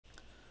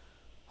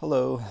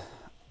Hello,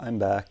 I'm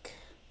back.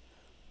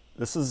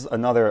 This is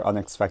another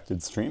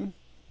unexpected stream,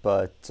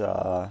 but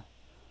thought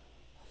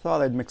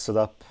I'd mix it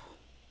up.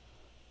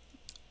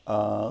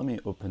 Let me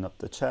open up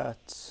the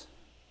chat.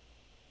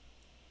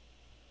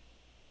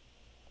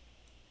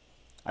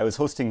 I was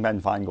hosting Ben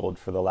Feingold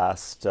for the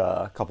last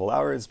couple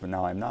hours, but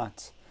now I'm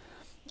not.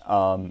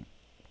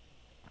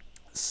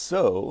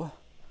 So,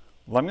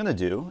 what I'm going to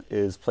do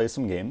is play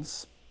some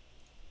games.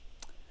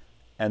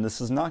 And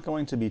this is not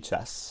going to be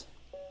chess.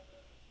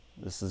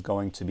 This is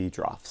going to be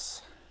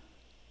draughts.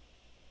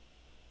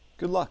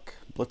 Good luck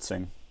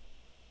blitzing.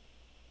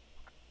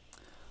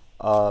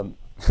 I've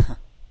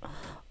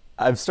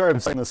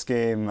started playing this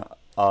game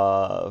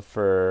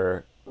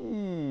for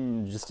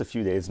just a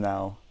few days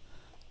now,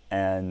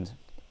 and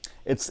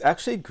it's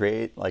actually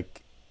great.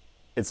 Like,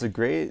 it's a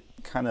great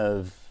kind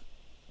of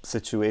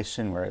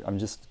situation where I'm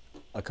just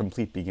a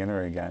complete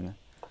beginner again,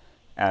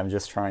 and I'm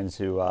just trying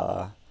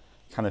to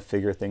kind of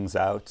figure things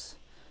out.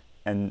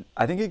 And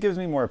I think it gives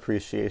me more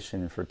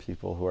appreciation for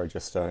people who are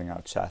just starting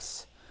out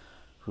chess,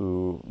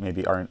 who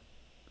maybe aren't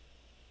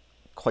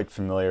quite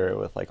familiar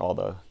with like all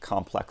the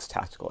complex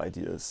tactical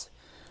ideas.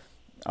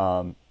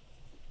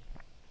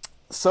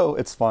 So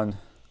it's fun.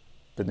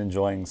 Been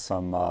enjoying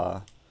some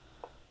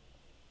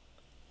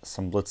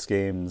blitz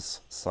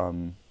games,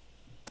 some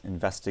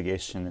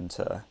investigation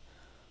into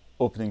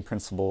opening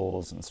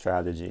principles and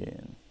strategy,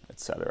 and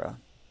etc.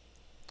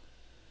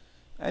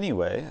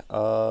 Anyway,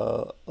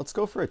 let's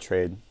go for a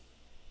trade.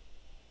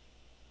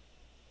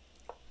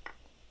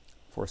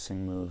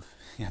 Forcing move.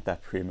 Yeah,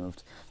 that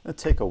pre-moved. I'm going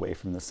to take away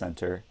from the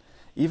center.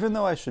 Even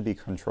though I should be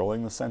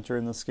controlling the center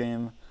in this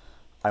game,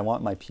 I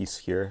want my piece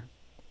here.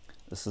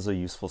 This is a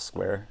useful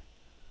square,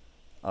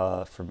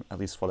 from at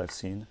least what I've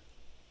seen.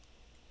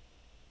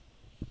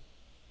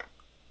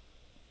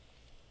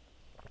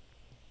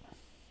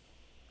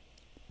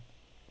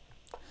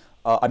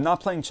 I'm not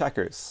playing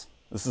checkers.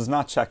 This is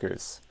not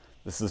checkers.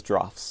 This is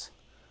draughts.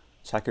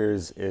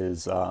 Checkers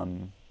is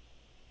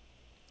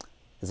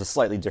a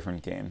slightly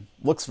different game.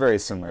 Looks very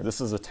similar.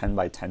 This is a 10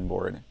 by 10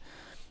 board.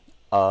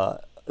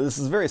 This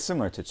is very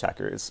similar to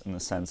checkers in the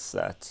sense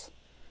that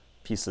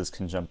pieces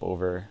can jump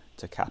over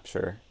to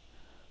capture,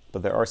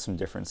 but there are some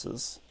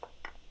differences.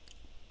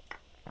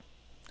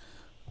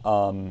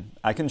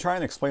 I can try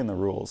and explain the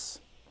rules,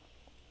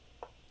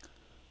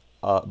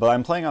 but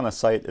I'm playing on a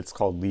site. It's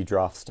called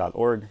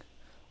leedraughts.org.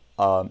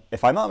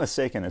 If I'm not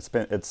mistaken,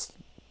 it's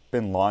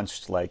been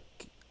launched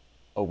like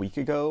a week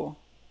ago,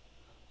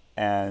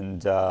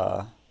 and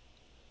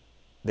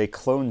they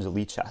cloned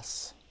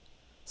Lichess.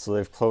 So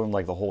they've cloned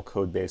like the whole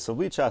code base of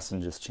Lichess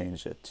and just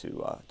changed it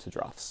to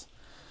draughts.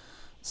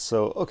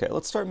 So okay,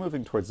 let's start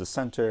moving towards the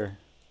center.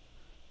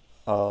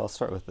 I'll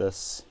start with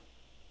this,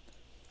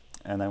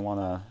 and I want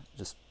to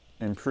just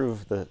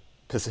improve the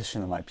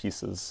position of my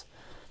pieces.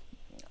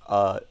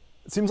 It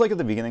seems like at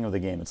the beginning of the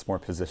game it's more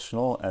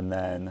positional, and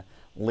then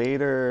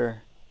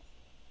later,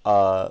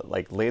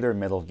 later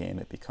middle game,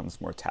 it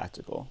becomes more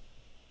tactical.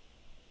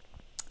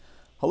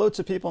 Hello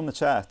to people in the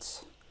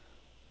chat.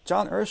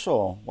 John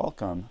Urschel,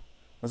 welcome.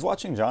 I was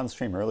watching John's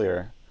stream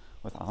earlier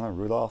with Anna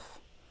Rudolph.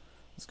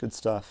 It's good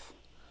stuff.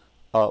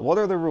 What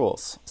are the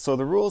rules? So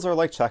the rules are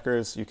like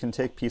checkers. You can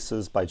take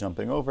pieces by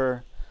jumping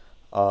over,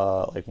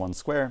 like one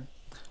square.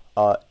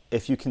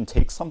 If you can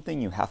take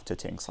something, you have to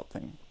take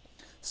something.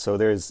 So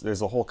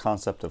there's a whole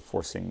concept of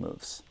forcing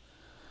moves.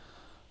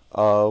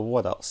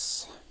 What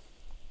else?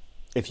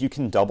 If you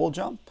can double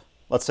jump,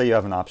 let's say you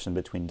have an option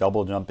between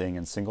double jumping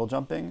and single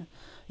jumping,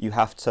 you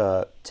have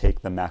to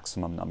take the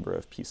maximum number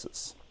of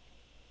pieces.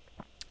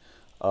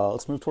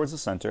 Let's move towards the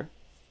center.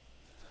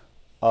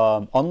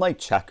 Unlike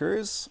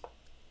checkers,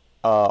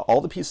 all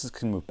the pieces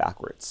can move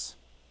backwards,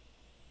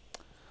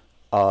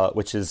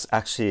 which is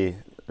a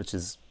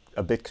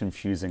bit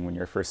confusing when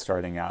you're first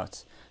starting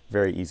out.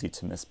 Very easy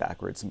to miss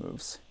backwards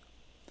moves.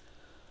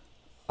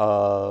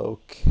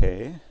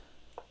 Okay.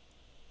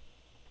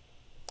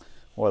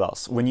 What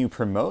else? When you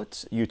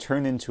promote, you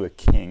turn into a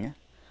king,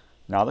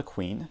 not a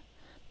queen,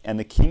 and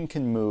the king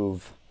can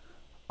move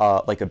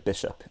like a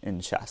bishop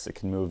in chess. It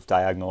can move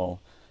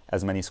diagonal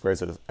as many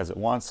squares as it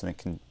wants, and it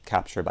can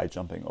capture by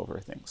jumping over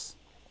things.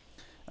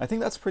 I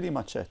think that's pretty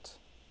much it.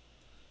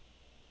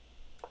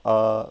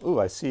 Ooh,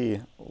 I see.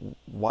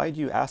 Why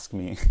do you ask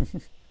me?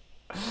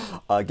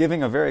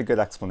 Giving a very good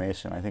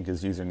explanation. I think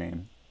his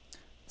username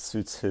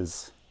suits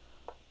his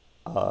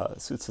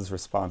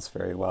response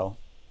very well.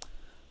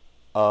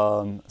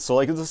 So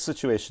like in this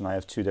situation, I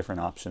have two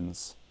different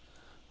options.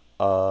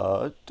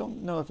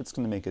 Don't know if it's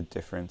going to make a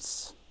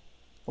difference.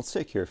 Let's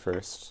take here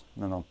first,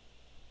 and then I'll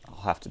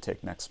have to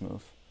take next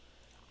move.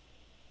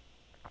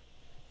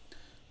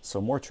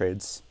 So more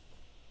trades.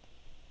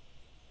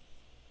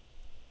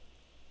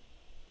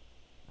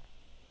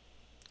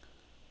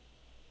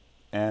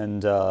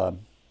 And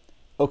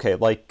okay,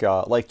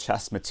 like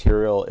chess,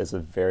 material is a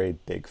very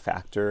big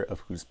factor of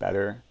who's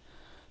better.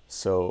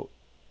 So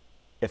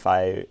if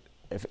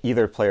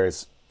either player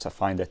is to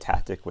find a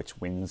tactic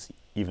which wins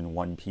even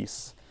one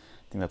piece,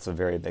 I think that's a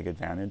very big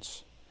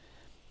advantage.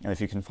 And if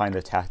you can find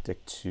a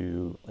tactic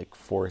to like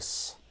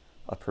force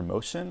a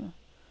promotion,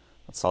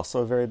 that's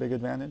also a very big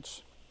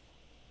advantage.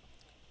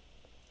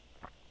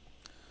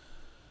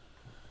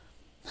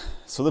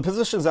 So the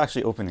position is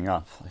actually opening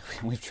up.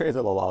 Like, we've traded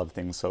a lot of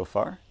things so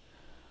far.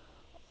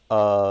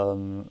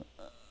 I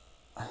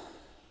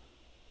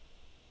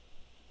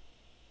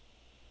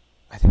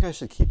think I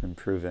should keep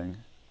improving.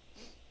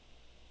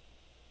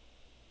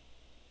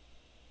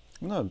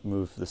 I'm gonna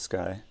move this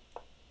guy.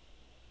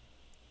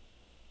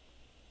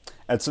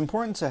 It's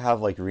important to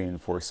have like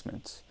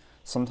reinforcement.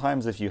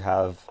 Sometimes if you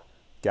have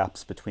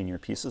gaps between your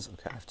pieces,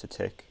 okay, I have to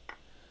take.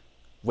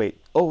 Wait,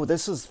 oh,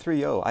 this is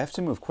 3-0. I have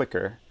to move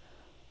quicker.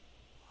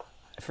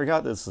 I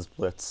forgot this is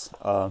blitz.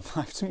 I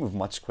have to move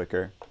much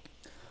quicker.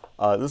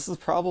 This is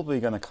probably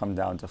gonna come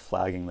down to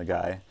flagging the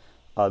guy.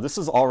 This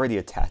is already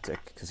a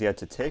tactic because he had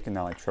to take and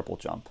now I triple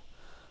jump.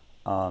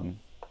 That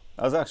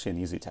was actually an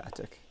easy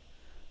tactic.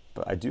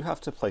 But I do have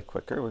to play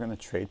quicker. We're going to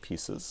trade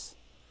pieces.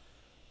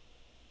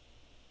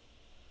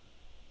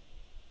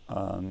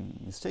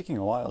 It's taking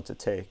a while to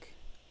take.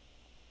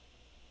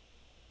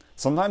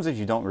 Sometimes if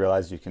you don't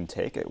realize you can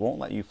take, it won't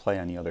let you play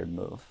any other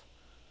move.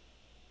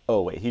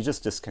 Oh wait, he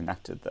just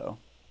disconnected though.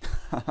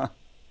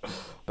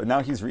 But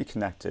now he's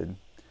reconnected.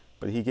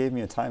 But he gave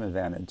me a time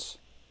advantage.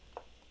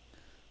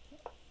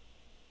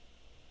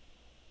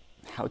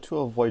 How to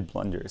avoid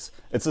blunders.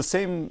 It's the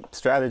same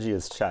strategy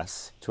as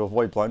chess. To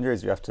avoid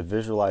blunders, you have to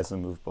visualize the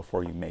move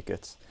before you make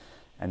it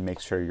and make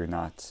sure you're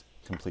not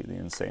completely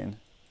insane.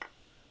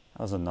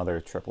 That was another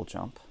triple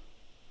jump.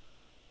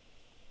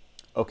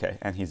 Okay,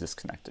 and he's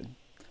disconnected.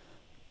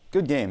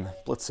 Good game,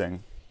 blitzing.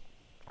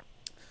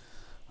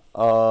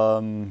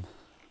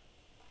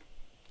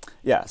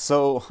 Yeah,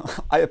 so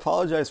I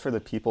apologize for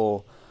the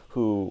people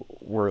who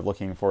were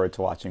looking forward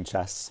to watching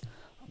chess,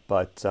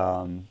 but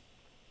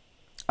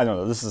I don't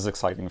know, this is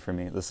exciting for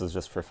me. This is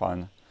just for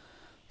fun.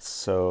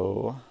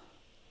 So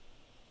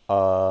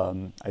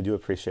I do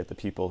appreciate the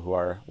people who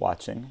are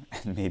watching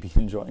and maybe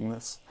enjoying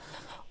this.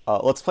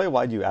 Let's play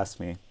Why'd You Ask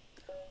Me?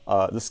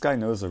 This guy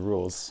knows the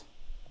rules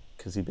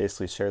because he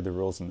basically shared the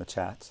rules in the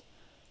chat,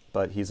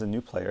 but he's a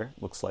new player,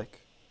 looks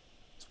like.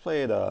 He's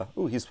played a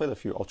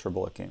few Ultra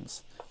Bullet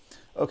games.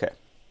 Okay,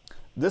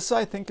 this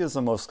I think is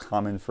the most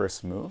common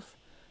first move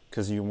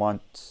because you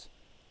want,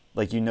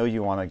 like, you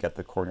want to get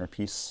the corner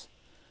piece,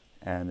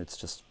 and it's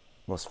just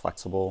most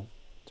flexible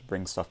to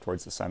bring stuff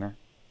towards the center.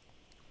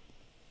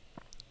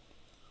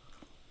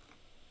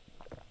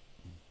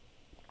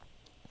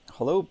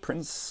 Hello,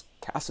 Prince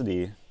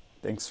Cassidy.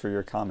 Thanks for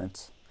your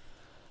comment.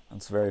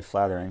 That's very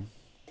flattering.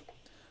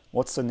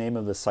 What's the name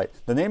of the site?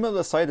 The name of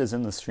the site is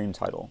in the stream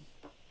title.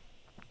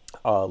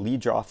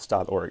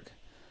 Draughts.org.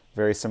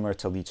 Very similar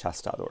to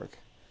lichess.org.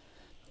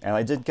 And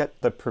I did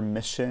get the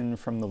permission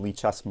from the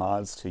Lichess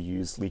mods to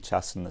use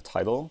Lichess in the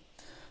title.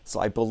 So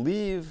I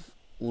believe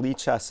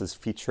Lichess is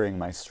featuring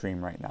my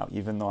stream right now,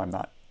 even though I'm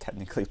not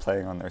technically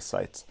playing on their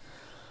site.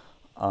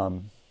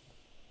 But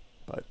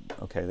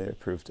okay, they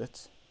approved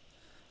it.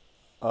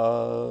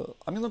 I'm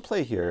going to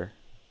play here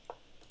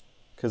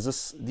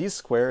because these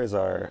squares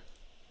are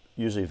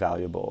usually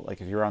valuable.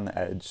 Like if you're on the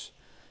edge,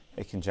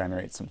 it can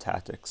generate some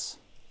tactics.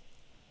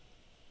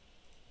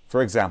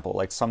 For example,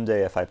 like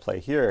someday if I play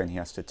here and he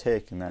has to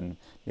take, and then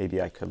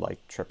maybe I could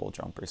like triple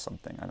jump or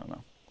something. I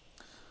don't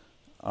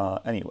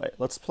know. Anyway,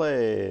 let's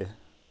play.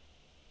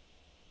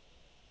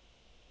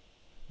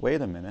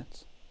 Wait a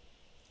minute.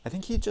 I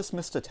think he just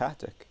missed a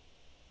tactic.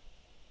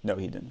 No,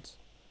 he didn't.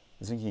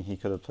 I was thinking he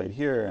could have played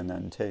here and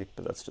then take,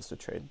 but that's just a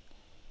trade.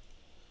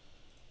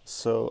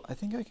 So I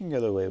think I can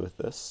get away with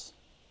this.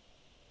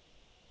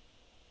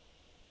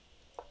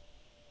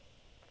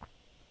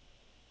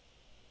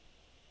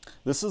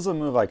 This is a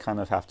move I kind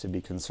of have to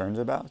be concerned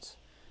about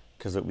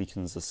because it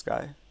weakens this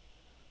guy,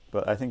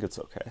 but I think it's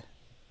okay.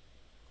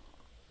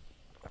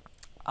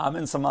 I'm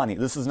in Samani.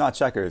 This is not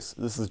checkers.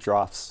 This is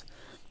Draughts.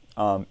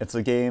 It's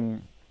a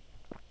game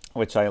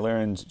which I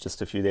learned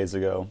just a few days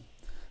ago,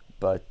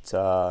 but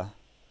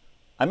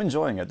I'm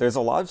enjoying it. There's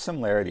a lot of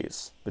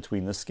similarities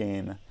between this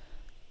game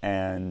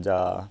and,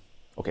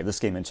 okay, this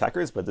game and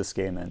checkers, but this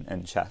game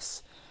and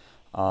chess.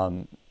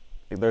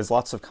 There's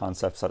lots of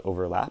concepts that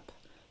overlap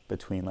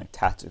between like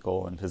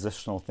tactical and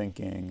positional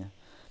thinking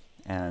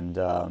and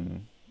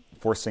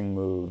forcing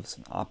moves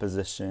and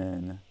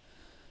opposition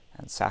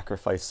and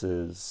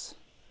sacrifices.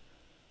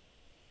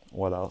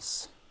 What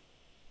else?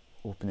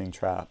 Opening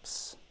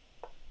traps,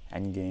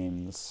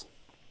 endgames.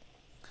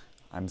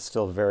 I'm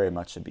still very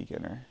much a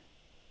beginner.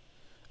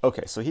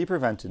 Okay, so he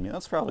prevented me.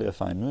 That's probably a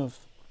fine move.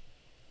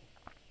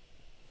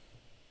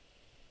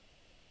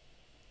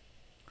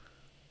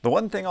 The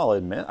one thing I'll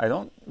admit, I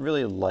don't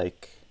really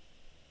like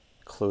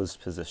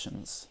closed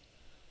positions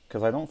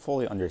because I don't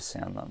fully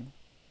understand them.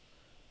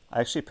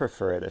 I actually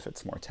prefer it if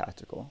it's more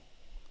tactical,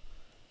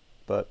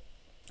 but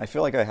I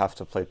feel like I have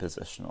to play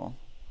positional.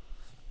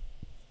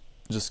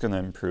 Just gonna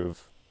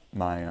improve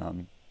my, I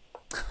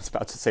was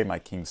about to say my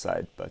king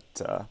side,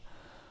 but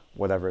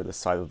whatever the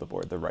side of the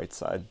board, the right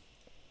side.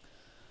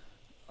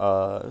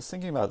 I was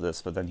thinking about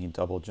this, but then he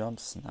double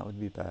jumps and that would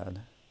be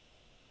bad.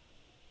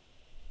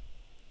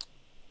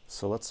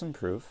 So let's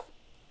improve.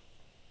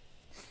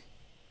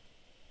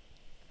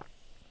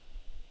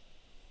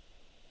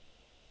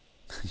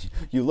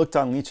 You looked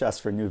on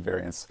Lichess for new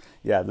variants.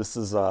 Yeah, this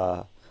is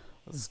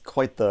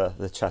quite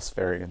the chess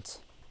variant.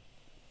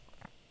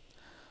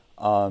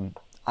 I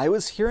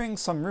was hearing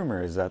some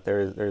rumors that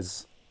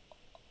there's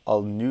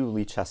a new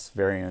Lichess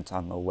variant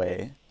on the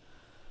way.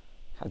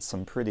 Had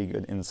some pretty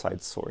good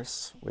inside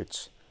source,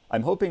 which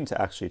I'm hoping to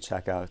actually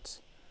check out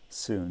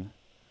soon.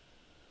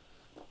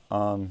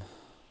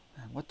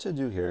 What to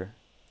do here?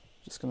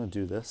 Just gonna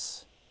do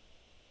this.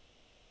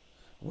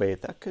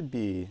 Wait, that could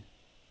be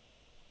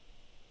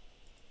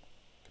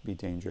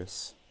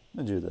dangerous.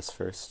 I'm gonna do this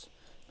first.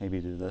 Maybe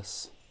do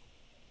this.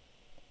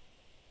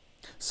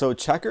 So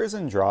checkers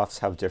and draughts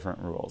have different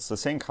rules. The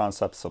same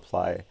concepts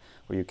apply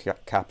where you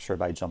capture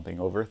by jumping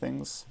over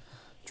things.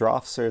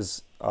 Draughts,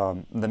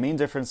 the main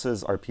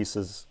differences are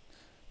pieces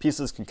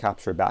can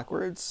capture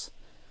backwards,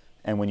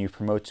 and when you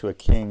promote to a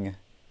king,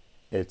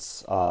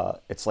 it's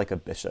like a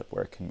bishop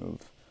where it can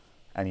move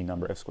any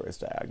number of squares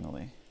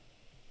diagonally.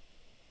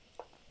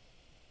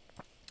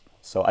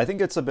 So I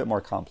think it's a bit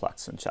more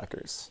complex than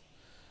checkers.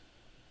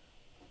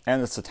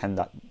 And it's a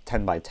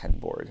 10 by 10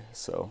 board,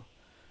 so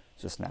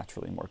just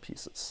naturally more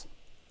pieces.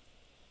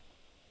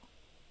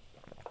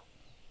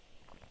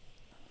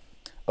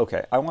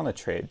 Okay, I want to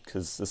trade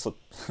because this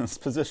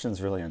position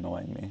is really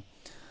annoying me.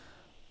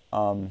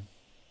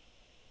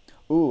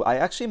 Ooh, I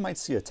actually might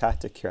see a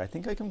tactic here. I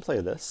think I can play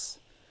this.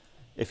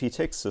 If he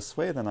takes this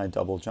way, then I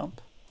double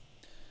jump.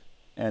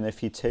 And if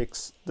he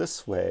takes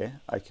this way,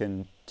 I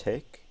can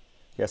take.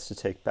 He has to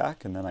take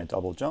back, and then I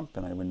double jump,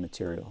 and I win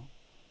material.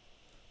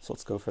 So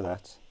let's go for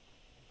that.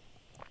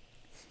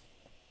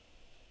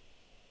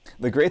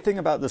 The great thing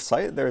about this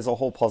site, there's a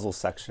whole puzzle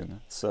section.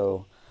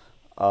 So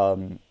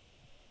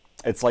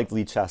it's like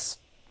Lichess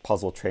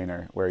Puzzle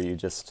Trainer, where you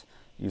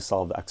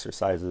solve the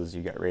exercises,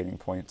 you get rating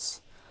points.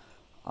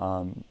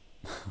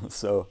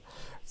 So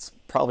it's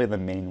probably the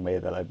main way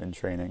that I've been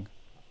training.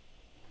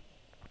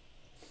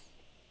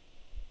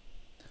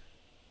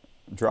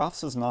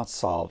 Draughts is not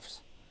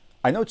solved.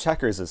 I know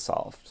checkers is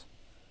solved.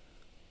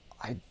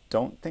 I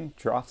don't think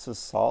draughts is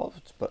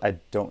solved, but I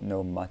don't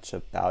know much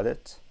about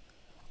it.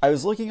 I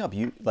was looking up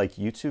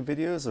YouTube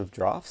videos of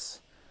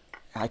draughts.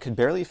 I could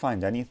barely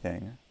find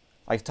anything.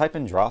 I type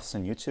in draughts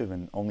on YouTube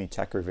and only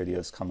checker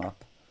videos come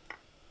up.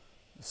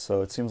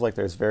 So it seems like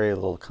there's very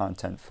little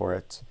content for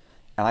it.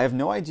 And I have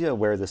no idea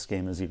where this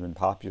game is even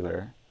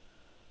popular.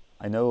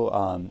 I know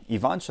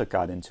Ivanchuk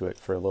got into it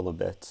for a little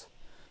bit.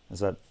 There's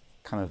that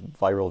kind of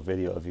viral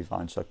video of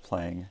Ivanchuk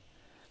playing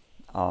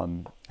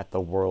at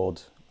the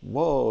World.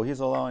 Whoa,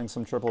 he's allowing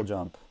some triple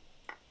jump.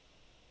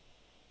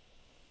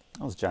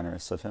 That was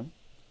generous of him.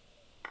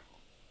 I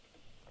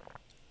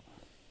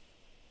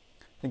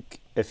think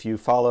if you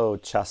follow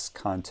chess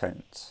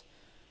content,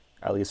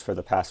 at least for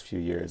the past few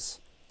years,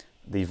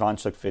 the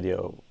Ivanchuk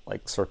video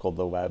circled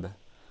the web,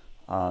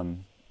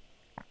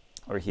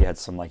 where he had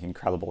some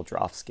incredible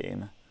draughts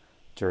game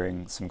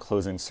during some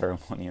closing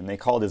ceremony, and they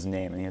called his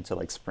name, and he had to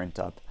sprint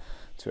up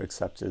to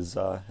accept his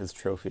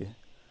trophy.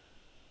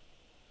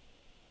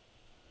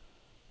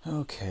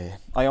 Okay,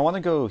 I want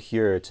to go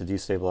here to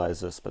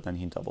destabilize this, but then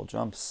he double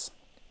jumps.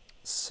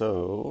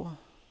 So,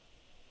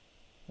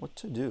 what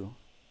to do?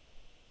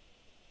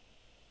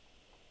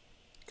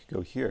 Could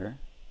go here.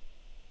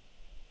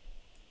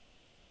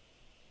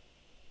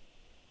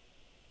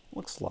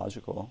 Looks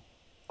logical.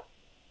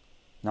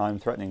 Now I'm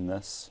threatening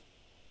this.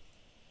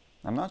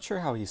 I'm not sure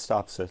how he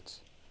stops it.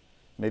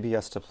 Maybe he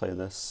has to play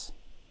this,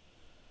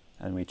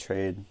 and we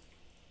trade.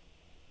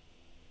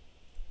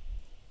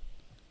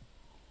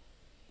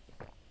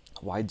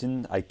 Why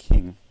didn't I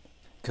king?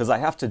 Because I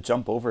have to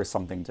jump over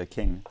something to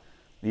king.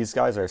 These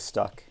guys are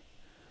stuck.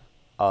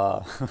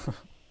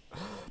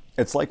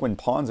 It's like when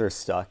pawns are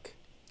stuck.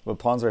 But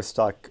pawns are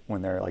stuck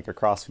when they're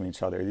across from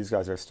each other. These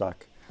guys are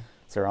stuck.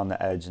 So they're on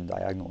the edge and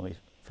diagonally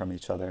from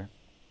each other.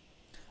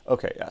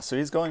 Okay, yeah, so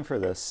he's going for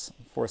this,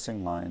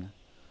 forcing line.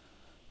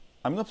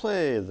 I'm going to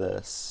play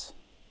this.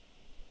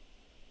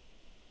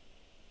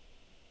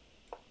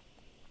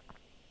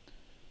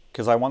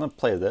 Because I want to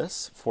play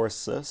this,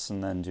 force this,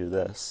 and then do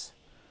this.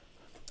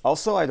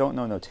 Also, I don't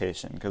know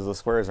notation, because the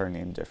squares are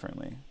named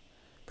differently.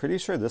 Pretty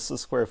sure this is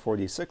square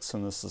 46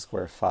 and this is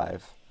square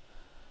 5.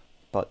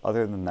 But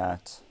other than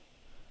that,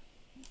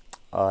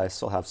 I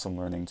still have some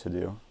learning to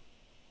do.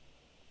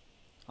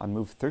 On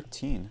move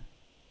 13.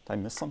 Did I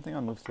miss something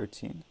on move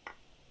 13?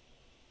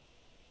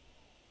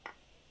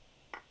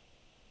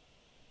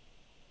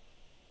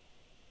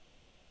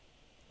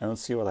 I don't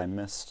see what I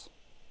missed.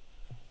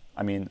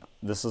 I mean,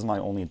 this is my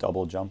only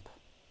double jump.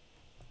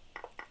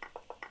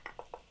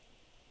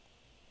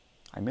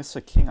 I missed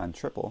a king on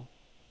triple.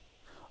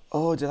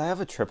 Oh, did I have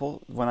a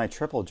triple when I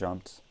triple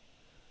jumped?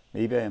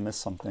 Maybe I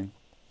missed something.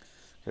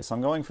 Okay, so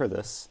I'm going for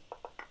this.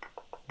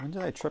 When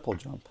did I triple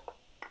jump?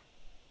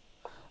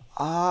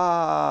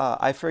 Ah,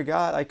 I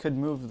forgot I could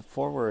move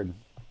forward.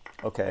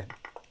 Okay.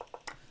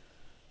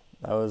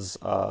 That was,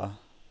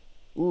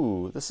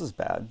 ooh, this is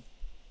bad.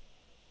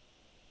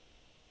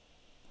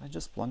 I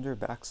just blunder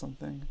back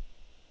something?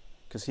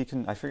 Because he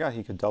can, I forgot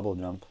he could double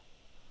jump.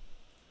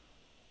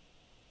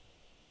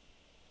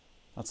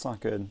 That's not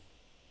good.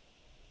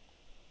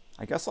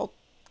 I guess I'll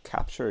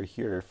capture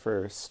here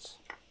first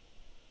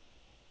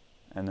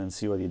and then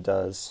see what he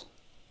does.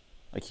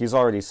 Like, he's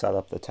already set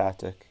up the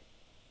tactic.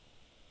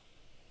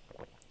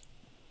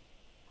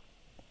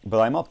 But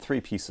I'm up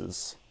 3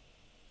 pieces.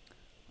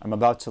 I'm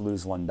about to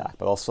lose 1 back,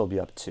 but I'll still be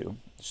up 2.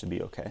 It should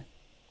be okay.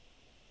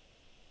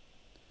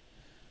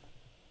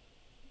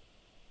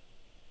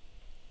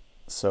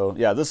 So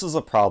yeah, this is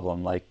a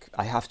problem. Like,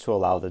 I have to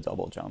allow the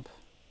double jump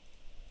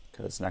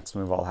because next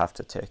move I'll have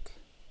to take.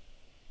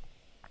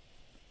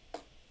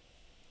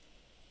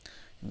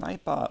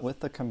 Nightbot with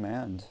the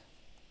command.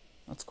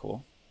 That's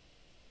cool.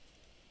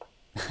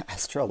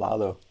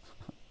 Astrolado.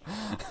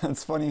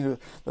 It's funny who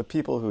the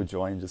people who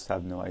join just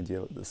have no idea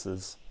what this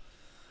is.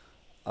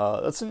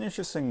 That's an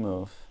interesting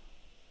move.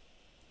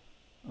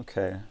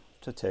 Okay,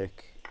 to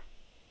take.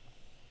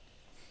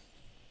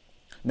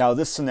 Now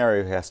this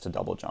scenario he has to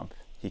double jump.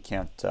 He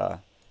can't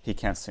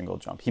single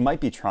jump. He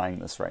might be trying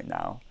this right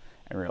now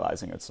and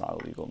realizing it's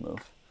not a legal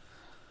move.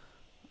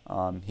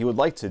 He would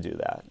like to do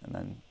that and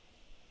then,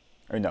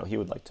 or no, he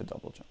would like to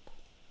double jump.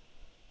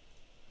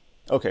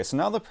 Okay, so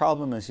now the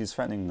problem is he's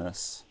threatening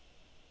this.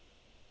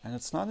 And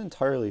it's not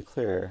entirely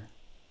clear.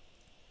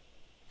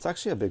 It's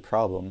actually a big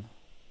problem.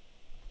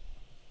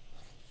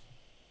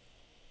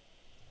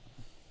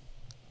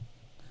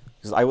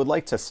 Because I would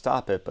like to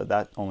stop it, but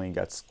that only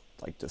gets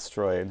like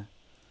destroyed.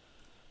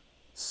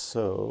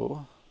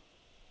 So,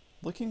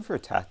 looking for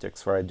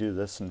tactics where I do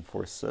this and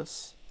force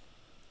this.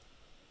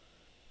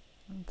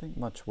 I don't think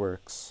much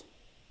works.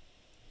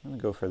 I'm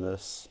gonna go for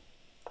this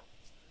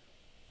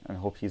and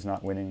hope he's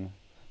not winning.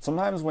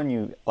 Sometimes when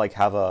you like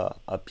have a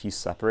piece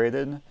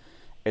separated,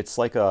 it's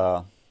like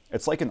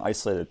an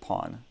isolated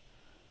pawn,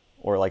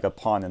 or like a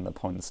pawn in the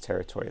opponent's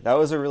territory. That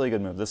was a really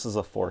good move. This is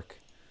a fork,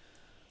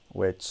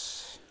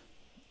 which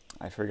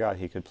I forgot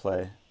he could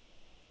play.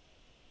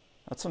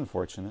 That's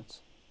unfortunate.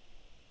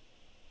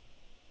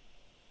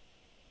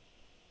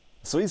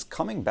 So he's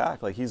coming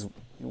back, like he's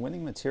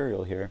winning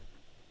material here.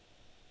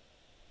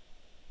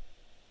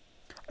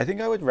 I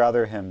think I would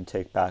rather him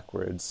take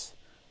backwards,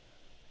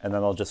 and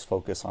then I'll just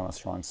focus on a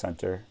strong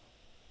center.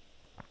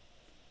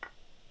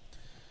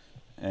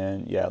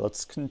 And yeah,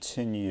 let's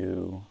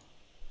continue.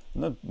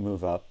 I'm gonna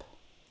move up.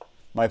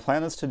 My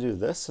plan is to do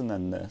this and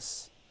then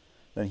this.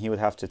 Then he would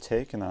have to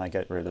take, and then I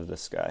get rid of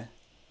this guy.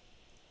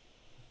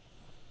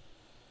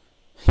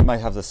 He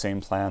might have the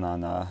same plan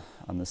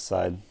on this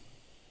side.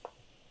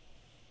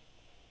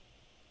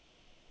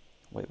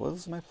 Wait, what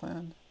was my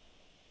plan?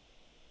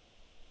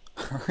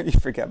 I already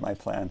forget my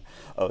plan.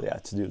 Oh yeah,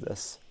 to do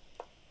this.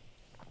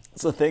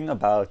 It's the thing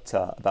about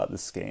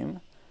this game,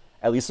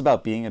 at least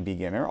about being a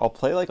beginner. I'll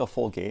play like a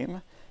full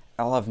game,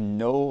 I'll have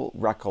no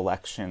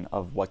recollection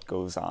of what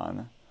goes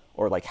on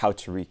or like how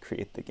to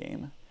recreate the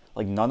game.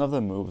 Like none of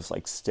the moves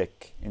like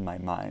stick in my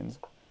mind.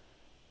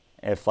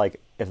 If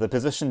the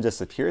position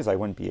disappears, I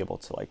wouldn't be able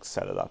to like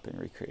set it up and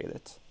recreate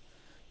it.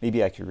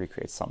 Maybe I could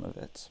recreate some of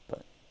it,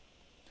 but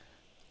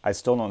I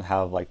still don't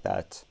have like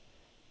that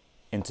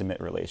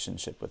intimate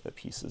relationship with the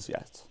pieces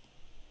yet.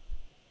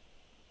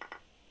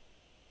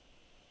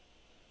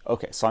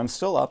 Okay, so I'm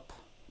still up.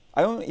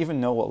 I don't even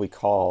know what we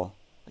call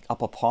like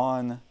up a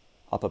pawn,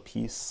 up a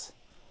piece.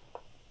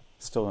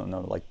 Still don't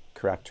know like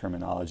correct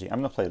terminology. I'm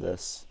gonna play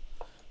this,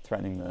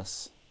 threatening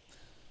this.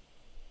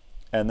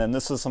 And then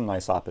this is some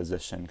nice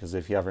opposition, because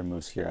if he ever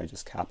moves here, I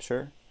just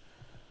capture.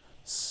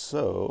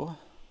 So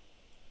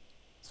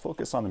let's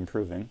focus on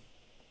improving.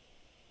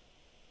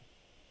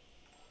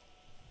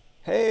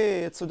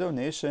 Hey, it's a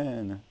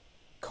donation.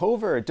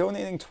 Cover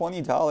donating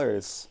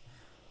 $20.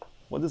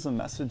 What is the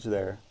message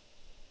there?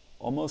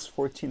 Almost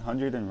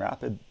 1,400 in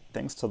rapid,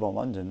 thanks to the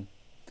London.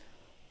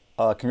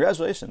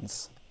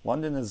 Congratulations.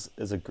 London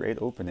is a great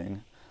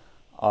opening.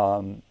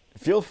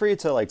 Feel free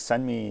to like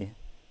send me,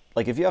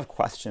 like if you have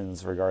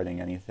questions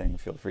regarding anything,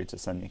 feel free to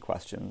send me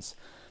questions.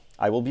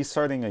 I will be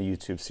starting a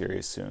YouTube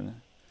series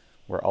soon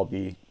where I'll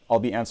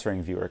be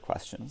answering viewer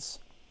questions.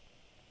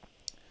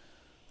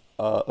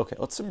 Okay,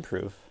 let's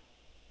improve.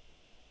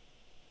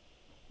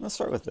 Let's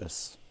start with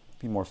this.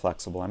 Be more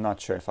flexible. I'm not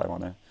sure if I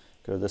want to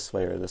go this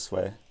way or this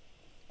way.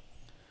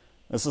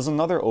 This is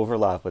another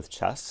overlap with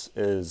chess,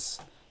 is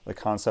the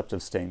concept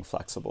of staying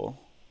flexible.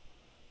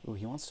 Ooh,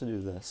 he wants to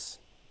do this.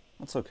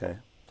 That's okay.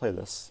 Play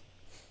this.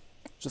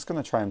 Just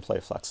going to try and play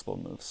flexible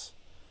moves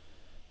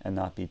and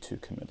not be too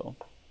committal.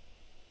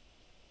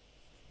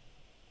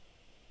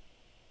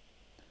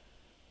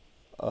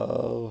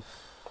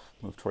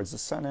 Move towards the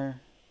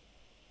center.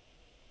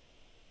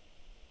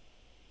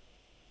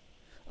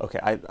 Okay,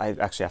 I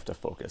actually have to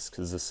focus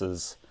because this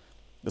is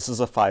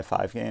a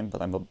 5-5 game,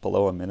 but I'm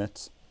below a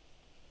minute.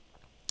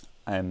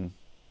 I'm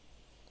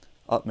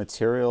up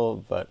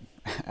material, but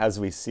as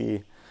we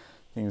see,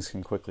 things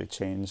can quickly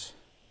change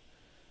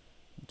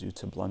due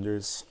to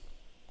blunders.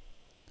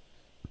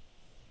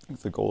 I think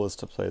the goal is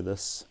to play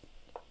this.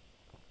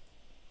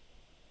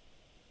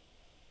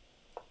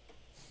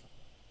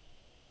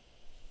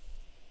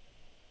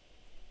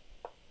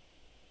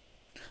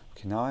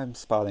 Okay, now I'm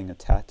spotting a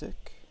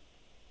tactic,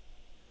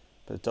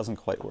 but it doesn't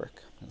quite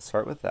work. Let's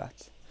start with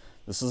that.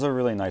 This is a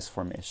really nice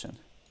formation.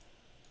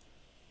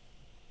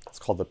 It's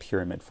called the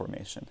pyramid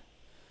formation,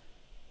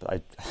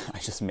 but I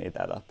just made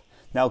that up.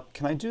 Now,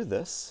 can I do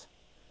this?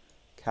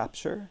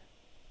 Capture.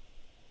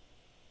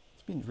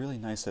 It'd be really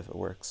nice if it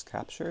works.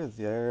 Capture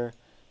there,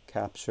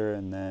 capture,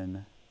 and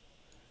then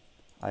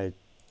I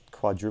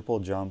quadruple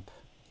jump.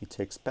 He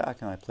takes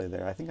back and I play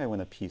there. I think I win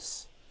a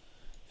piece.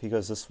 If he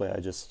goes this way, I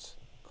just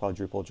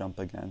quadruple jump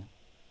again.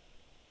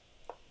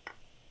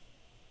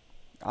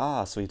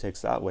 Ah, so he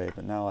takes that way,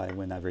 but now I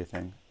win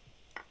everything.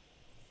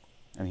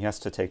 And he has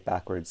to take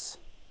backwards.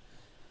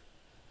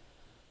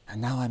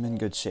 And now I'm in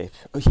good shape.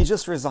 Oh, he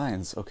just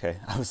resigns. Okay,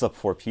 I was up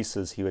 4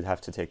 pieces. He would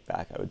have to take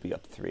back. I would be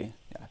up 3.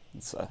 Yeah,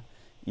 it's a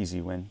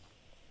easy win.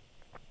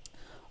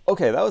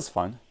 Okay, that was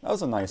fun. That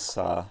was a nice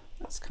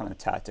kind of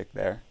tactic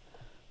there.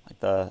 Like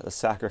the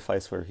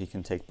sacrifice where he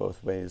can take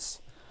both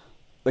ways.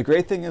 The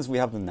great thing is we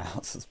have the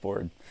analysis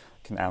board,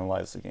 can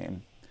analyze the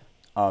game.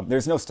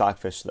 There's no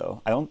Stockfish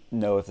though. I don't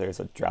know if there's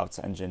a Draughts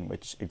engine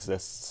which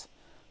exists,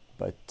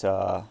 but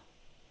I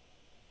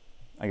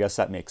guess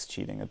that makes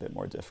cheating a bit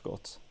more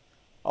difficult.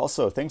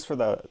 Also, thanks for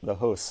the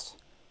host,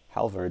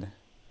 Halvard.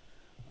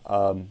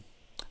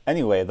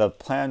 Anyway, the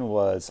plan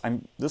was,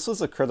 this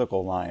was a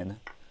critical line.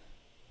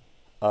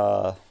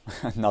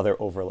 Another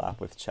overlap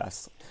with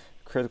chess.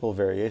 Critical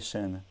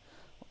variation.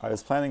 I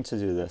was planning to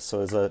do this, so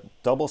it was a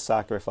double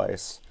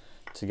sacrifice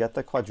to get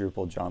the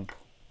quadruple jump.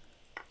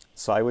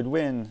 So I would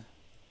win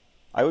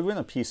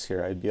a piece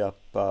here. I'd be up,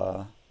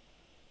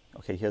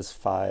 okay, he has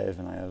 5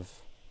 and I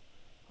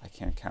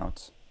can't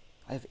count.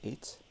 I have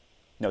 8?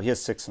 No, he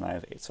has 6 and I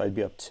have 8, so I'd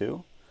be up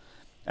 2.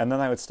 And then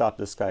I would stop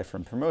this guy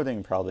from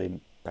promoting probably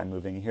by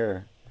moving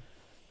here.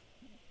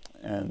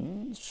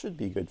 And should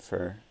be good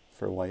for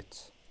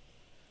white.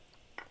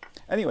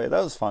 Anyway,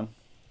 that was fun.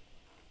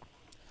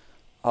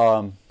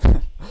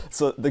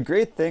 So the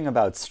great thing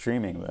about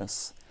streaming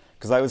this,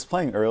 because I was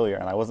playing earlier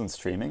and I wasn't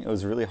streaming, it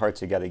was really hard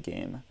to get a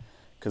game.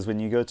 Because when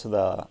you go to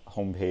the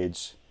home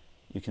page,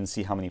 you can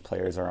see how many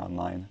players are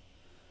online.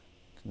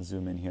 I can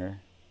zoom in here.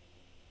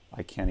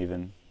 I can't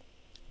even,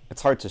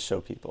 it's hard to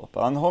show people.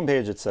 But on the home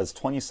page it says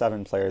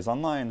 27 players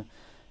online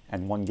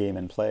and 1 game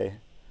in play.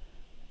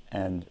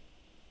 And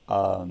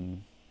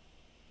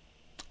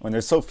when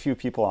there's so few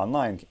people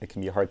online, it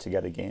can be hard to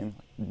get a game.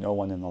 No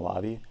one in the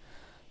lobby.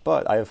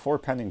 But I have 4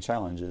 pending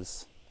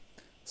challenges.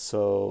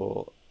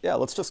 So yeah,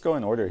 let's just go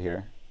in order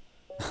here.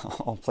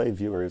 I'll play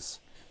viewers.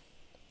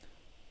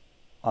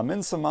 Amin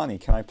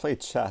Samani, can I play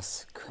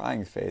chess?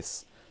 Crying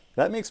face.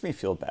 That makes me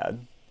feel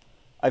bad.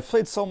 I've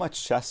played so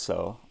much chess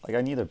though. Like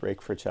I need a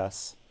break for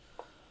chess.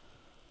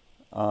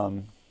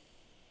 I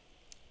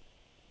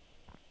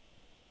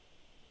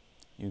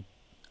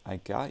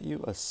got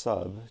you a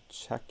sub.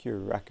 Check your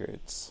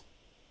records.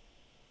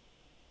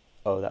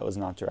 Oh, that was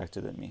not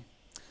directed at me.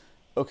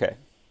 Okay.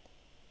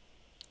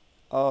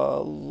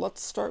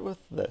 Let's start with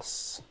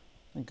this.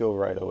 And go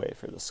right away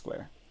for the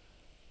square.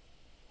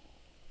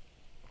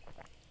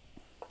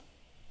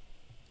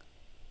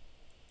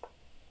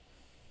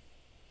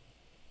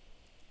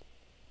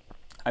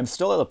 I'm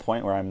still at a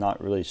point where I'm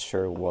not really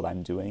sure what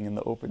I'm doing in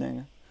the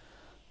opening,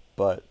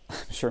 but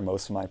I'm sure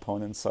most of my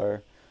opponents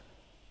are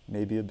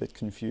maybe a bit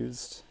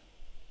confused.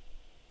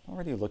 I'm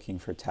already looking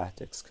for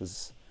tactics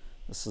because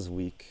this is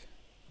weak.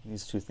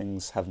 These 2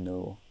 things have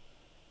not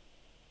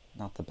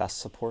the best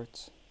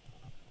support,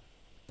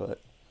 but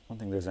I don't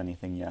think there's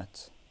anything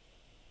yet.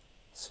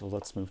 So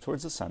let's move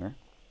towards the center.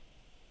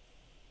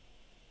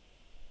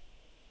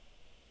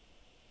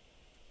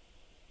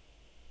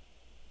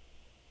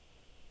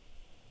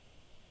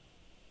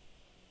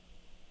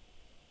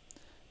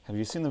 Have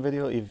you seen the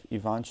video of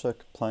Ivanchuk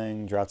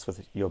playing Draughts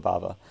with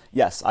Yobava?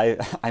 Yes,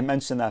 I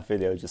mentioned that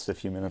video just a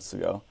few minutes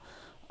ago.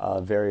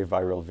 Very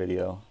viral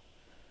video.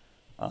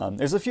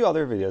 There's a few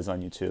other videos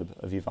on YouTube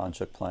of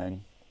Ivanchuk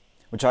playing,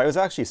 which I was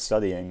actually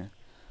studying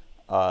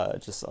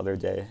just the other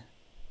day.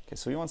 Okay,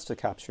 so he wants to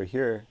capture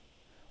here.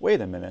 Wait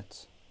a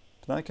minute.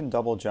 But then I can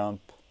double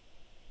jump.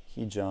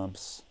 He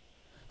jumps.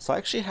 So I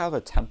actually have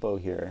a tempo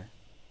here.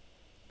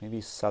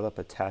 Maybe set up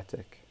a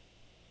tactic.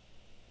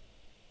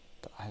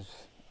 But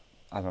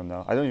I don't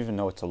know. I don't even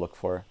know what to look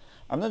for.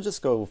 I'm going to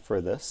just go for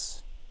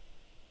this.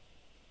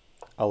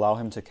 Allow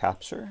him to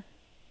capture.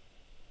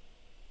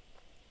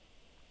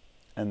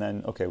 And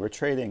then, okay, we're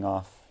trading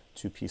off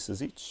 2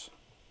 pieces each.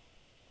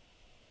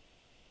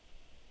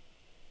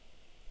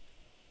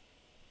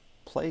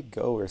 Play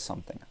Go or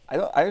something.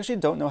 I actually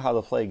don't know how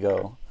to play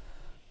Go.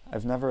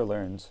 I've never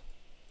learned.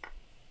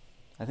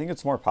 I think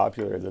it's more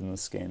popular than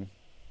this game.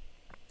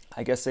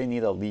 I guess they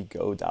need a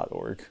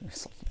leaguego.org or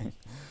something.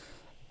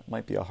 It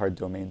might be a hard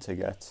domain to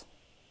get.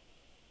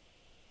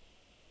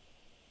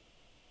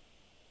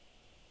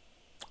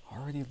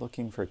 Already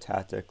looking for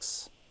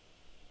tactics.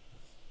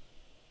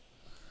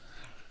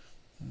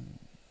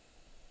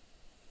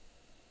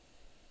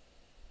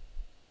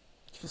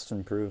 Just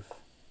improve.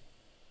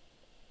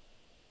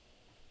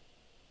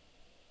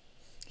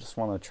 Just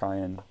want to try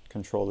and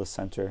control the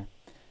center.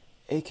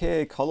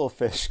 AKA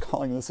Cuttlefish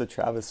calling this a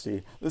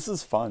travesty. This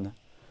is fun.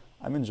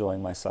 I'm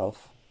enjoying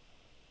myself.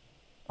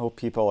 Hope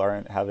people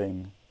aren't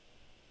having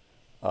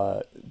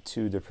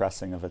too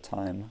depressing of a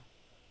time.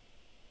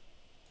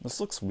 This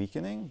looks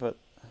weakening, but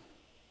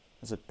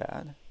is it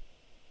bad?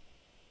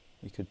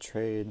 We could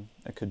trade.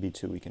 It could be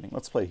too weakening.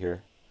 Let's play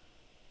here.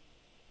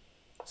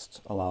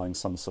 Just allowing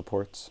some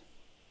support.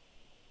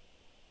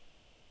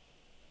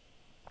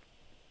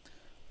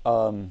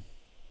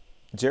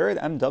 Jared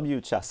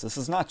MW chess. This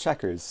is not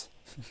checkers.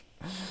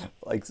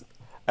 Like,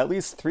 at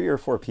least 3 or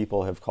 4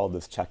 people have called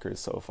this checkers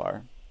so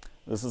far.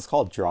 This is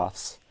called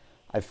Draughts.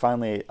 I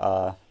finally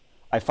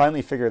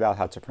figured out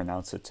how to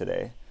pronounce it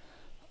today.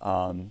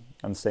 I'm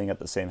staying at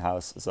the same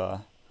house as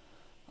a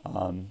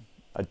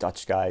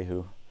Dutch guy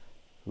who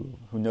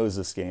knows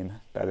this game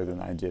better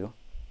than I do.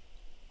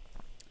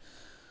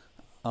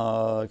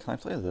 Can I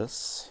play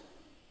this?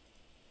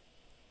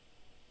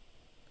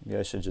 Maybe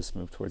I should just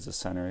move towards the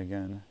center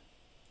again.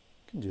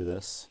 I can do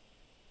this.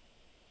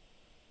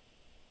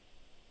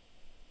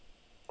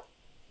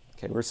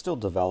 Okay, we're still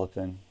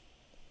developing.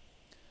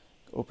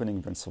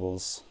 Opening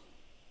principles.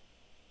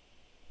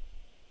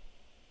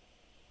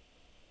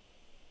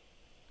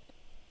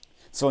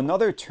 So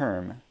another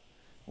term,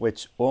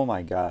 which, oh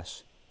my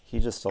gosh, he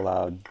just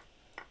allowed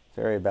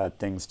very bad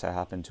things to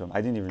happen to him.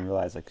 I didn't even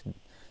realize I could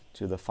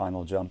do the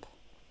final jump.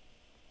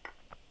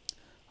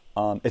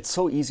 It's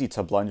so easy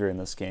to blunder in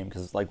this game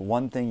because like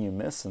one thing you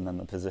miss and then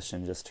the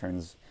position just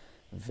turns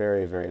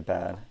very, very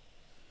bad.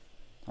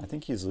 I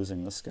think he's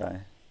losing this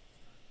guy.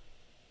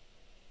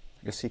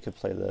 I guess he could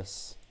play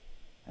this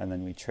and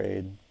then we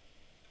trade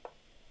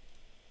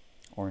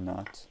or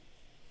not.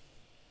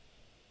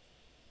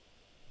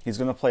 He's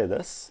going to play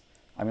this.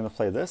 I'm going to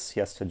play this. He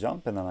has to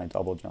jump and then I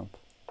double jump.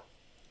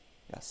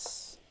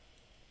 Yes.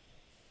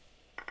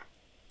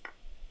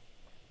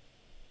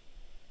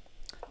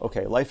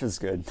 Okay, life is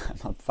good.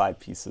 I'm up 5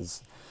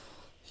 pieces.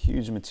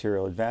 Huge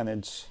material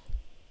advantage.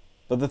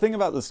 But the thing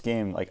about this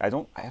game, like I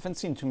haven't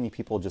seen too many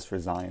people just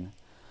resign.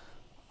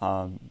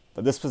 But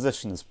this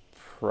position is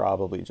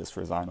probably just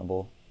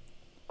resignable.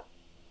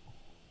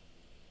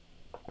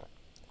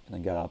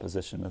 Gonna get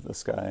opposition with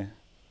this guy.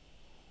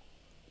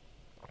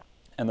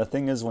 And the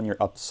thing is, when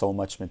you're up so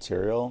much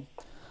material,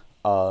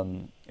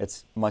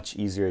 it's much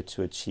easier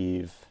to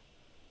achieve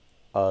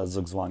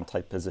Zugzwang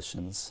type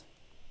positions.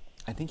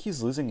 I think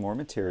he's losing more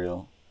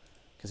material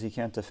because he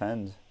can't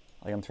defend.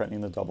 Like I'm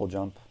threatening the double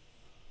jump.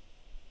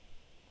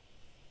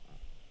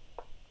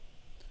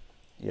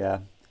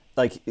 Yeah,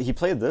 like he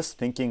played this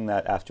thinking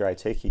that after I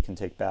take, he can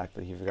take back,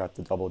 but he forgot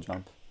the double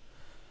jump.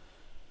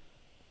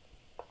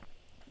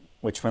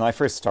 Which when I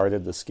first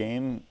started this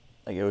game,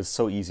 like it was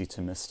so easy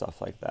to miss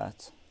stuff like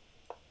that.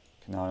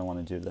 Okay, now I want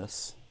to do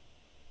this.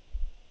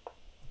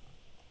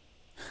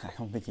 I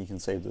don't think he can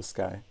save this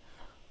guy.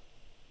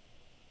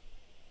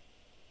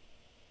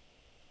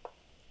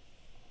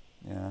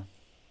 Yeah,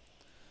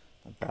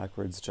 the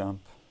backwards jump.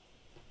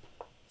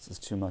 This is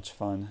too much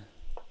fun.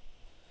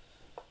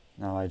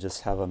 Now I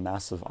just have a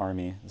massive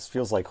army. This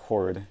feels like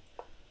Horde,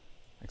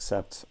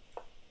 except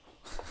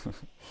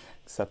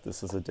except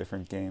this is a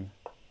different game.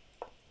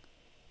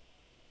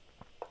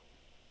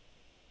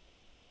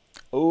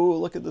 Oh,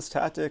 look at this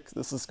tactic.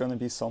 This is going to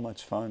be so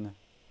much fun.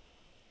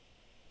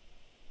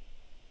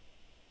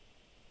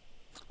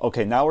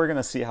 Okay, now we're going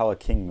to see how a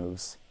king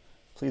moves.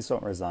 Please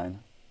don't resign.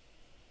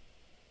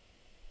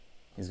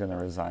 He's going to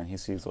resign. He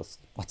sees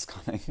what's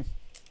coming.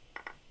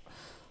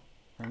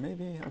 Or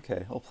maybe,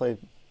 okay, he'll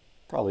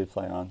probably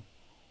play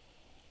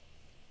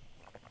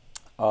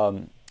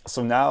on.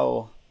 So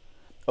now,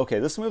 okay,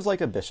 this moves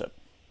like a bishop,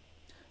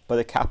 but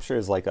it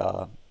captures like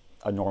a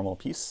normal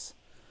piece.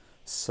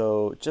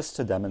 So just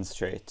to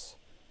demonstrate,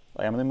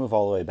 like I'm going to move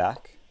all the way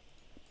back.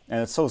 And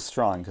it's so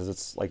strong because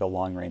it's like a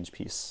long range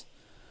piece.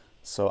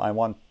 So I'm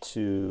going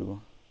to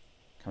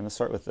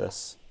start with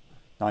this.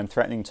 Now I'm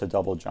threatening to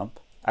double jump.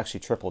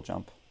 Actually, triple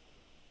jump.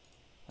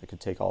 I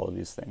could take all of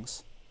these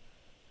things.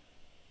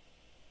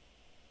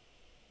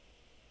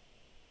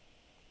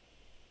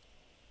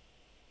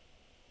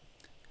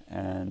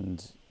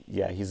 And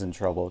yeah, he's in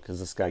trouble because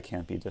this guy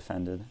can't be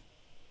defended.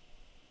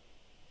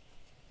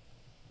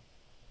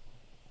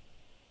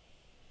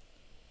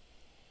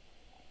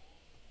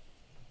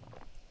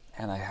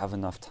 And I have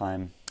enough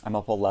time. I'm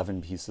up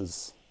 11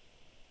 pieces.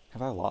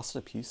 Have I lost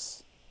a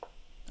piece?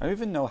 I don't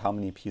even know how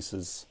many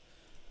pieces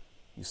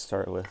you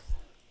start with.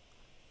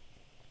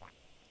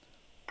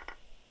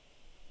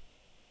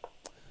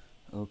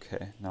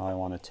 Okay, now I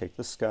want to take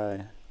this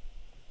guy.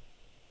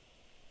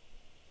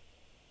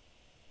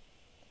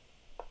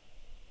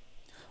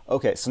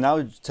 Okay, so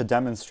now to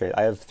demonstrate,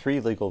 I have 3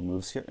 legal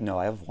moves here. No,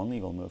 I have 1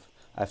 legal move.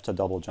 I have to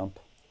double jump.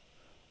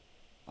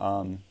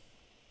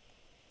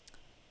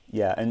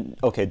 Yeah, and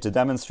okay, to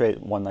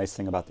demonstrate one nice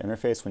thing about the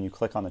interface, when you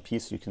click on a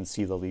piece, you can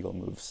see the legal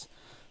moves.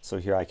 So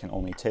here I can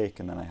only take,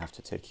 and then I have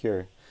to take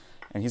here.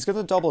 And he's going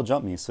to double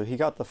jump me, so he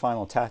got the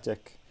final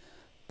tactic.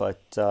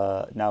 But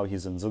now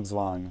he's in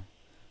Zugzwang.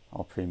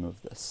 I'll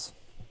pre-move this.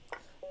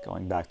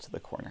 Going back to the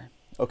corner.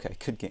 Okay,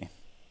 good game.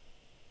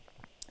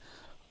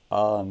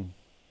 Um,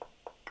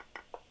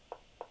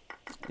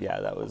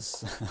 yeah, that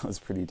was that was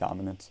pretty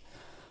dominant.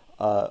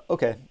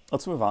 Okay,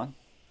 let's move on.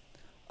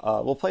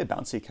 We'll play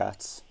Bouncy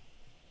Cats,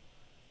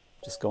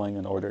 just going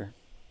in order.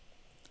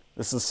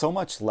 This is so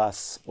much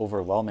less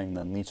overwhelming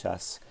than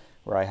Lichess,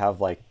 where I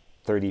have like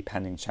 30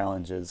 pending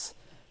challenges,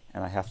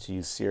 and I have to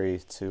use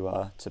Siri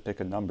to pick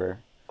a number.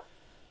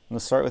 I'm going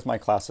to start with my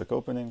classic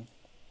opening.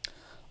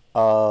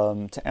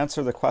 To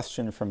answer the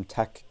question from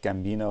Tech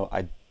Gambino,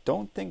 I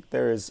don't think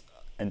there is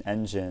an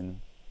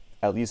engine,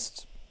 at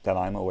least that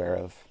I'm aware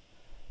of,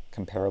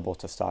 comparable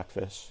to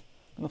Stockfish.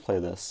 I'm going to play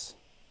this,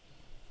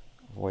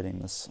 avoiding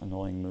this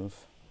annoying move.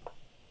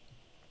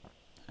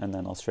 And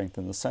then I'll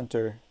strengthen the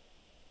center.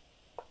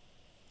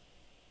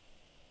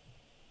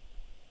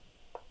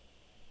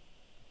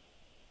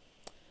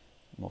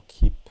 We'll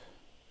keep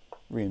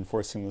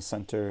reinforcing the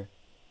center.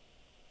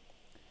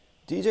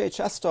 DJ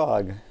Chess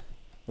Dog, it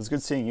was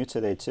good seeing you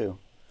today too.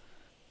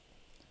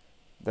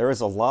 There were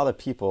a lot of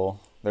people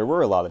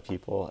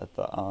at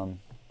the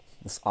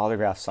this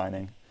autograph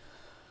signing.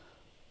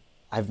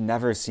 I've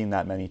never seen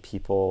that many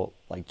people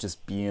like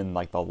just be in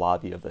like the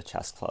lobby of the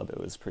chess club. It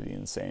was pretty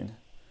insane.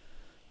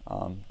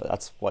 But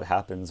that's what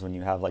happens when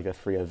you have like a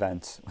free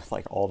event with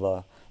like all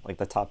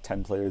the top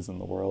 10 players in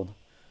the world.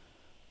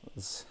 It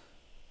was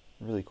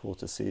really cool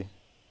to see.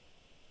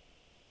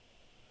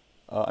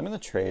 I'm gonna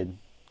trade,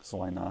 so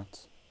why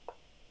not?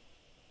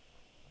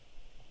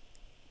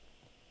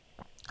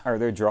 Are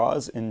there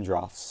draws in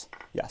draughts?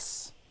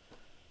 Yes.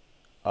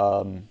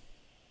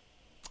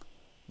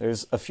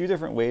 There's a few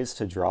different ways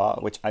to draw,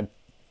 which I'm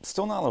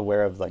still not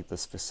aware of like the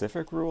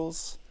specific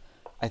rules.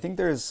 I think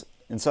there's,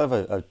 instead of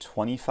a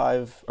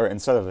 25, or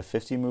instead of a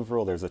 50 move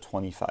rule, there's a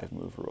 25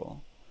 move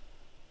rule.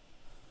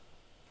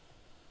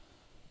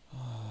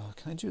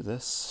 Can I do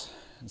this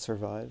and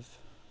survive?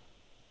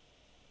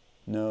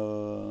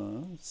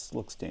 No, this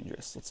looks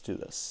dangerous. Let's do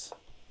this.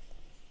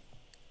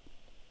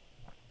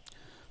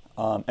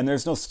 And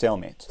there's no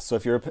stalemate. So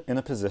if you're in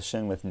a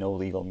position with no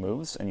legal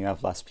moves and you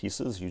have less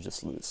pieces, you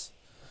just lose.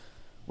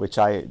 Which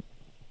I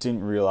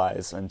didn't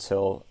realize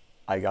until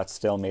I got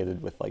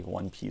stalemated with like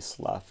one piece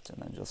left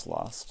and then just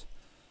lost.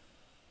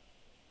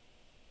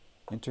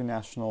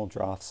 International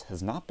draughts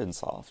has not been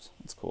solved.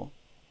 That's cool.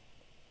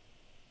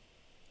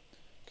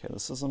 Okay,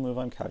 this is a move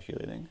I'm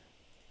calculating.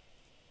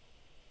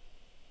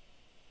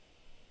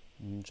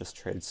 Just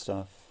trade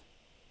stuff.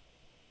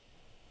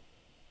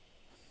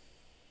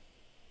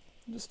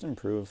 Just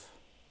improve.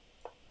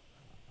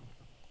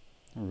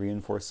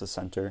 Reinforce the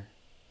center.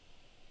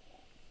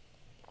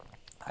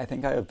 I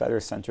think I have better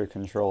center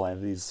control. I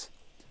have these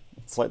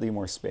slightly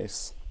more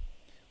space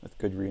with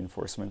good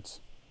reinforcement.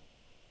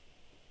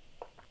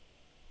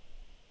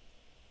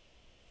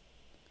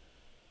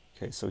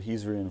 Okay, so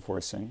he's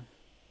reinforcing.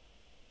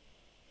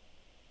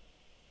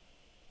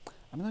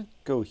 I'm gonna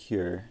go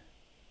here.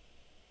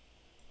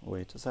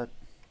 Wait, does that...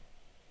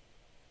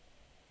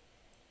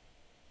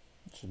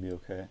 It should be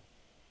okay.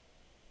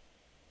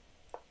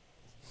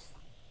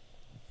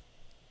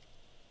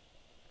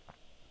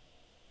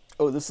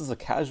 Oh, this is a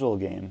casual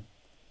game.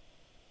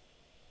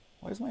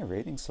 Why is my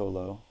rating so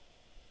low?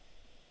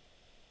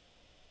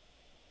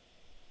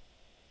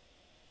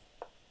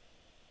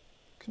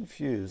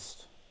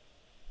 Confused.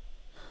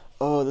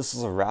 Oh, this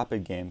is a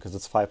rapid game because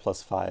it's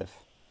 5+5.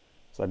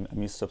 So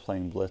I'm used to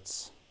playing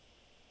Blitz.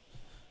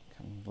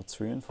 Okay, let's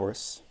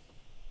reinforce.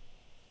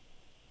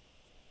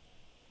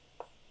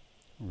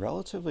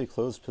 Relatively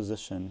closed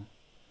position.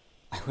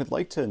 I would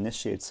like to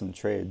initiate some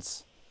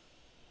trades.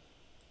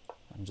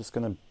 I'm just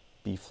gonna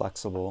be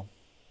flexible.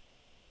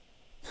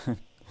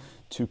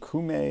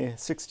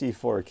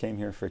 Tukume64 came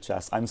here for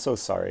chess. I'm so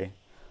sorry.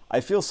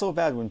 I feel so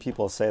bad when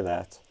people say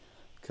that,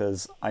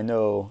 because I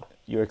know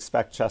you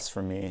expect chess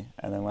from me,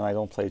 and then when I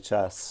don't play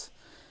chess,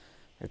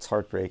 it's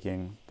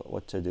heartbreaking, but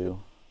what to do?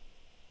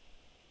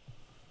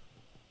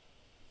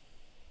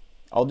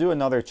 I'll do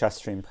another chess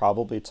stream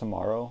probably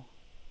tomorrow,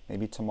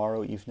 maybe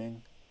tomorrow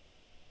evening.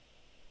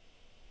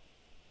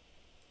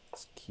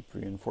 Let's keep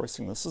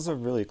reinforcing. This is a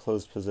really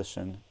closed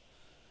position,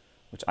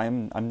 which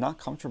I'm not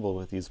comfortable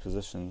with these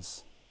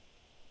positions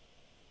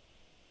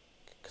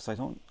because I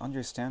don't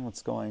understand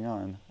what's going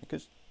on. I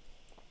could,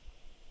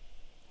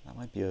 that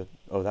might be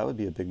that would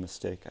be a big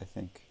mistake, I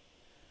think,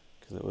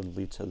 because it would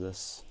lead to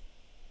this.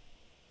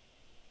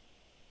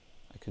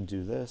 I could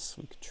do this,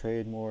 we could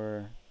trade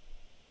more.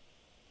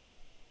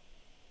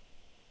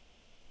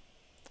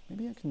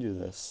 Maybe I can do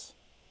this.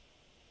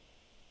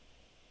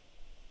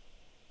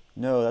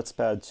 No, that's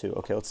bad too.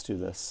 Okay, let's do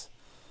this.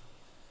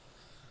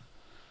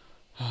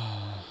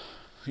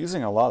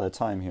 Using a lot of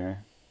time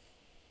here.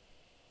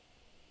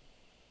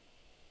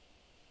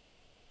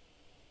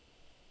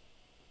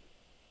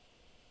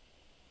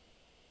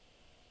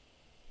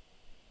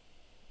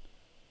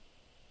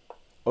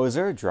 Oh, is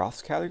there a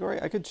draughts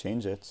category? I could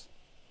change it.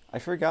 I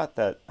forgot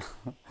that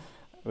I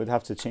would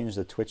have to change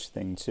the Twitch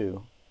thing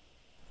too.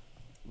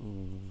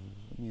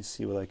 Let me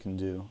see what I can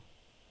do.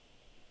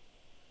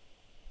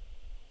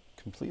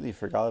 Completely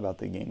forgot about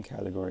the game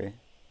category.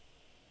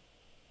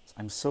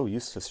 I'm so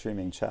used to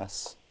streaming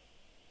chess.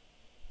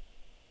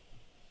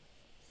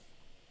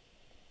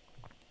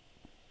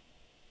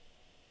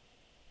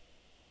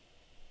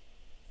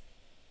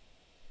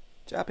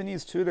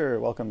 Japanese tutor,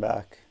 welcome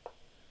back.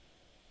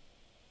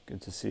 Good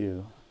to see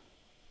you.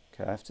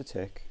 Okay, I have to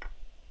take.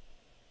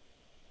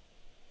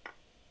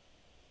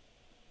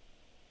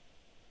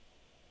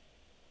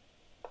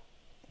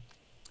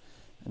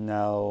 And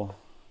now,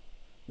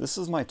 this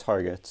is my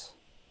target.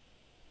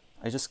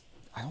 I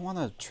don't want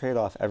to trade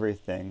off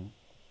everything.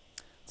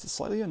 It's a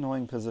slightly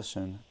annoying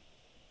position.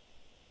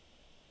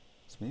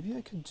 So maybe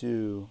I could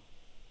do...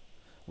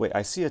 Wait,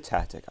 I see a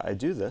tactic. I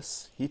do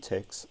this, he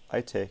takes,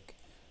 I take.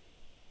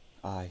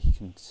 He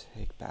can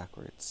take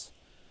backwards,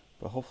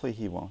 but hopefully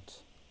he won't.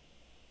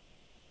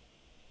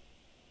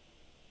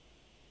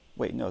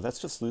 Wait, no, that's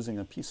just losing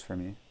a piece for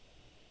me.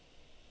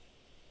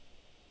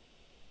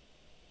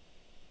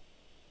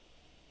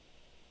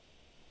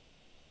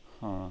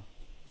 Huh.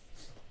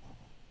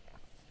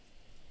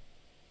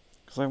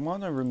 Because I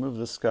want to remove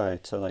this guy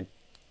to, like,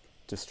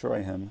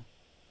 destroy him.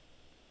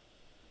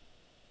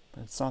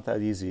 But it's not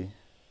that easy.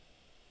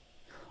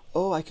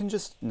 Oh, I can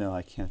just... No,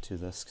 I can't do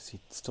this because he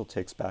still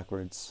takes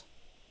backwards.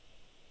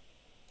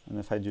 And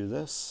if I do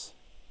this,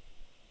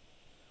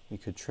 we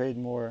could trade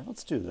more.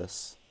 Let's do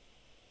this.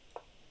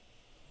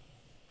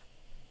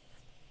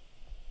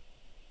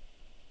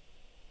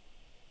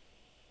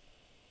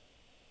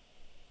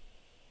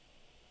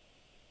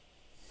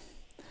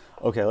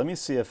 Okay, let me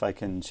see if I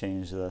can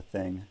change the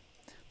thing.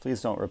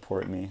 Please don't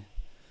report me.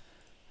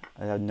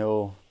 I had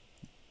no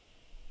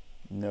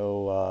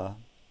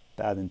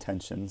bad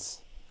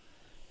intentions.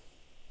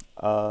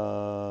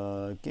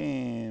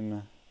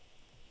 Game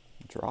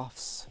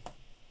Draughts.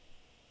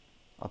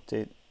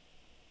 Update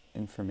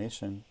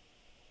information.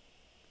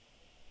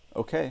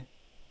 Okay.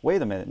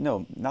 Wait a minute.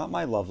 No, not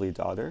my lovely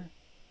daughter.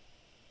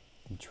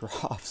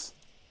 Draughts.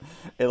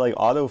 It like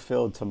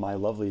auto-filled to my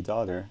lovely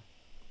daughter.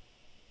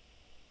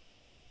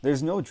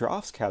 There's no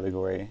Draughts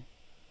category.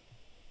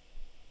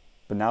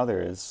 But now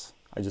there is.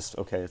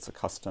 Okay, it's a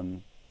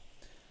custom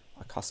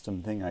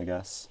thing, I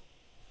guess.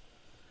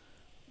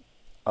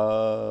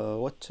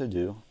 What to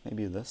do?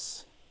 Maybe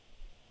this.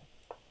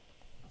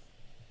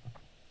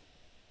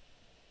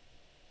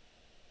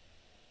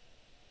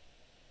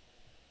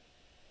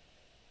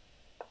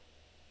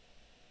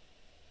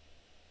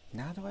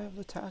 Now do I have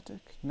the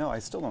tactic? No, I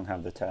still don't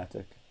have the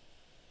tactic.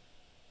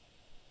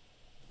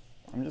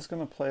 I'm just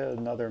gonna play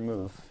another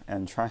move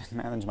and try and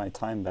manage my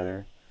time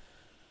better.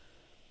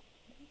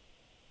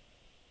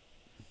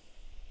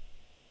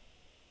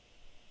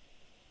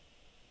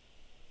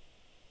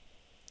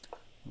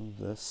 Move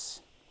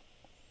this.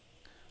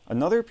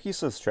 Another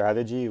piece of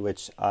strategy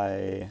which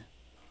I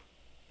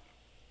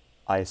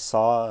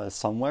saw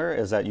somewhere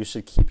is that you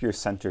should keep your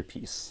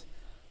centerpiece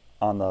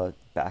on the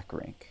back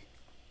rank,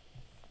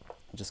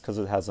 just because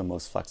it has the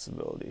most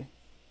flexibility.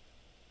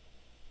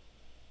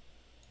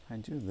 I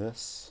do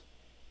this.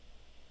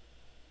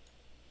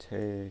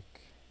 Take.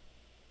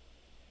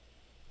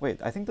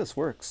 Wait, I think this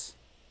works.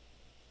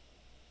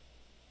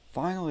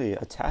 Finally,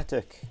 a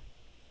tactic.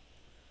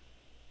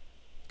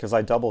 Because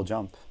I double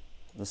jump.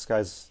 This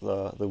guy's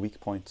the weak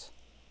point.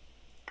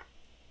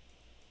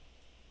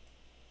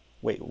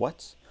 Wait,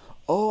 what?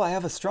 Oh, I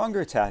have a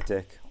stronger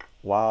tactic.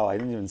 Wow, I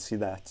didn't even see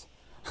that.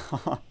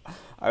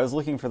 I was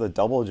looking for the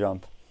double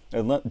jump.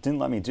 It didn't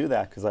let me do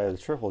that because I had a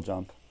triple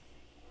jump.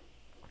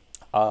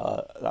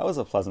 That was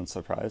a pleasant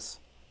surprise.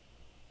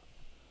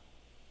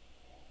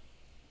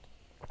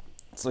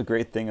 It's a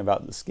great thing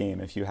about this game.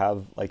 If you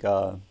have like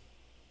a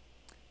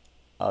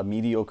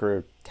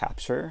mediocre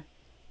capture,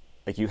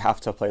 like you have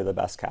to play the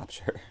best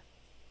capture.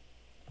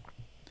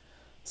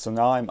 So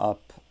now I'm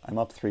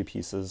up 3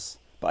 pieces,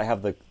 but I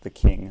have the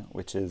king,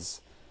 which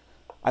is,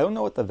 I don't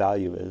know what the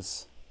value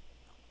is.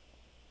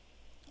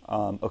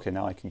 Okay,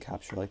 now I can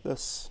capture like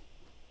this.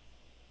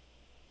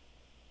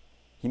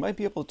 He might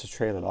be able to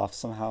trade it off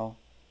somehow.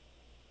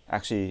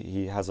 Actually,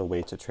 he has a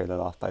way to trade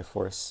it off by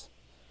force,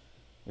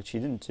 which he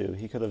didn't do.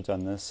 He could have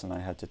done this and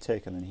I had to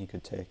take and then he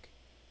could take.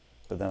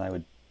 But then I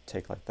would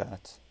take like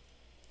that.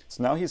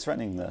 So now he's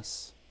threatening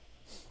this,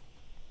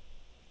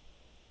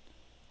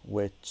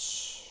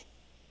 which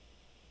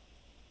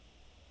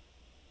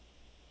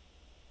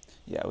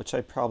I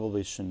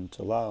probably shouldn't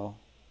allow.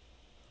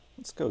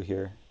 Let's go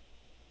here.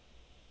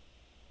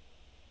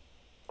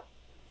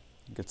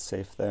 Get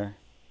safe there.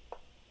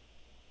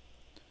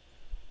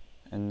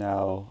 And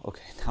now,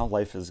 okay, now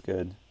life is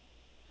good.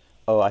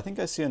 Oh, I think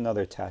I see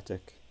another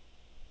tactic.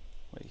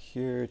 Wait,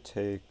 here,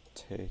 take.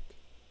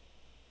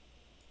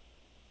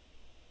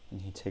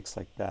 And he takes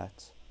like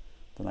that.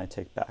 Then I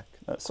take back.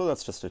 So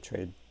that's just a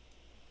trade.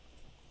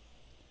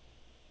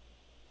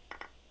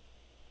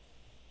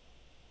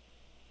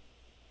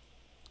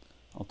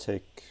 I'll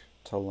take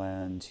to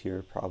land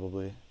here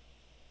probably.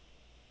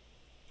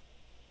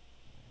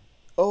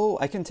 Oh,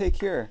 I can take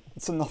here.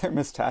 It's another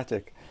missed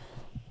tactic.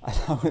 I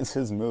thought it was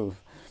his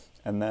move.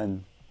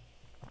 And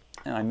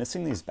I'm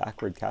missing these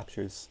backward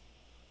captures.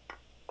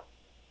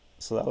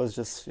 So that was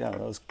just, that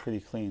was pretty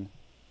clean.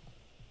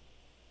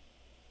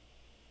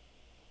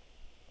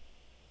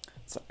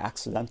 It's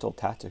accidental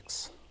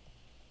tactics.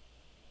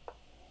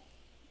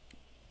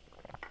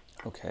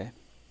 Okay.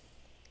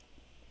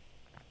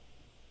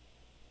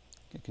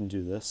 I can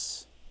do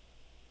this.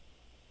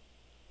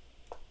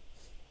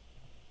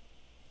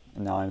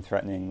 And now I'm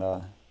threatening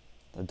the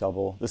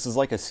double. This is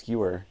like a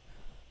skewer,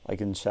 like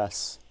in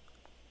chess.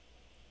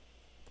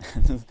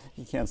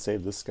 He can't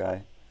save this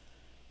guy.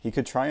 He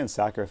could try and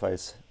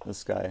sacrifice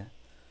this guy.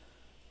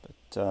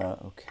 But,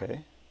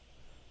 okay.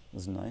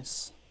 This is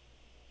nice.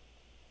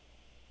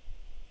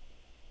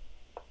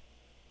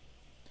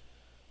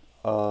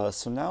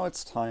 So now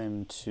it's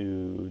time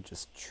to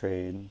just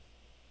trade.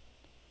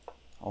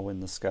 I'll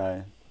win this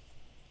guy.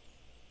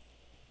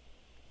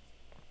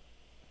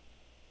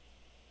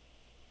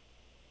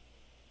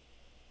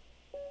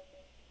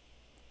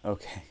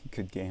 Okay,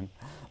 good game.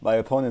 My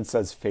opponent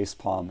says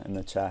facepalm in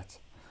the chat.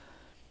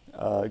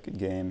 Good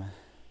game.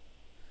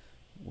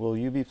 Will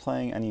you be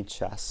playing any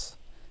chess?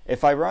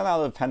 If I run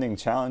out of pending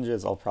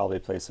challenges, I'll probably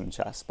play some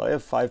chess. But I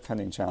have 5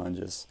 pending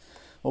challenges.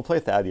 We'll play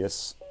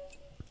Thaddeus.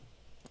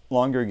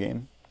 Longer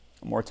game.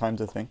 More time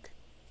to think.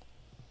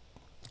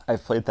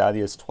 I've played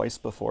Thaddeus twice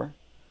before.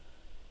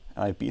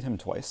 And I beat him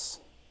twice.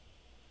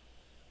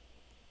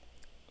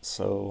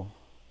 So,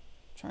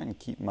 trying to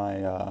keep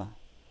my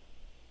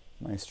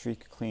my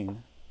streak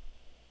clean.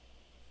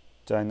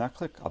 Did I not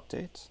click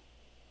update?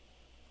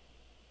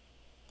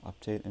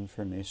 Update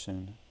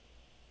information.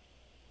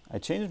 I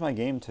changed my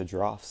game to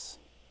Draughts.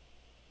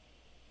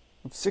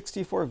 With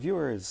 64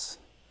 viewers.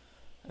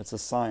 It's a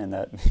sign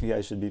that maybe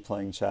I should be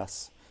playing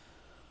chess.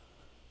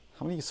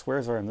 How many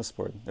squares are on this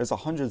board? There's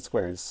 100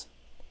 squares.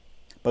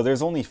 But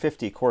there's only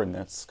 50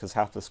 coordinates, because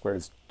half the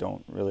squares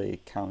don't really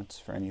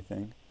count for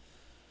anything.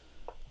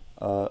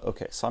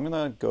 Okay, so I'm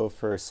going to go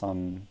for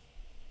some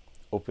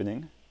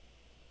opening.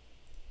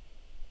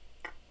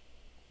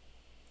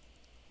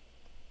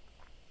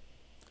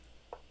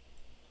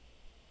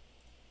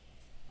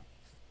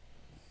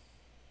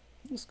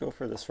 Let's go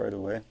for this right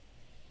away.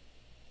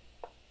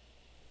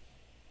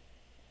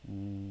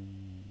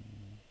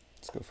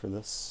 Let's go for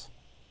this.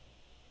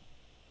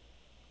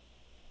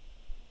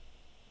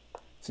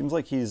 Seems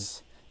like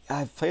he's...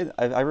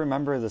 I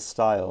remember the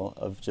style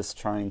of just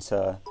trying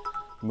to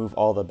move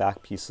all the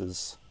back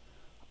pieces.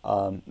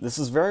 This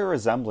is very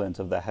resemblant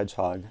of the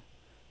hedgehog.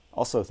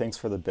 Also, thanks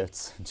for the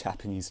bits,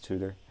 Japanese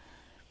tutor.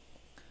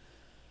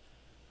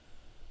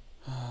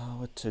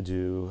 What to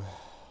do?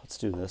 Let's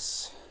do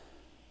this.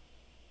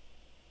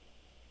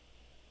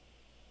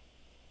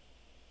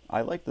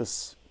 I like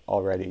this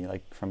already,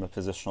 like from a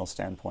positional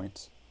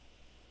standpoint.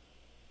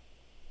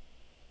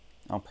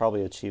 I'll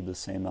probably achieve the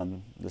same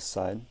on this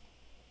side.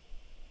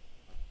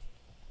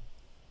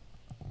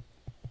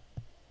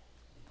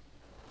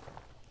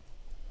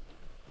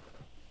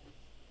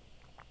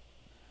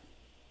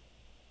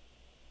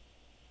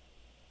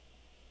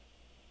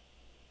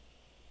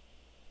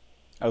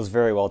 That was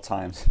very well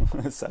timed,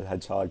 said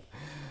Hedgehog.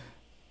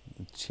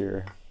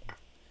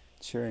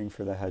 Cheering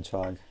for the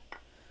Hedgehog.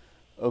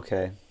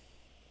 Okay.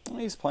 Well,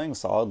 he's playing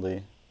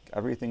solidly.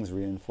 Everything's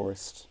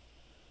reinforced.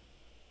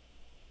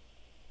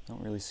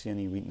 Don't really see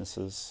any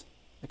weaknesses.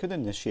 I could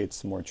initiate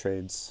some more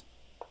trades.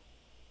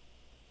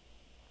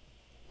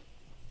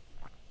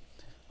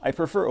 I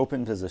prefer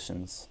open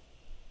positions.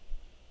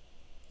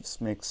 This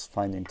makes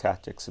finding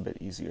tactics a bit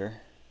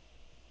easier.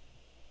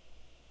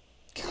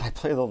 Can I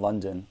play the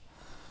London?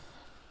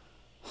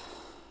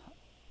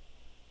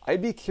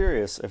 I'd be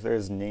curious if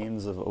there's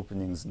names of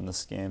openings in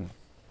this game.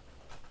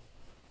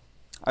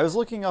 I was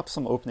looking up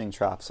some opening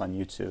traps on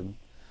YouTube.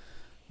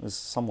 It was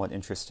somewhat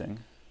interesting.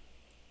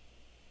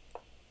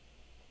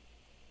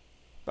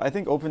 But I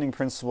think opening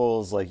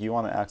principles, like you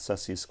want to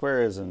access these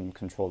squares and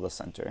control the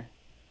center.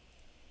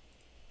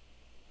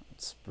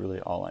 That's really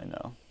all I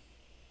know.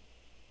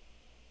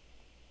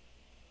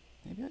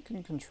 Maybe I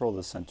can control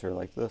the center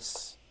like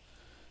this.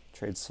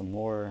 Trade some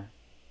more.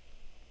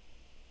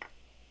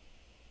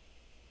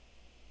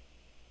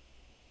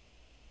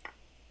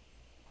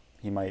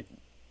 He might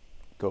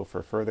go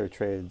for further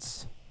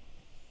trades.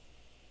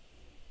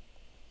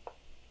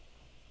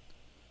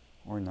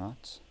 Or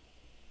not.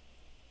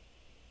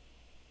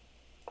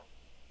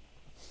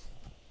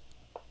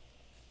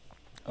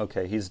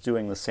 Okay, he's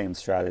doing the same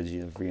strategy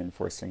of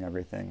reinforcing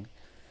everything.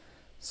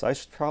 So I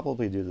should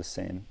probably do the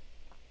same.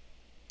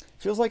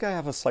 Feels like I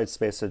have a slight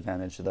space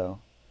advantage though,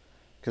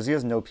 because he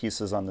has no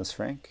pieces on this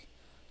rank.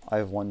 I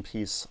have one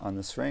piece on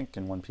this rank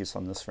and one piece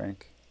on this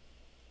rank.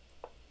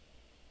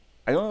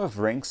 I don't know if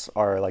ranks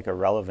are like a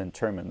relevant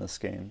term in this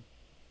game,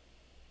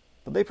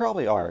 but they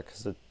probably are,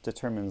 because it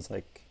determines,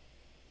 like,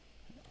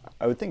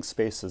 I would think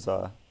space is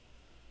an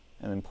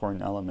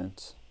important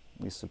element,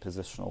 at least a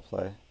positional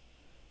play.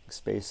 Like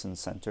space and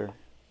center.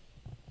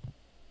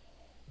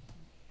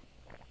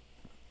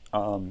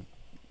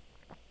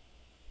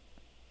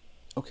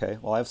 Okay,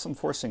 well I have some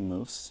forcing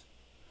moves.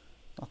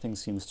 Nothing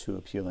seems too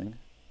appealing.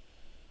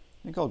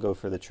 I think I'll go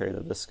for the trade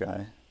of this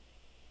guy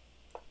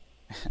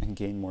and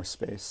gain more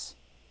space.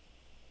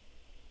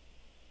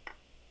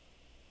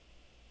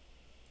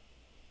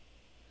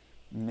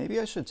 Maybe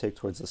I should take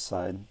towards the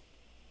side.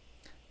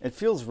 It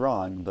feels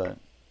wrong, but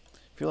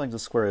I feel like the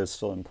square is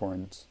still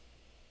important.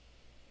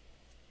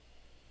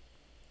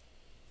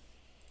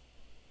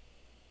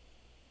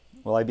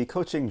 Will I be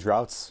coaching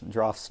drafts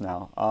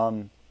now?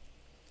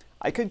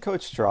 I could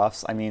coach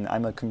drafts. I mean,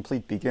 I'm a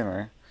complete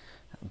beginner,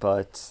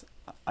 but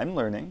I'm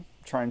learning,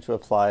 trying to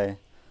apply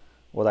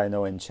what I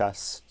know in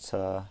chess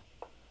to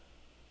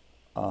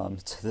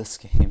this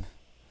game.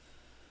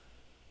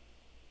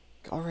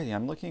 Already,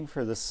 I'm looking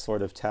for this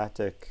sort of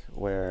tactic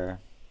where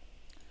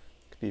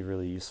it could be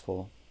really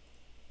useful.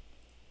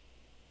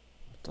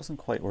 It doesn't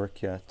quite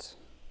work yet.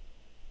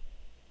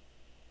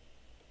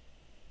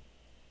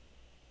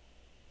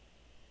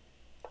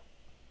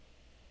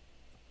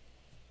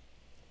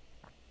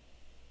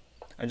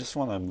 I just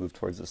want to move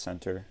towards the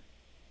center.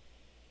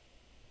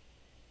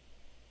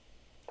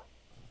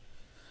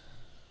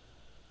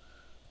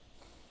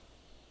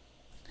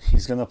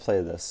 He's gonna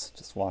play this.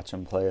 Just watch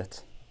him play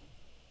it.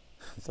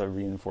 It's a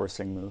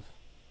reinforcing move.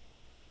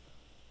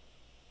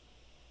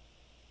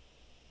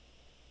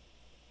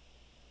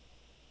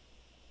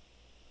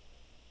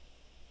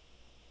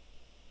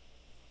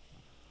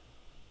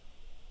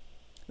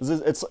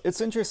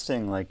 It's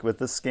interesting, like with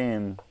this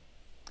game.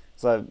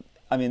 So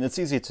I mean, it's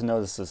easy to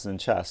notice this in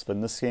chess, but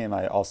in this game,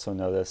 I also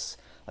notice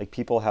like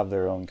people have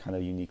their own kind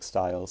of unique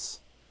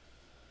styles.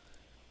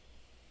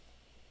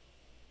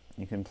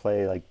 You can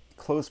play like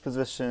closed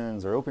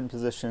positions or open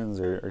positions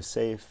or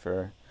safe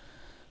or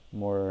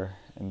more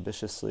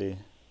ambitiously.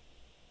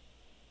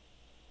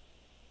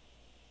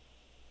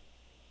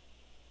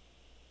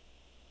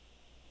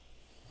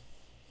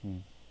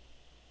 Okay,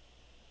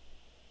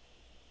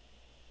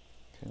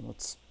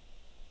 let's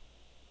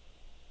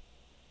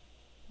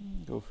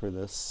go for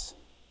this.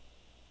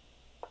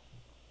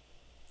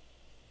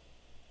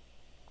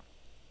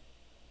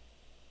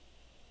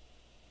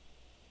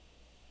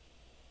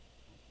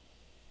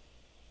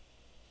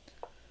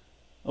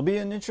 It'll be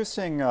an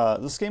interesting.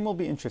 This game will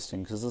be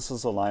interesting because this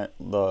is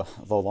the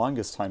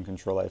longest time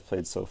control I've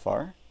played so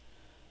far,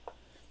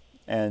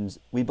 and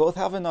we both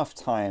have enough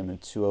time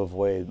to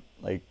avoid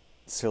like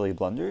silly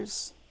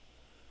blunders.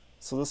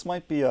 So this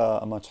might be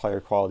a much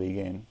higher quality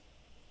game.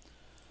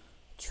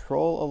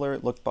 Troll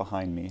alert! Look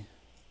behind me.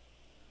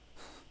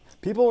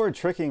 People were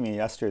tricking me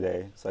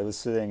yesterday. So I was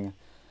sitting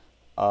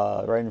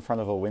right in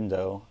front of a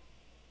window.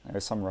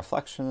 There's some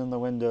reflection in the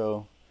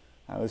window.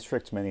 I was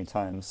tricked many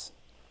times.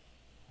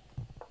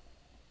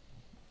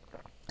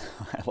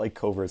 I like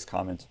Cover's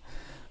comment.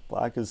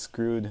 Black is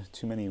screwed.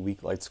 Too many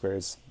weak light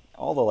squares.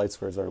 All the light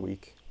squares are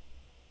weak.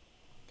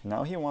 Okay,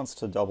 now he wants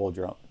to double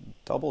jump.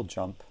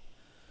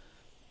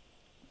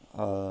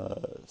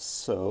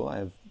 So I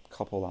have a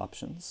couple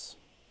options.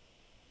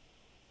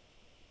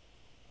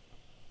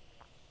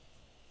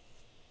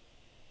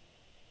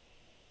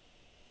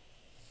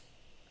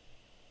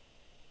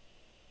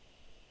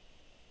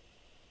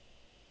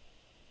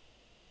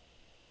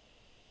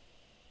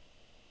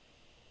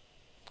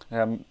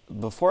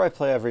 Before I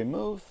play every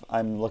move,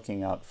 I'm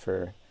looking out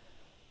for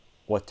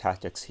what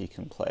tactics he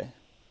can play.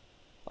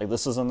 Like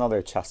this is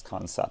another chess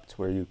concept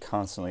where you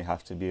constantly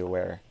have to be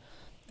aware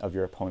of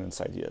your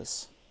opponent's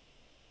ideas.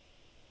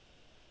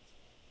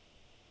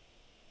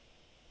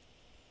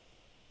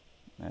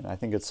 And I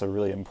think it's a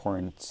really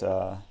important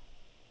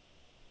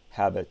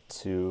habit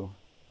to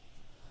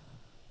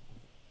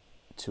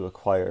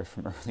acquire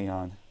from early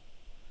on.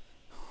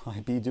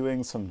 I'd be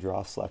doing some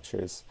drafts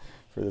lectures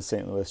for the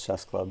St. Louis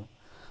Chess Club.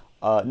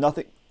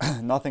 Nothing,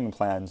 nothing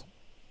planned.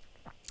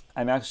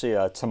 I'm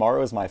actually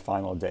tomorrow is my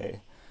final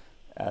day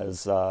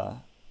as of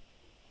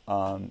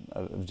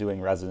doing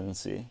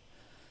residency.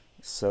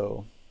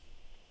 So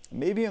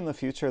maybe in the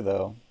future,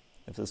 though,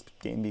 if this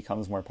game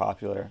becomes more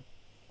popular,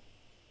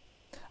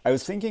 I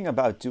was thinking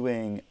about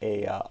doing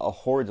a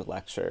Horde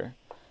lecture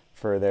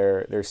for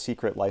their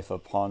Secret Life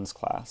of Pawns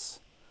class,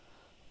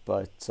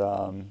 but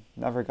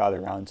never got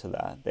around to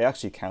that. They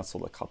actually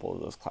canceled a couple of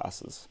those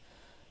classes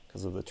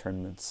because of the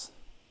tournaments.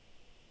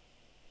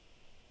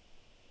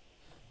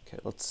 Okay,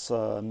 let's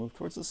move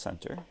towards the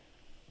center.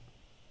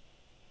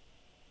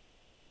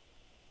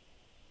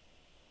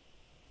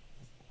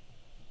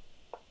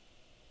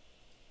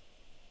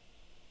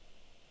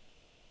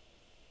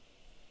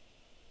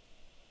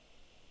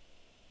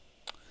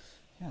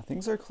 Yeah,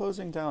 things are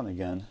closing down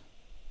again.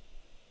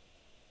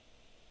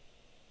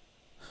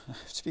 I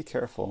have to be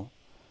careful.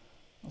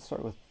 I'll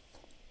start with,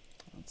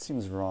 that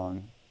seems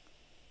wrong.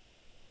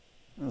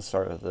 I'm gonna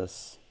start with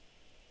this.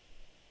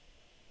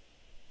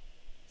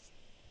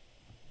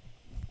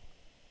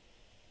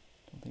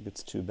 Don't think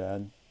it's too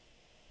bad.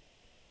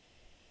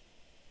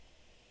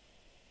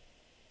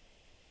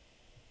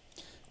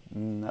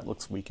 That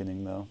looks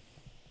weakening though.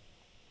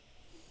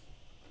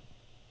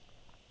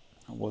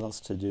 What else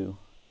to do?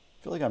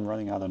 I feel like I'm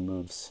running out of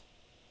moves.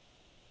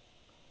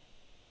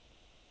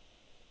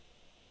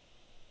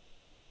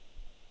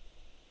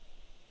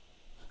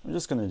 I'm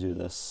just going to do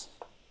this.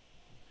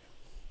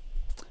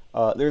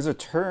 There's a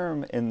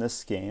term in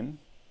this game.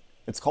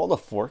 It's called a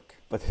fork,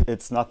 but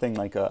it's nothing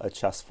like a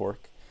chess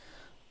fork.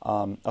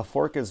 A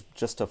fork is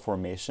just a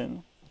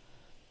formation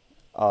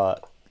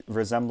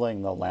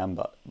resembling the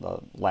lambda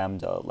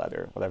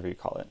letter, whatever you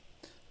call it,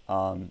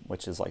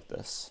 which is like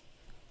this.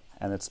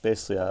 and it's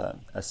basically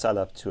a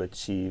setup to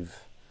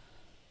achieve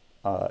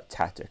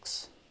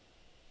tactics.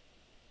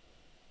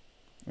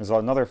 There's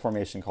another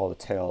formation called a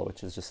tail,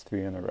 which is just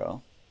 3 in a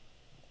row.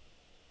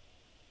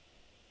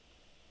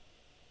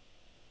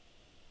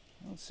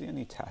 I don't see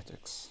any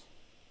tactics.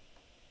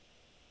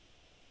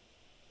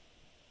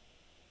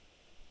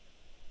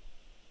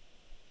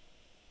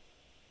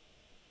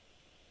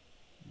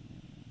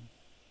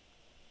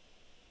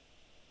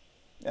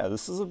 Yeah,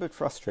 this is a bit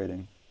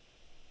frustrating.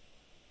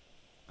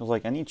 Because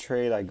like any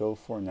trade I go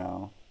for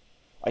now,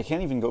 I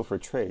can't even go for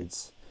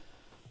trades.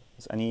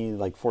 Any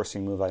like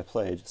forcing move I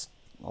play just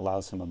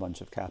allows him a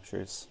bunch of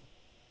captures.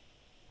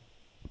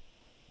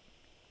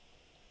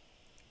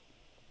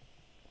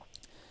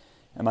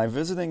 Am I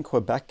visiting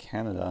Quebec,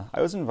 Canada?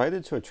 I was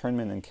invited to a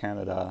tournament in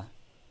Canada,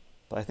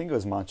 but I think it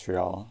was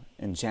Montreal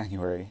in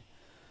January.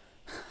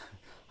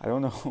 I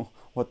don't know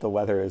what the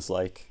weather is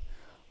like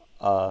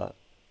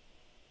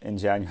in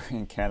January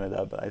in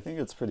Canada, but I think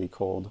it's pretty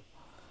cold.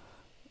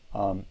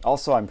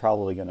 Also, I'm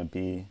probably going to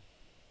be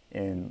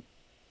in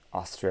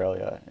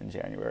Australia in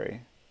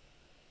January,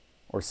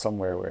 or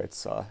somewhere where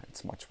it's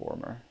much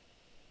warmer.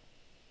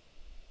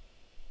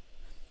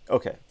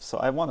 Okay, so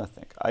I want to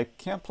think. I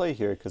can't play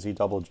here because he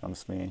double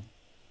jumps me.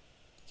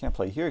 Can't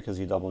play here because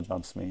he double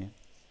jumps me.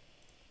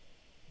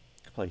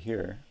 I can play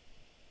here.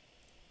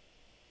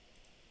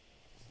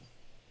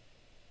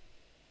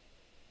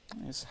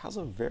 He has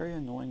a very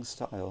annoying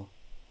style.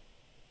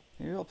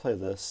 Maybe I'll play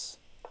this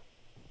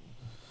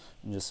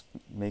and just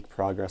make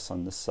progress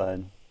on this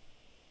side.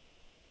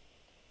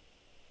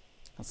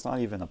 That's not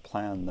even a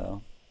plan,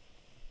 though.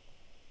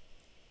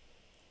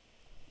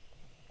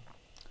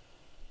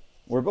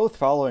 We're both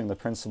following the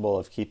principle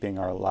of keeping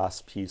our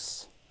last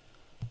piece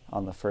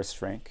on the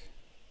first rank.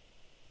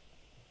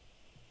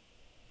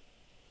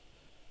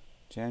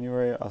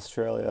 January,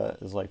 Australia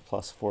is like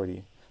plus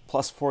 40.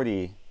 Plus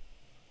 40,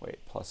 wait,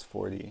 plus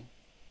 40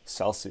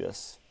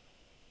 Celsius.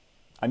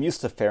 I'm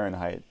used to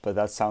Fahrenheit, but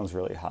that sounds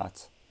really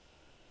hot.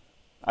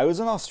 I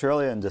was in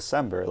Australia in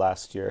December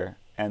last year,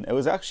 and it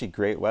was actually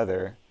great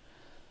weather.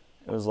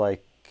 It was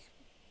like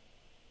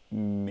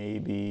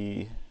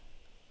maybe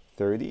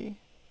 30,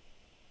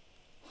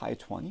 high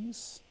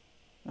 20s?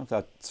 I don't know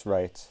if that's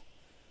right,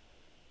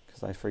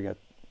 because I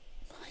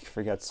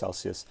forget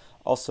Celsius.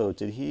 Also,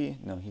 did he?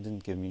 No, he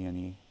didn't give me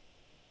any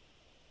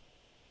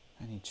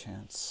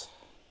chance.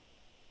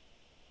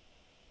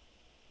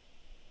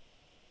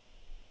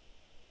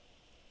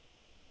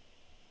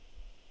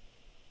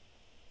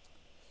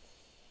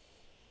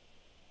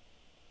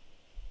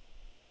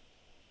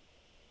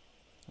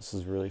 This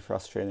is really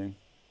frustrating.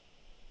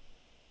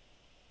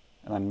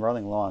 And I'm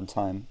running low on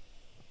time.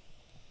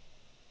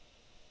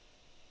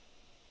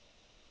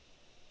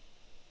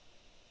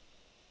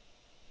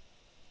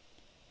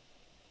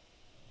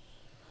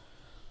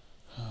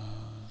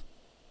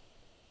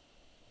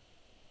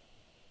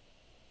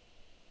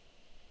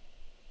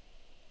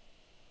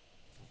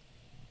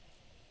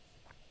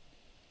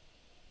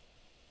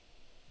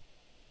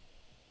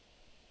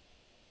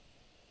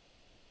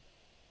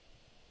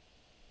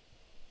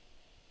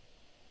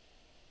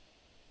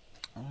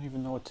 I don't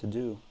even know what to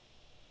do.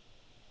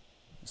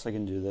 I guess I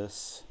can do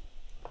this.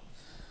 I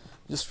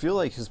just feel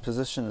like his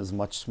position is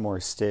much more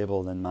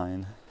stable than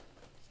mine.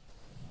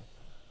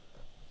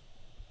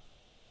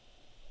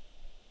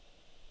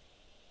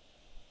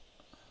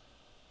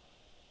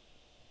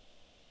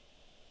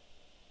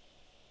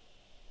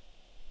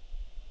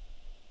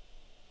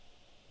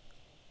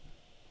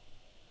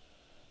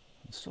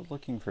 I'm still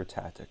looking for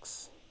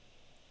tactics.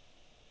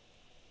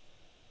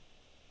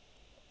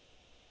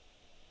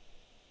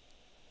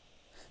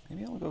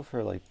 Maybe I'll go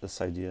for like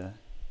this idea.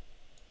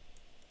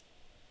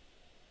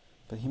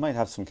 But he might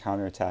have some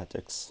counter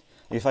tactics.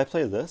 If I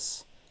play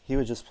this, he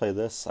would just play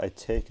this, I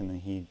take, and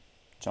then he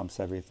jumps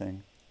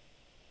everything.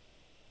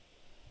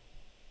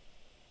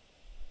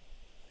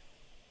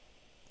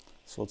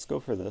 So let's go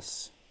for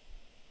this.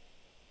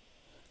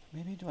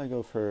 Maybe do I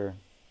go for...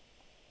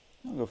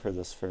 I'll go for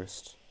this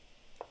first.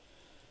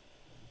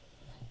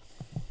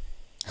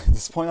 At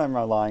this point I'm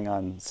relying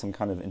on some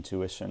kind of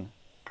intuition.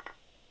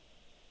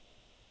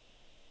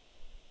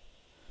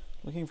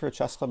 Looking for a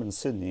chess club in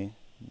Sydney.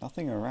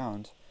 Nothing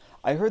around.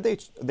 I heard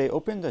they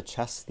opened a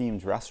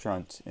chess-themed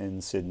restaurant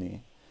in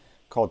Sydney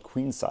called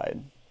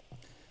Queenside.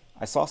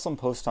 I saw some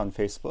post on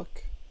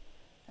Facebook,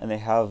 and they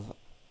have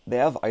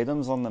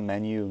items on the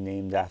menu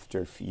named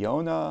after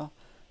Fiona,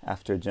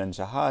 after Jen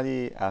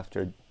Jahadi,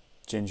 after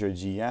Ginger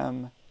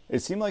GM. It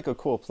seemed like a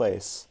cool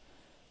place,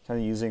 kind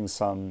of using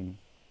some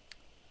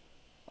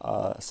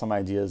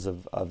ideas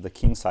of the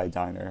Kingside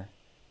Diner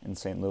in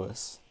St.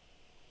 Louis.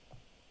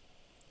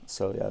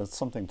 So yeah, it's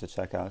something to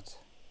check out.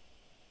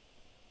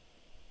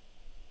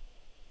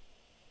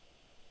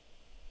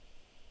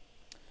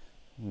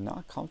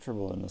 Not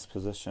comfortable in this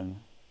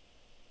position.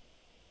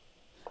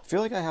 I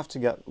feel like I have to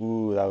get...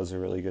 Ooh, that was a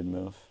really good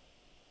move.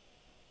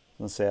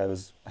 Let's say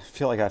I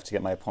feel like I have to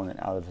get my opponent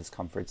out of his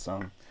comfort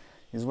zone.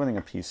 He's winning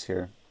a piece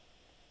here.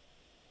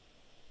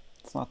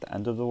 It's not the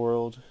end of the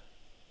world.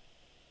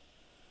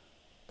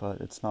 but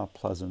it's not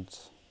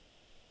pleasant.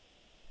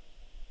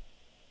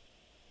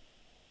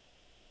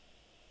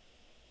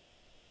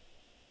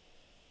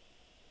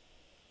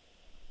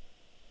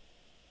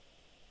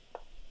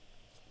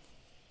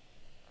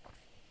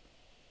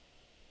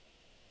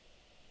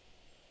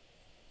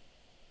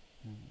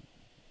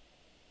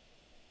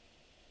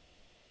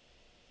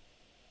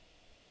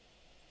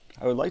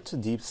 I would like to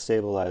deep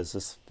stabilize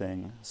this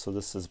thing, so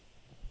this is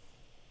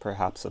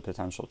perhaps a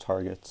potential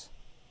target.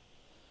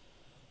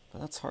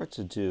 But that's hard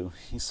to do.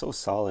 He's so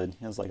solid.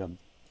 He has like a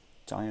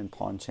giant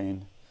pawn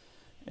chain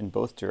in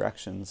both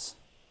directions.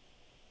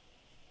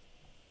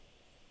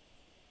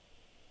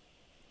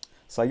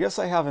 So I guess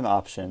I have an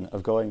option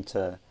of going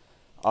to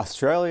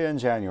Australia in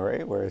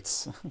January, where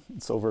it's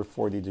it's over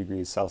 40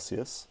 degrees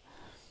Celsius.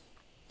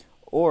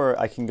 Or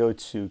I can go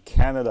to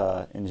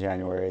Canada in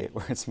January,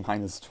 where it's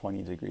minus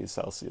 20 degrees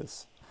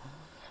Celsius.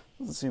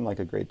 Doesn't seem like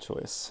a great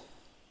choice.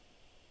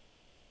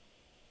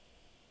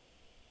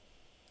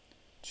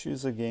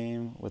 Choose a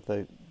game with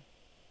a...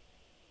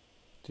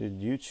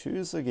 Did you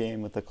choose a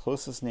game with the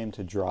closest name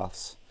to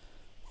Draughts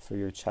for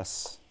your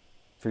chess,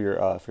 for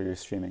your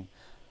streaming?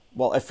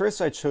 Well, at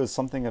first I chose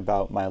something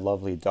about my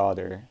lovely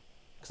daughter,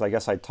 because I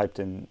guess I typed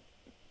in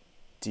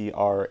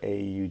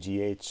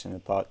Draugh and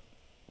it thought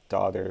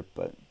daughter,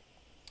 but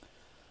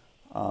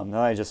then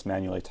I just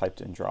manually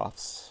typed in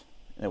Draughts.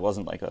 And it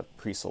wasn't like a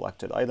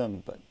pre-selected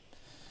item, but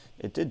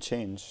it did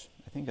change.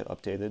 I think it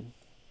updated.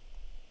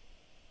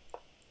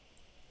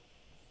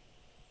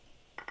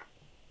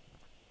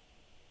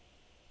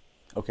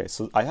 Okay,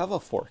 so I have a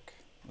fork.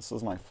 This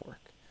is my fork.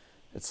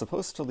 It's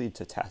supposed to lead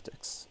to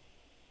tactics.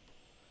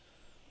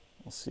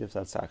 We'll see if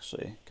that's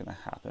actually going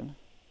to happen.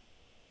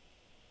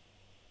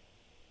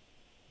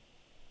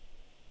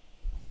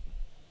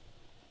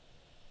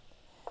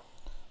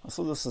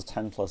 So this is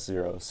 10 plus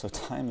 0, so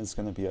time is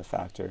going to be a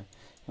factor.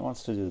 He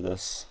wants to do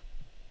this.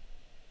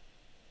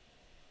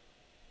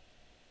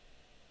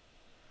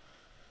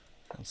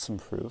 Got some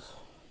proof.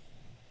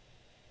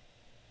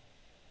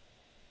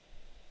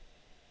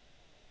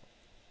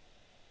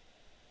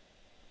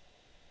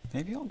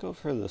 Maybe I'll go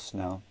for this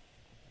now.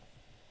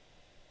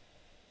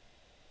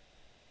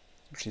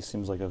 Actually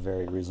seems like a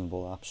very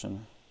reasonable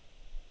option.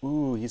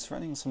 Ooh, he's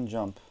running some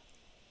jump.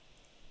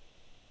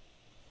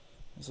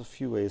 There's a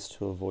few ways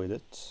to avoid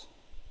it.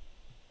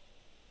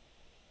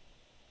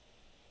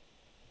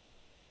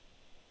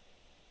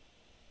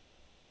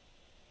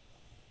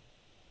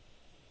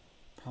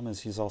 Problem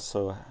is he's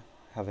also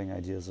having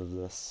ideas of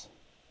this.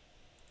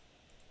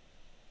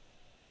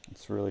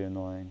 It's really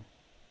annoying.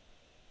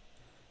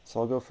 So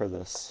I'll go for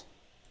this.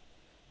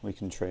 We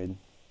can trade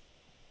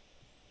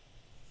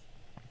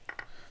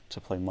to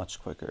play much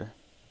quicker.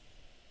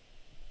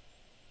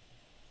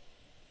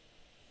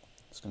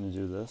 It's going to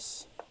do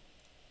this.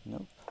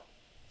 Nope.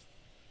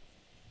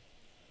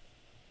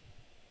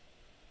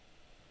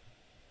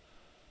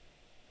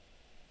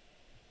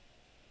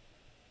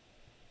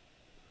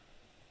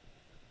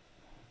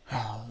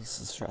 Oh, this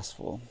is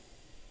stressful.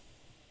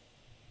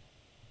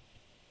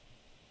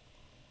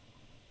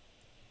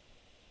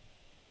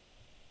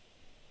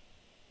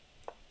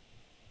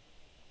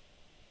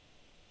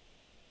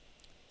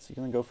 Is he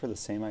going to go for the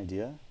same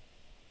idea?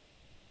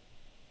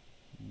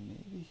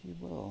 Maybe he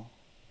will.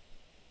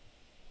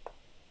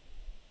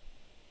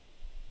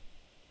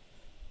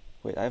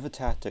 Wait, I have a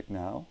tactic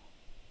now.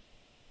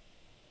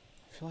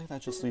 I feel like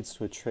that just leads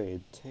to a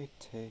trade. Take,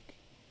 take,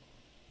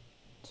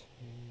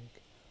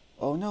 take.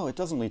 Oh no, it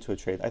doesn't lead to a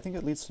trade. I think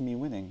it leads to me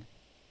winning.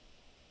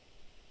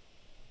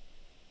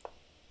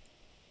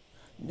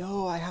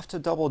 No, I have to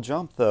double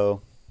jump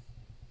though.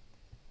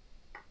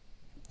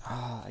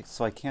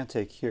 So I can't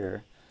take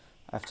here.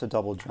 I have to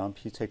double jump.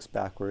 He takes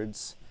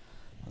backwards.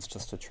 That's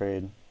just a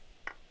trade.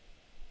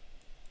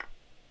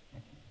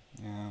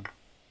 Yeah.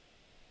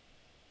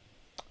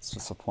 It's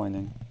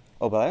disappointing.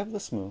 Oh, but I have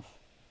this move.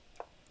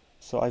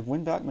 So I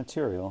win back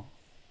material.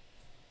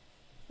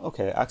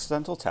 Okay,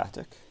 accidental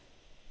tactic.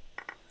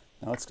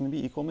 Now it's going to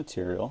be equal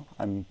material.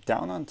 I'm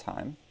down on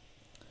time,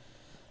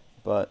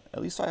 but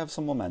at least I have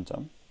some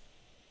momentum.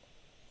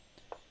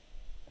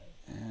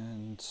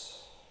 And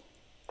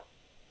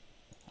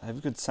I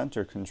have good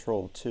center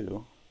control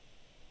too.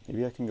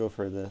 Maybe I can go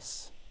for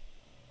this.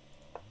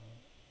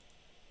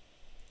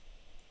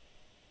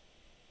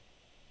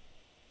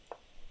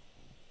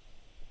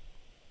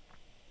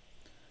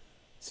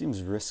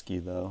 Seems risky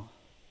though.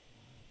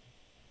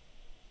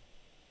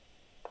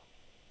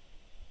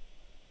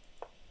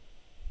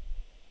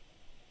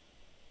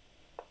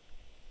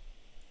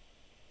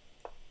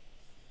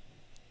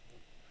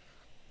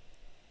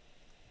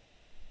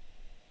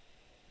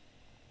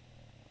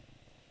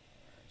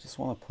 Just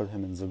want to put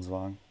him in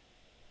zigzag.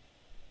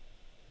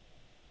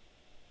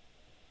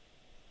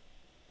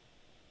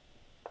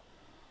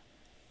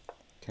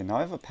 Okay, now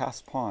I have a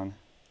passed pawn.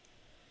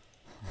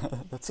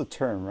 That's a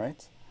term,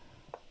 right?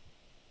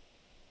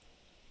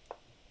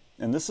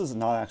 And this is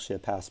not actually a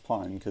passed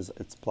pawn because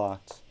it's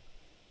blocked.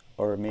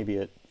 Or maybe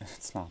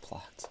it's not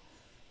blocked.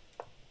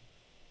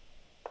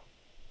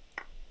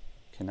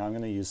 Okay, now I'm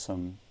going to use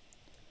some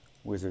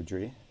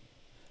wizardry.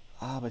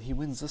 Ah, but he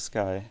wins this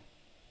guy.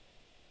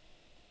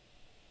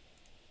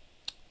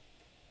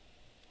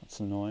 That's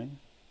annoying.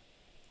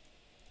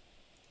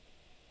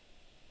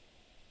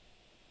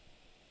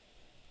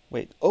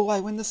 Wait, oh, I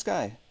win this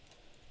guy.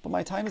 But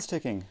my time is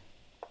ticking.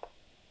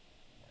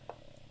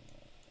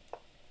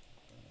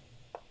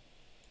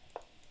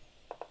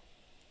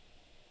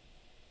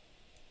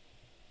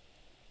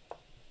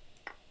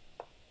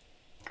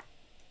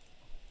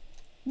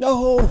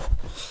 No!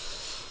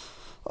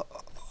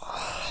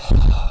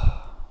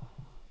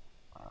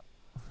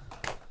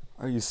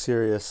 Are you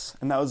serious?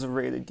 And that was a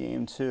rated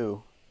game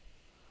too.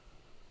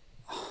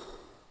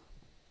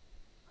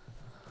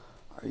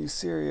 Are you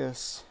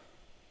serious?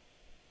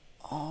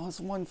 Oh, it's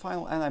one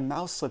final, and I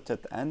mouse slipped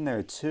at the end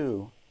there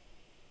too.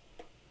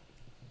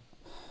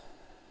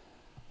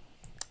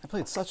 I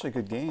played such a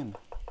good game.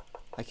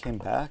 I came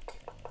back.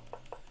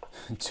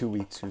 Too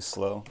weak, too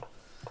slow.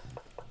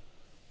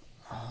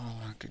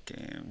 Oh, good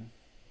game.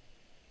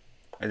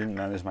 I didn't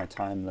manage my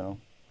time though.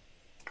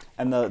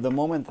 And the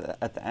moment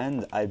at the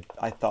end,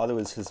 I thought it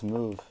was his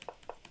move.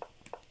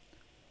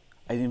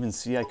 I didn't even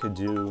see I could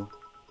do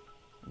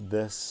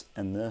this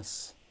and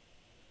this.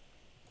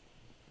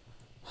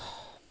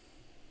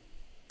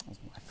 That was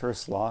my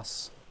first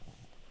loss.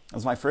 That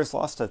was my first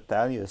loss to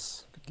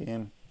Thaddeus. Good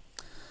game.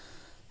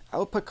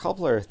 Output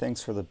Coupler,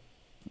 thanks for the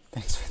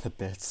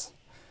bits.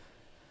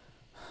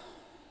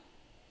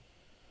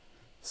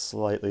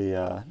 Slightly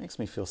makes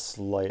me feel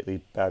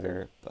slightly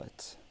better,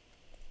 but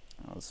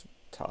that was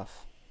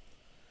tough.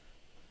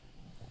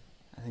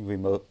 I think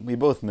we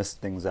both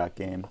missed things that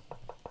game.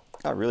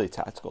 Got really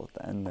tactical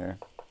at the end there.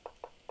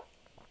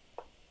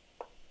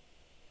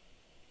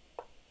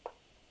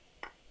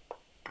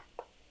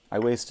 I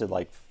wasted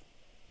like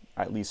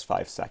at least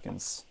 5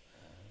 seconds.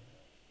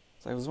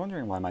 So I was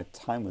wondering why my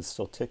time was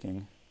still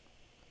ticking.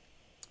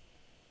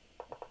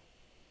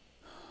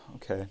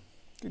 Okay,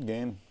 good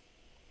game.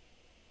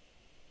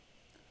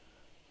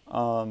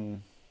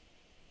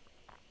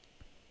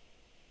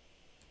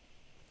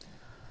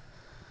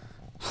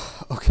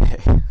 Okay,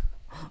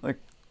 like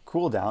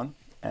cool down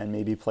and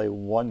maybe play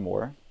one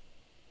more.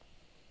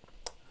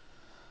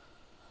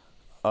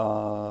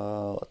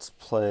 Let's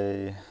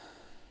play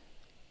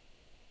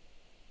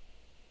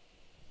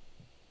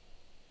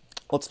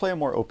a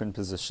more open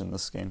position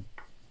this game.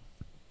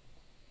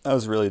 That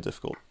was really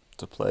difficult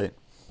to play.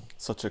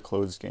 Such a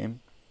closed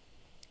game.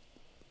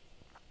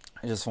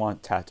 I just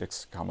want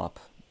tactics to come up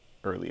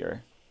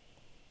earlier.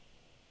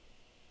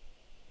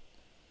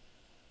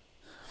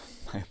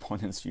 My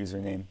opponent's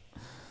username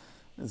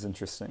is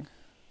interesting.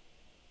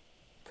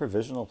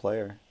 Provisional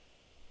player.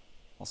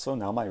 Also,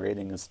 now my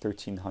rating is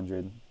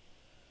 1300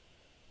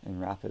 in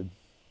Rapid.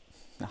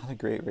 Not a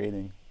great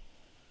rating.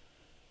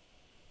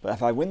 But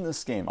if I win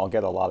this game, I'll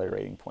get a lot of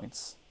rating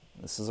points.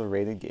 This is a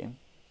rated game.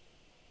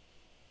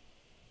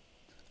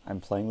 I'm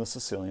playing the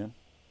Sicilian.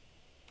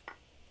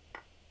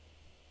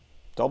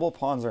 Double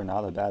pawns are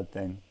not a bad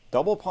thing.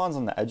 Double pawns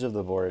on the edge of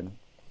the board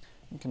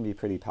can be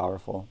pretty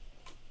powerful.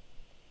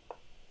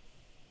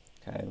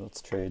 Okay,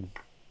 let's trade.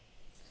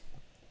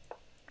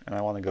 And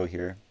I want to go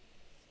here.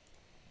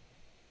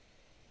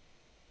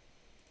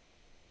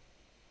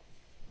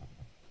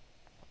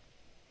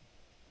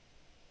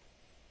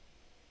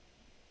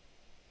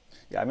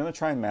 Yeah, I'm going to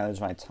try and manage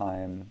my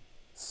time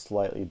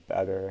slightly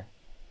better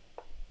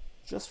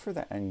just for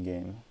the end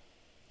game,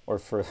 or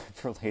for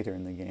later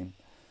in the game.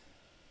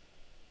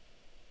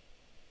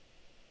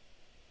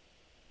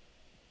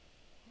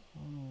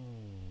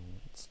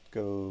 Let's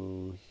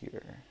go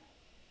here.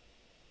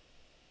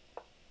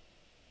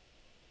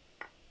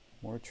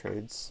 More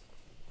trades.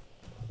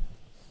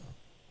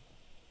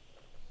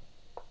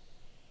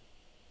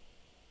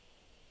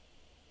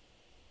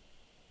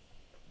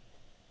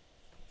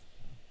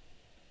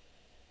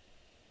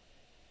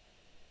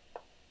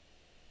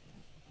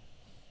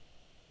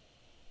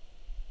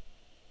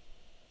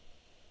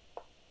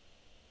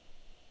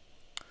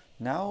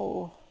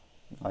 Now,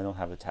 I don't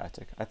have a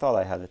tactic. I thought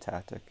I had a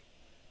tactic.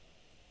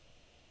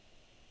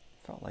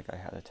 Felt like I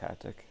had a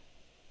tactic.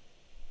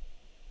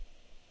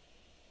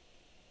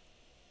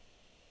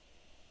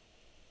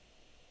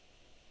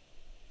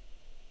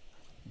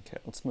 Okay,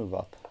 let's move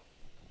up.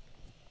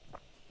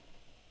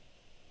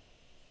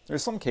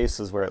 There's some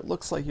cases where it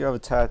looks like you have a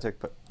tactic,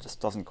 but just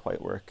doesn't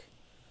quite work.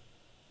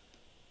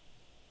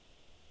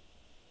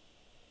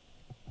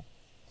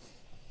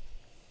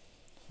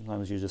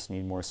 Sometimes you just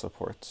need more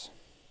support.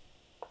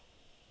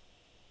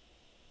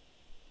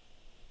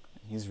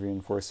 He's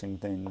reinforcing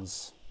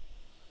things.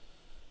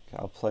 Okay,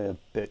 I'll play a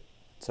bit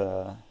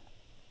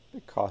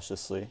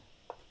cautiously.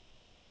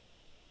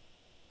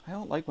 I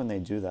don't like when they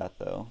do that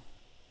though.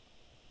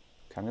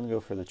 Okay, I'm gonna go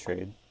for the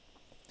trade.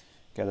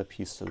 Get a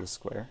piece to the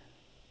square.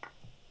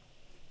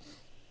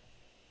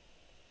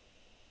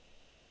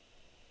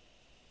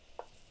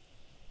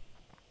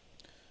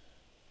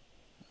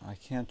 I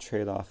can't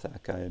trade off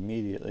that guy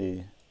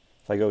immediately.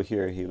 If I go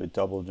here, he would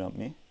double jump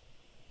me.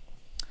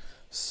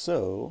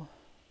 So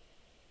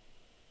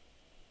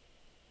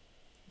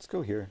let's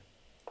go here.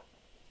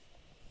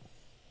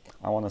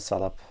 I want to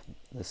set up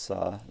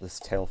this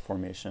tail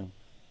formation.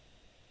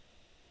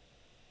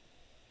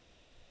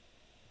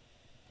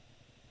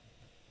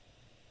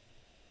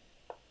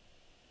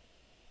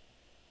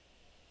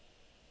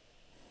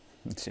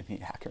 Jimmy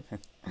Ackerman.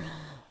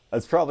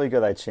 It's probably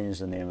good I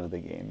changed the name of the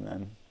game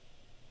then.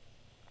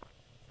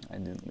 I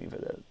didn't leave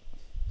it at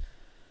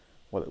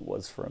what it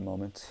was for a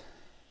moment.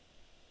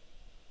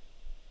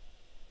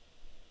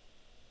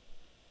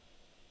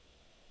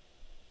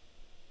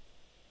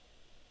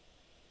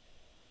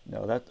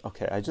 No,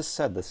 okay, I just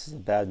said this is a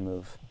bad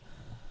move.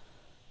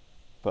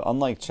 But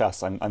unlike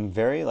chess, I'm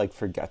very like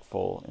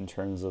forgetful in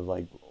terms of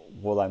like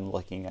what I'm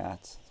looking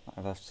at.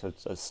 I have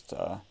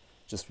to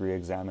just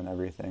re-examine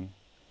everything.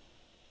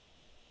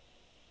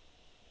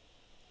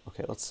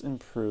 Okay, let's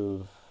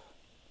improve.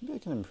 Maybe I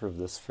can improve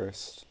this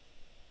first.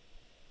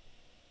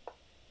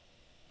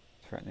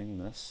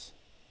 Threatening this.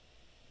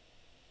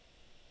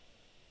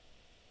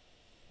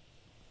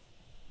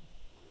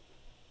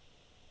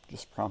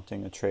 Just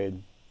prompting a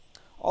trade.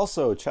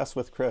 Also, Chess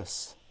with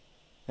Chris.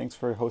 Thanks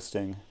for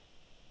hosting.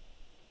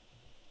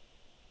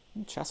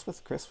 Chess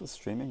with Chris was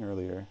streaming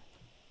earlier.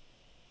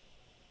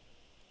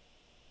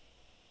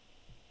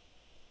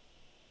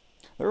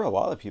 There were a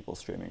lot of people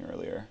streaming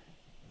earlier.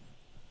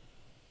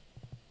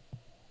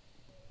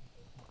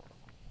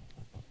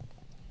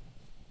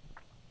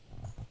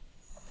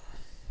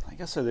 I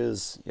guess it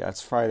is. Yeah,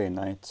 it's Friday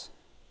night.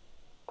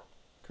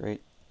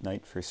 Great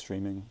night for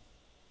streaming.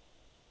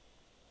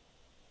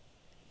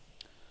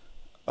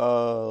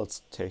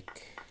 Let's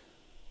take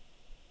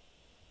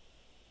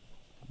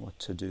what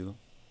to do.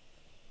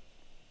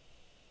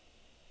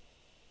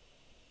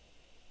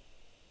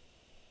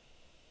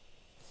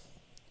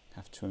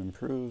 Have to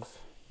improve.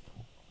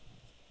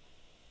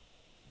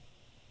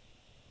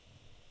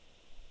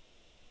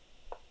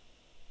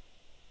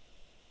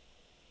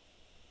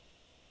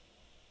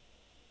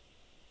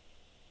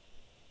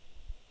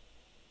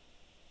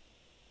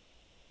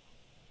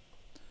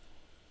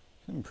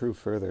 Improve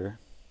further.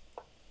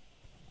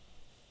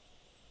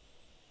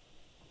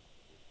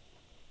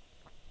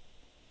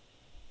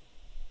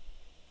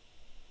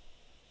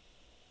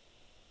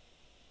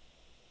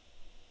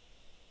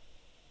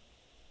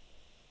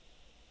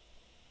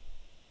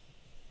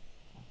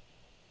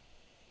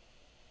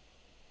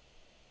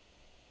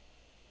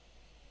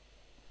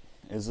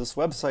 Is this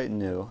website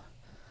new?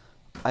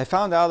 I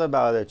found out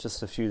about it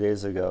just a few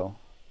days ago.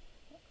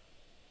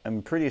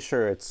 I'm pretty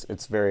sure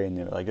it's very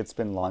new. Like, it's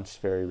been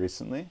launched very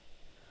recently.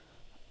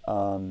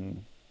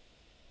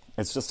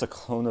 It's just a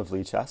clone of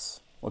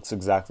Lichess. Looks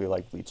exactly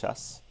like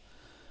Lichess.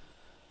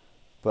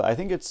 But I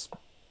think it's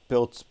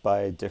built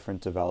by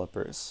different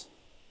developers.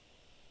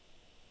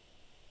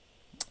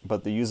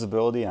 But the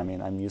usability, I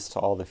mean, I'm used to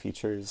all the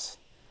features.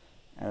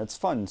 And it's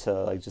fun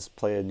to like just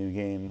play a new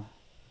game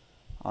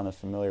on a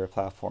familiar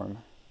platform.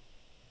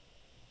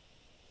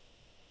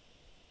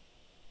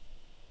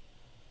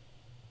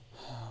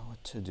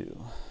 What to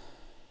do?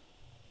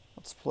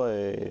 Let's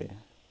play.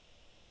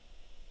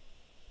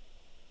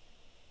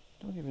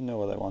 Don't even know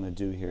what I want to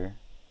do here.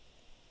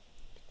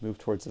 Move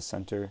towards the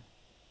center.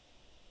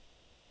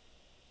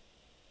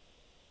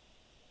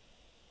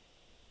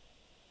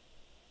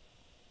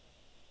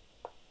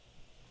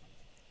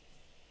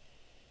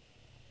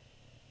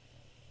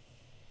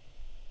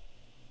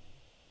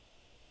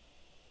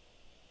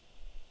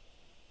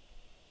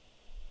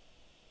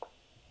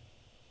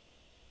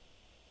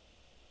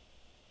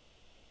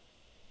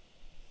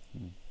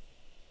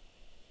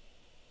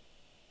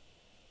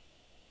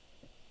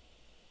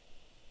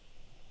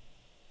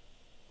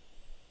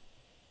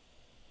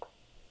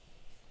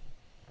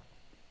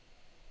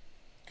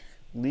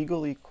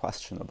 Legally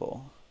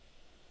questionable.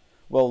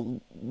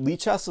 Well,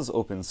 Lichess is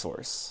open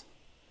source,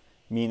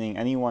 meaning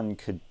anyone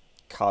could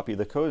copy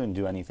the code and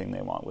do anything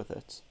they want with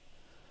it.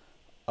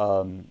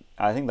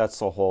 I think that's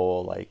the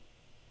whole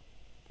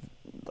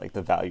like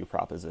the value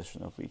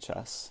proposition of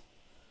Lichess.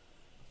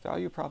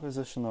 Value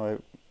proposition,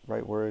 the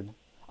right word?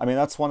 I mean,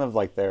 that's one of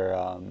like their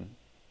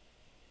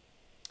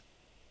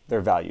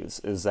values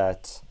is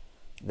that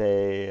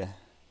they.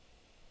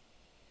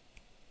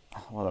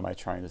 What am I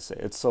trying to say?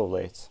 It's so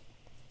late.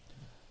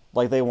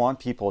 Like, they want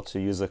people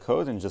to use the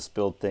code and just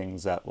build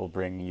things that will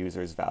bring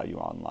users value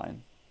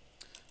online.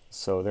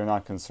 So they're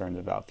not concerned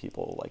about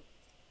people like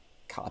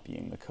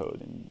copying the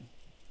code and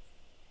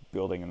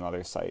building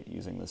another site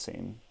using the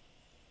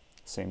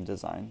same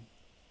design.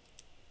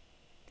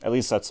 At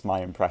least that's my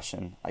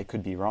impression. I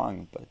could be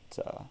wrong, but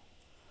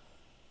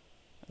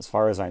as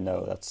far as I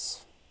know,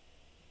 that's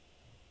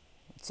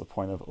the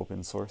point of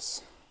open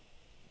source.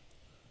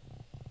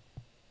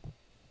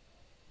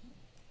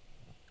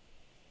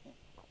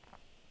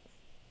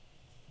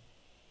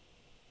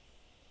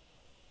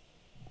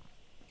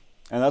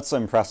 And that's the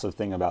impressive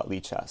thing about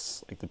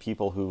Lichess. Like, the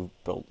people who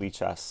built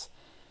Lichess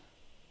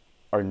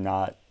are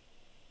not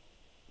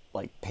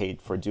like paid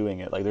for doing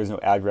it. Like, there's no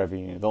ad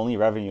revenue. The only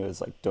revenue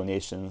is like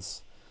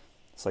donations.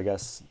 So I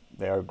guess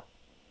they are,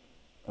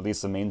 at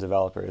least the main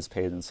developer is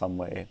paid in some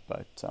way,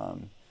 but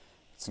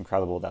it's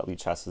incredible that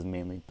Lichess is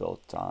mainly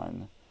built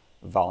on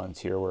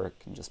volunteer work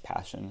and just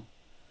passion.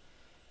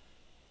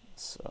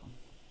 So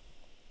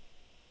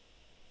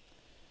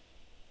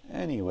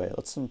anyway,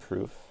 let's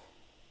improve.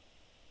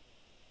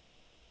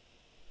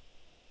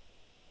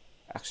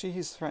 Actually,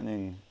 he's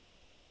threatening.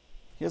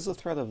 He has the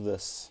threat of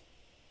this.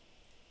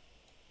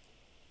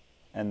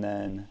 And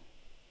then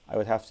I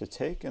would have to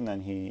take, and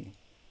then he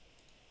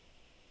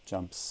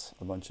jumps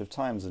a bunch of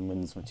times and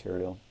wins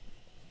material.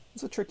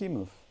 It's a tricky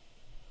move.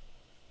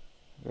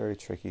 Very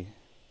tricky.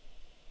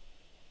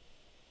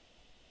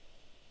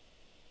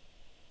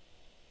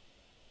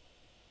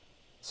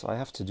 So I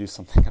have to do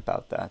something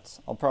about that.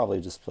 I'll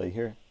probably just play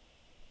here.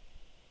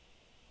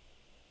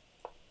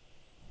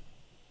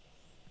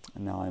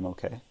 And now I'm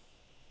okay.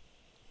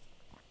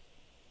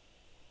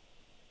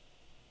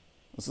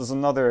 This is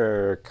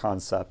another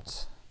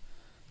concept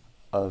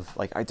of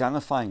like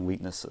identifying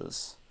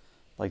weaknesses.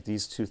 Like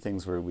these two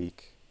things were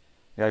weak.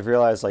 I've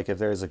realized like if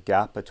there's a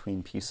gap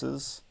between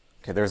pieces,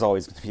 okay, there's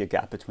always going to be a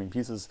gap between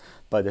pieces,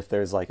 but if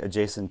there's like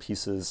adjacent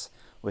pieces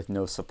with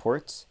no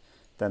supports,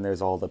 then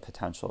there's all the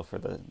potential for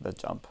the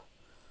jump.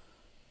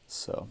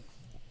 So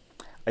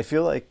I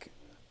feel like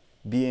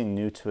being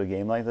new to a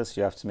game like this,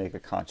 you have to make a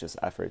conscious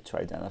effort to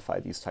identify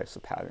these types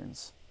of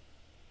patterns.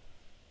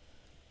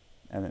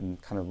 And then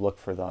kind of look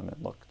for them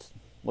and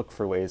look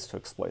for ways to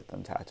exploit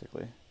them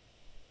tactically.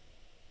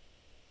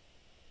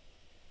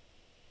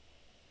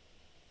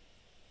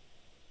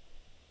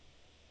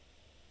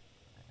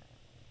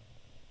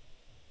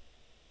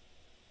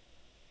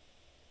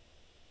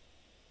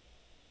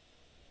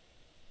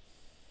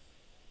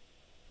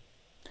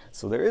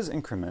 So there is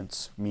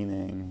increment,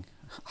 meaning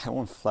I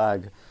won't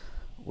flag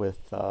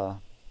with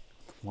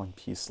one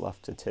piece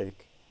left to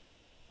take.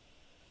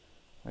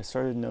 I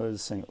started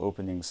noticing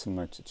openings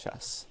similar to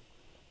chess.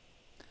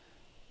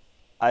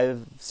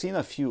 I've seen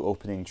a few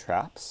opening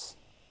traps,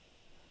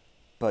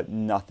 but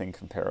nothing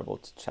comparable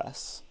to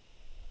chess.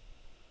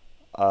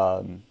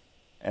 In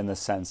the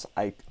sense,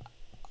 I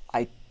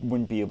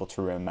wouldn't be able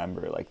to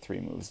remember like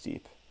 3 moves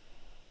deep.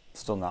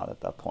 Still not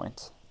at that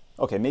point.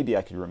 Okay, maybe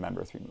I could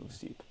remember 3 moves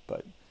deep,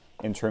 but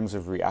in terms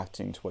of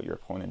reacting to what your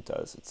opponent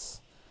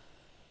does,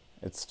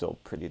 it's still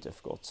pretty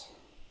difficult.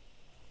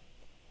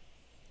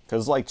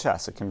 Because like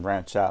chess, it can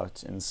branch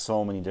out in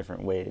so many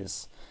different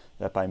ways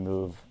that by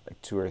move like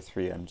 2 or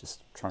 3, I'm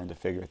just trying to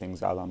figure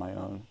things out on my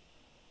own.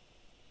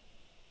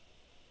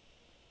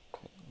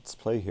 Okay, let's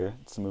play here.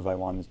 It's the move I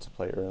wanted to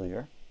play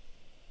earlier.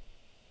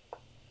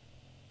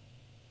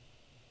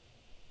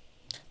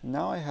 And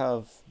now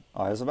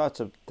I was about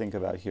to think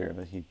about here,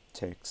 but he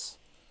takes.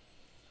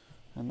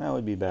 And that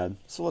would be bad.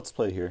 So let's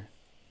play here.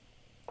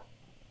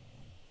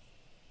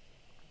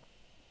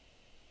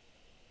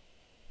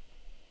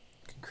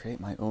 Create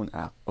my own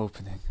app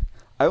opening.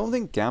 I don't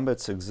think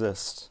gambits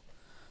exist.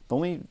 The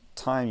only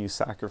time you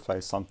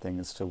sacrifice something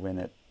is to win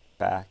it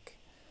back,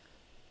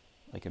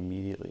 like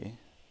immediately,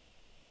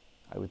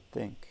 I would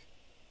think.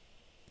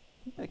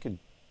 Maybe I could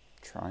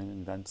try and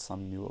invent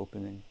some new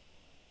opening.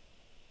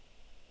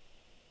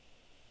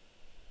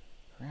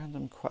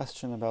 Random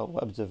question about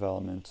web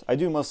development. I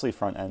do mostly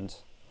front end.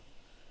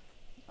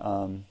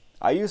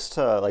 I used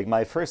to, like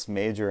my first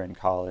major in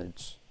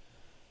college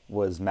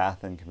was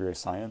math and computer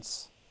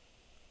science.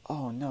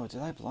 Oh no,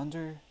 did I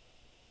blunder?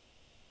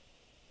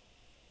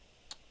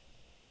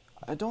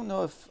 I don't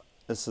know if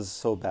this is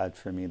so bad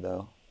for me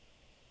though.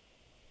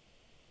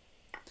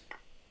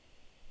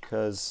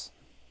 Because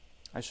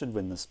I should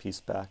win this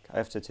piece back. I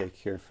have to take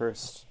here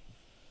first.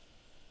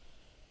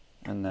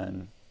 And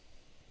then,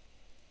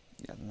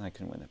 yeah, then I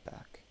can win it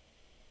back.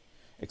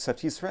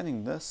 Except he's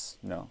threatening this?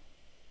 No.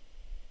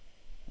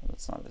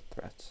 That's not a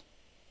threat.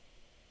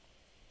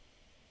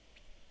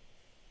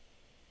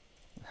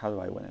 How do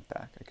I win it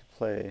back? I could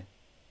play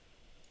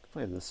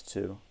this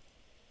too.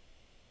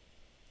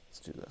 Let's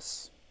do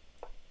this.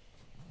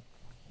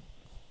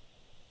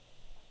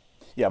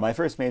 Yeah, my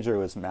first major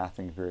was math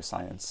and computer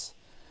science.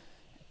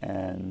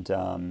 And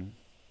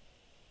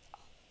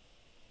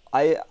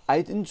I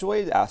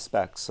enjoyed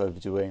aspects of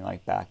doing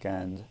like back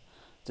end.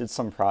 Did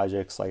some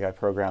projects, like I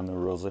programmed the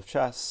rules of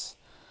chess,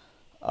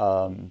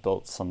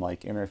 built some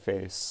like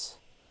interface,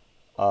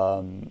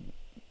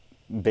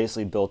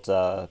 basically built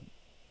a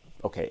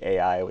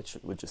AI which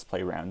would just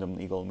play random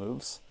legal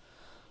moves.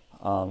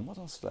 What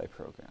else did I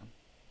program?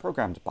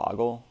 Programmed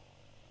Boggle,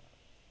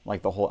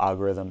 like the whole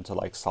algorithm to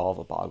like solve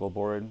a Boggle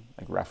board,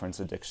 like reference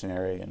a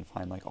dictionary and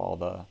find like all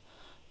the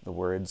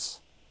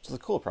words, which is a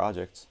cool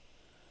project,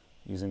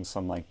 using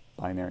some like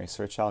binary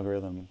search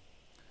algorithm.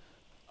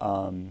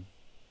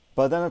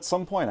 But then at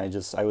some point I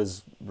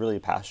was really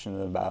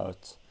passionate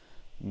about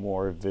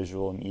more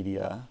visual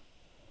media,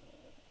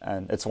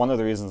 and it's one of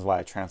the reasons why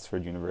I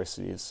transferred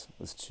universities,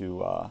 was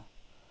to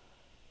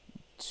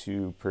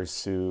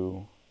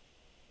pursue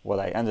what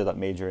I ended up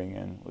majoring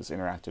in, was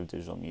interactive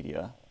digital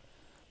media.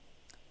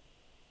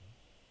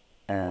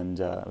 And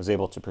I was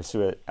able to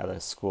pursue it at a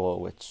school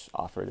which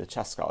offered a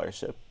chess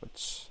scholarship,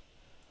 which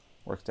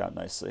worked out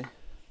nicely.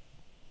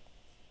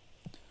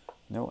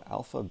 No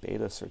alpha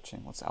beta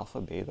searching. What's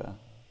alpha beta?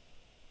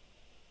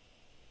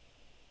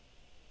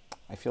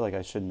 I feel like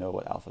I should know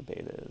what alpha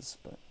beta is,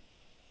 but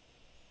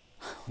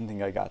I don't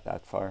think I got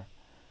that far.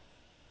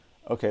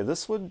 Okay,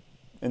 this would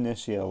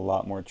initiate a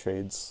lot more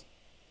trades.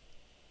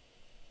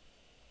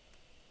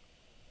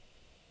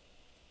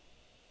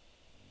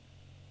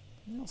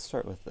 I'll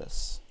start with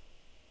this.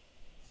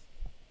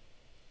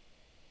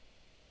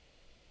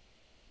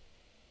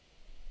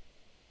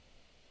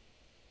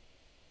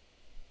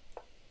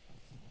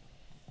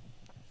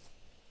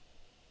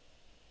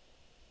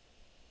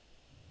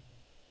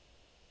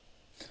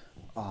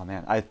 Oh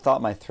man, I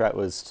thought my threat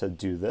was to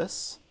do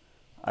this.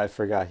 I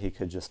forgot he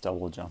could just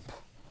double jump,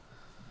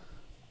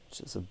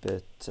 which is a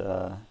bit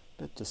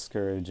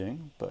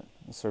discouraging, but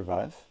we'll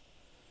survive.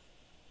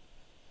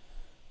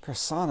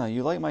 Persona,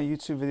 you like my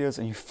YouTube videos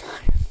and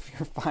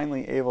you're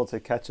finally able to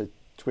catch a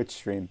Twitch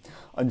stream.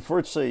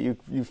 Unfortunately,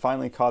 you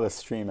finally caught a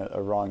stream at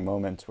a wrong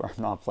moment where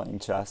I'm not playing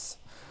chess.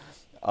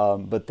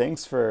 But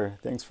thanks for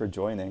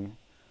joining.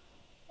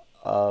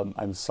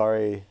 I'm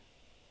sorry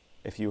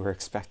if you were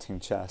expecting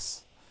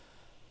chess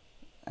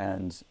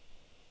and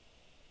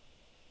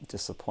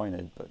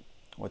disappointed, but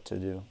what to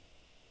do?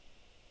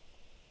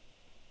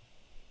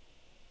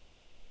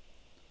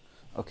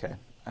 Okay,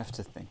 I have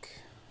to think.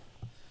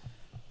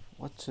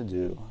 What to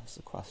do is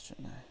the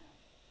question.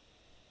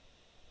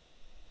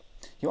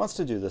 He wants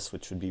to do this,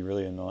 which would be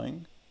really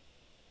annoying.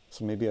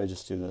 So maybe I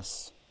just do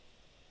this.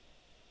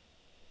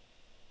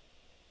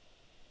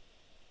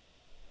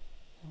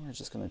 And we're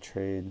just going to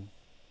trade.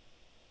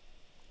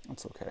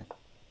 That's okay.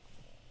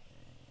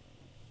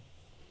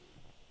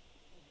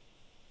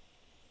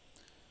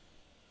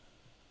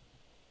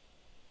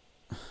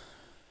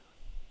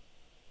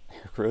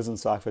 Rosen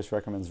Stockfish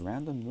recommends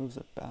random moves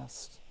at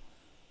best.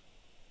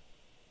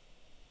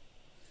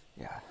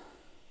 Yeah,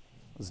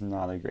 it was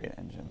not a great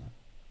engine.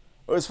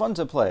 It was fun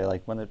to play.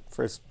 Like when I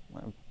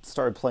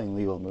started playing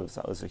legal moves,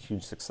 that was a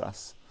huge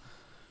success.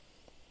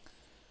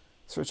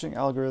 Searching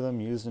algorithm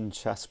used in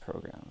chess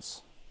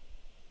programs.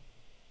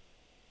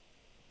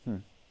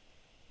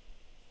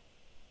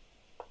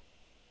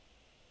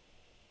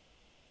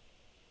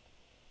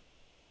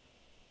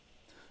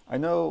 I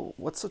know,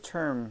 what's the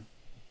term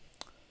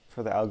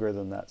for the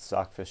algorithm that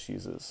Stockfish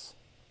uses?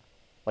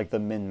 Like the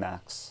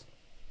min-max.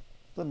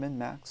 The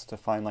min-max to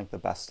find like the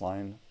best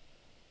line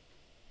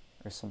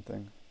or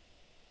something.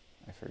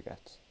 I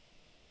forget.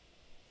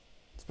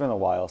 It's been a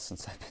while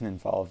since I've been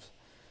involved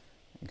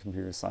in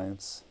computer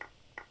science.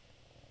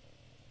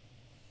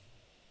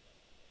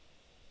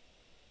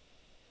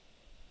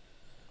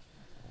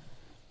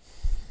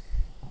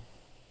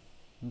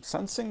 I'm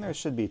sensing there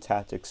should be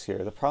tactics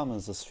here. The problem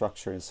is the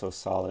structure is so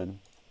solid.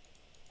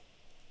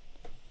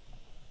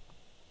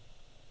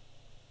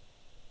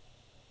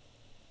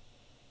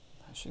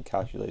 I should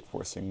calculate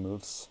forcing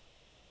moves.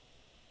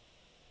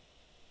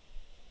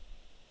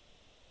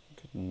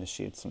 Could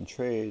initiate some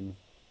trade.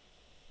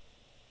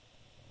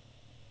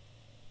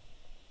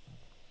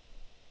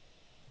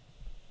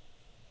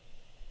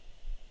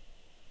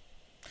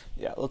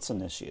 Yeah, let's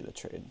initiate a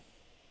trade.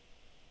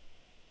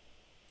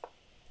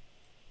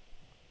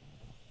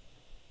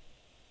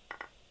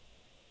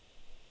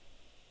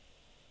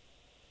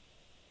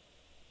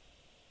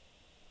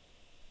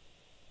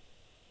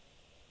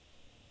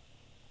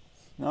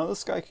 Now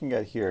this guy can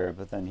get here,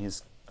 but then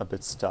he's a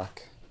bit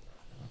stuck.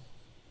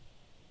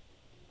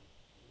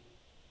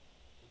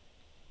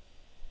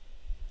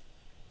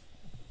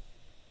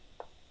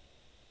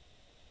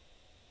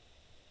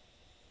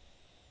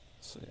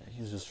 So yeah,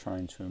 he's just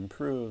trying to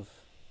improve.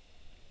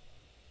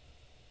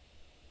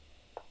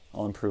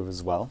 I'll improve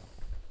as well.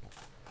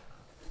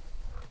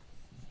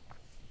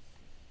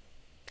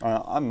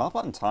 I'm up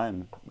on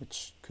time,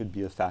 which could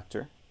be a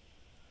factor.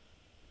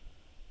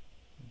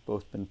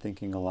 Both been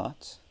thinking a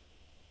lot.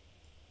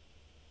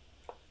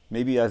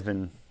 Maybe I've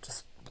been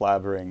just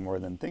blabbering more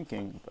than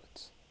thinking,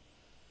 but...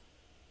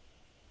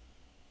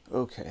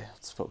 Okay,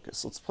 let's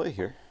focus. Let's play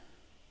here.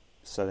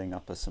 Setting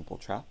up a simple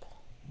trap.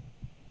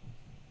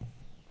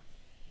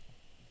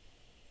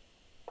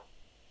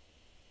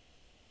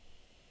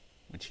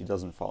 Which he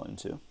doesn't fall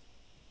into.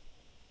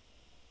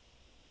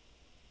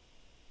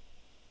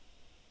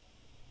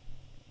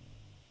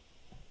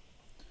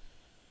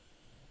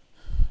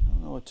 I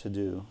don't know what to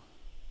do.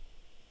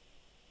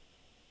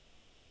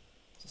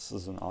 This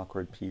is an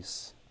awkward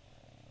piece.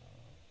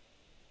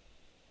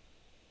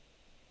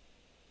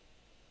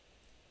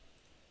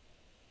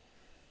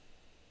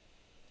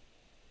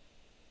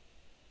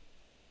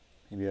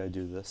 Maybe I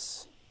do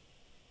this.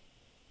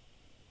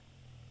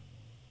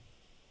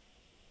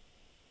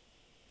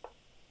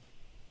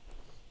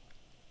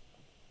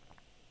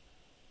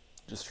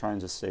 Just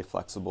trying to stay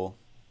flexible.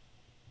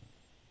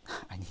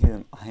 I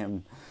need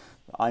an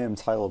I am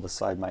title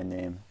beside my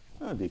name.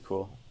 That would be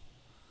cool.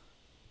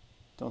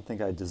 Don't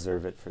think I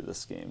deserve it for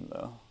this game,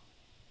 though.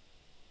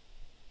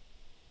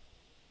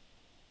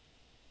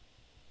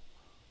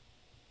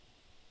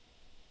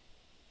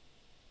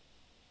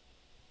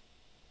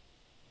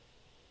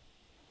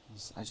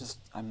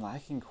 I'm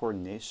lacking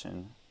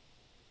coordination.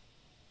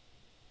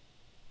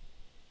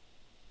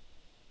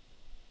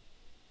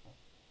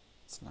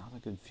 It's not a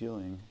good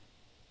feeling.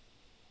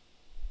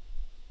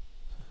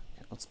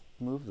 Okay, let's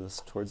move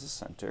this towards the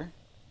center.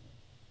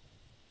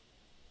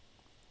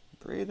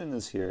 Braden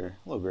is here.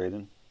 Hello,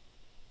 Braden.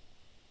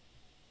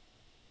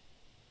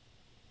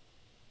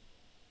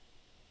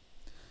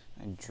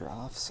 And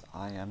Draughts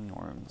IM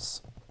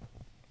norms.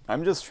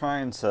 I'm just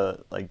trying to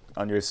like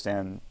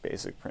understand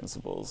basic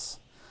principles.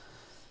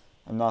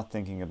 I'm not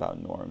thinking about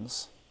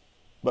norms.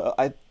 But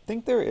I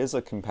think there is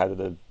a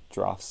competitive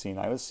draft scene.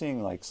 I was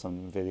seeing like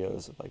some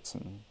videos of like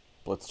some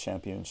Blitz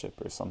Championship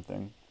or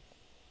something.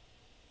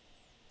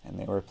 And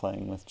they were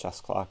playing with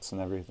chess clocks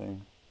and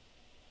everything.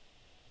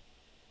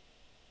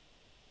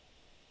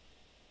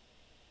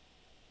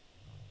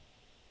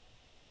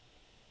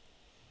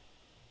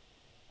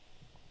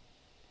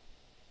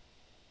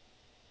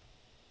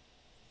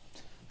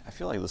 I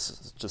feel like this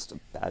is just a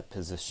bad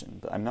position,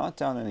 but I'm not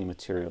down any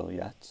material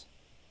yet.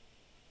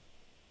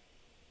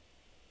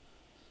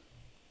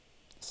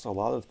 So a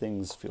lot of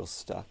things feel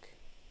stuck.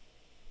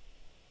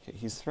 Okay,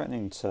 he's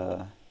threatening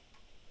to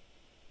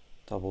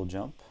double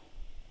jump.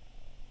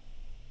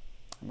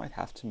 I might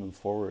have to move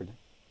forward.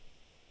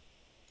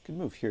 Could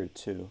move here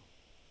too.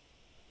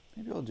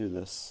 Maybe I'll do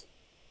this.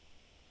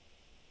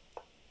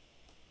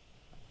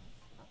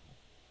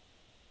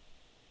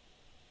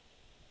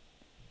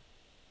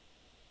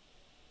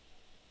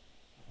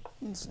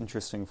 It's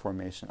interesting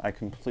formation. I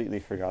completely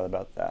forgot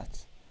about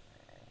that.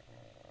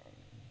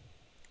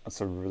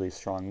 That's a really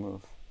strong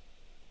move.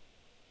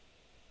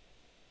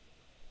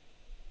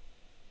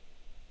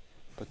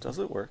 But does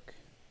it work?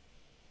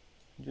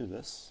 Do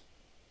this,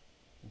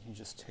 and he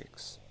just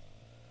takes.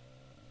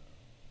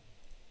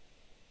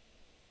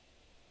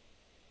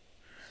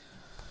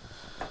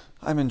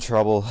 I'm in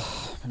trouble.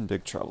 I'm in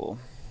big trouble.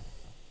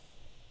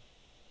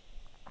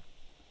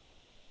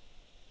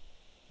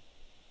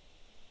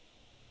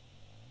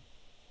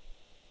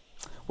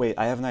 Wait,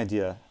 I have an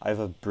idea. I have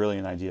a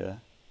brilliant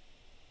idea.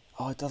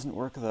 Oh, it doesn't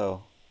work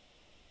though.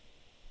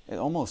 It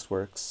almost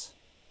works.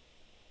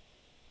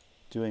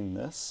 Doing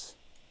this,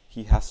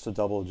 he has to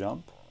double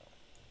jump.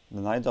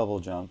 Then I double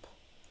jump,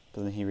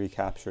 but then he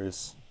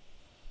recaptures.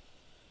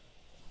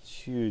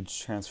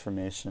 Huge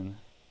transformation.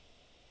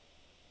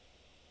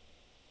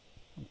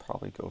 I'll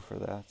probably go for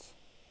that.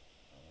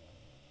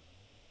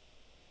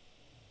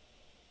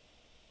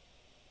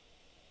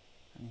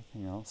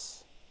 Anything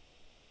else?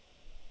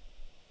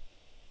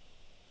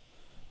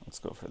 Let's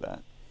go for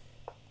that.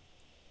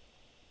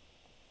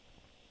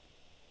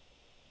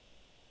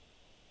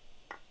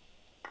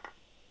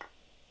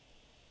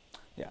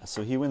 Yeah,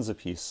 so he wins a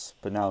piece,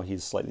 but now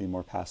he's slightly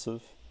more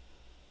passive.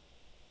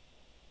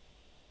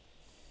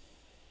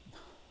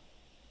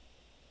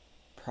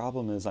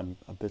 Problem is I'm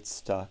a bit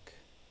stuck.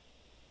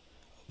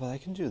 But I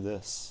can do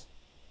this.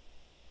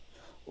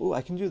 Ooh,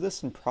 I can do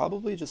this and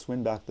probably just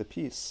win back the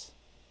piece.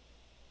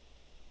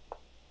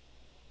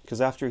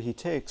 Because after he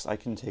takes, I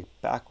can take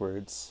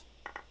backwards.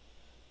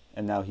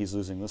 And now he's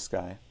losing this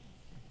guy.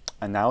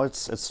 And now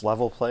it's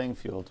level playing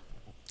field.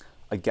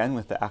 Again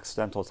with the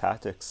accidental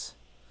tactics.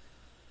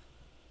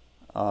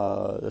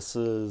 This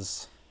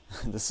is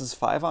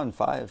 5-on-5.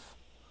 I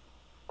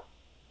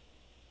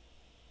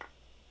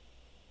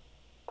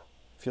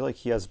feel like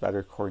he has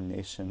better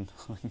coordination.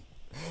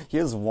 He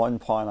has 1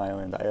 pawn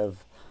island. I have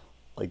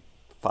like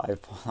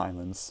 5 pawn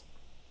islands.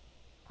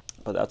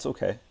 But that's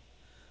okay.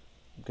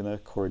 I'm gonna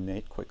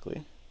coordinate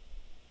quickly.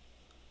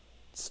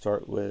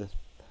 Start with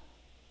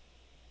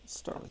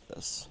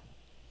this.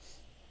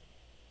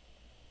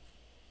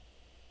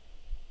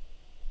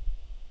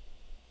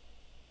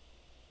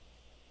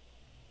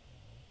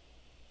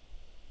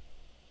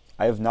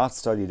 I have not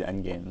studied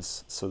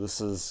endgames, so this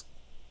is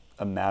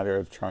a matter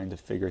of trying to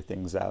figure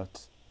things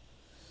out.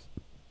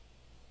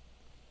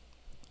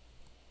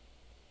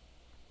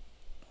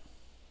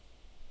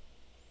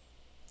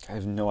 I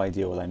have no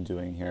idea what I'm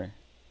doing here.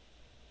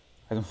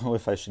 I don't know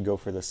if I should go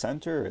for the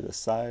center or the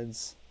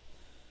sides.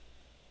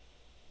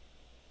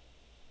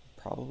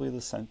 Probably the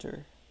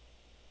center.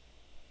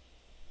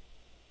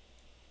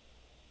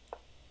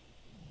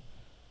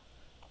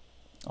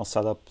 I'll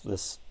set up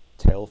this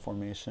tail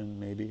formation,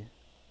 maybe.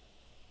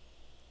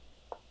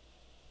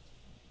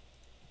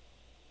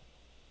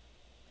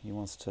 He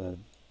wants to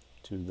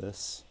do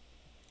this.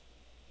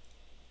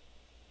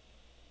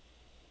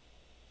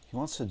 He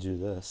wants to do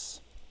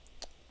this.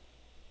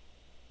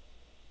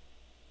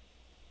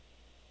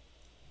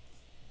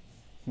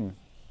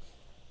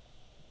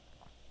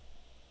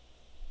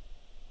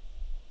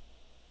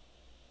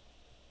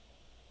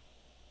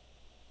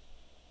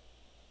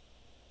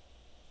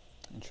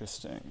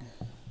 Interesting.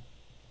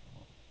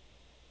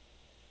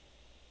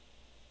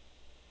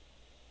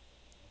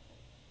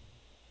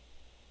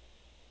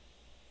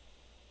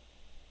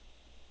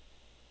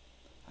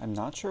 I'm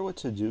not sure what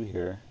to do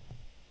here.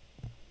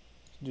 I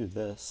can do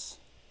this.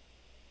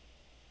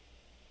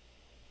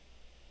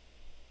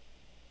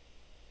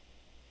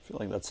 I feel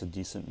like that's a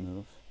decent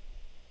move.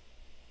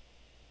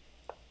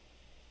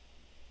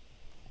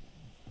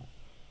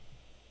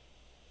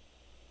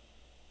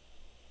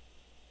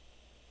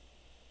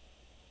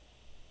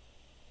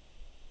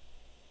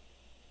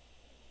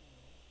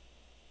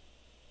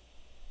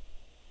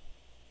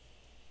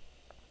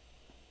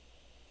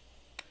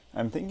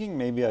 I'm thinking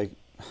maybe I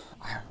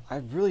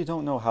really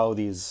don't know how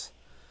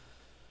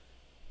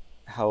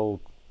how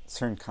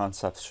certain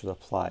concepts should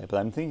apply, but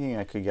I'm thinking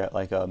I could get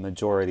like a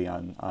majority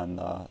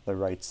on the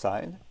right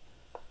side.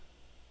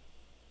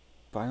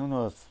 But I don't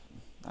know if,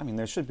 I mean,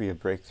 there should be a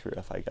breakthrough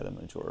if I get a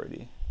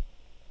majority.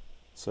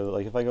 So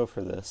like if I go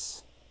for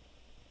this,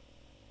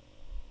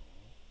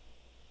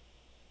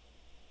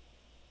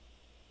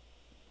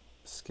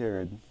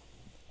 scared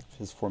of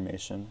his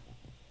formation.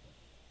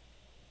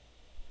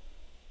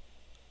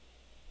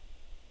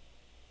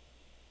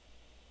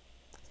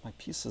 My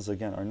pieces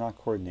again are not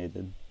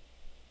coordinated.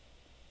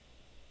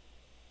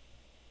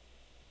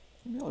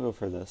 Maybe I'll go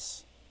for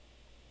this.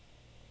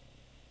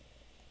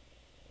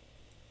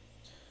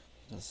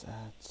 He does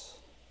that.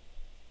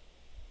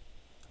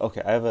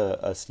 Okay, I have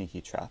a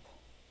sneaky trap.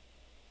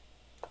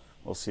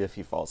 We'll see if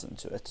he falls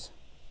into it.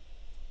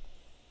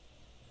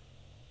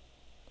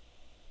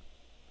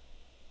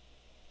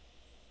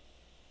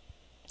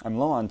 I'm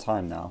low on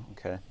time now,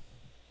 okay.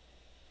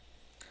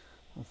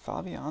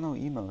 Fabiano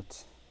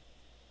emote.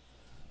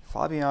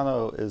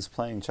 Fabiano is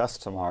playing chess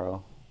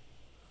tomorrow.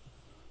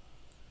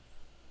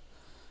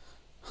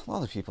 A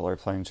lot of people are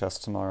playing chess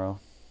tomorrow.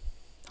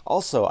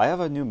 Also, I have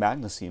a new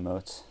Magnus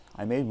emote.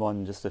 I made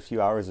one just a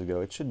few hours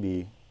ago. It should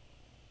be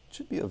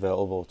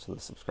available to the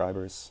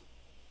subscribers.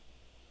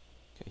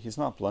 Okay, he's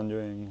not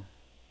blundering.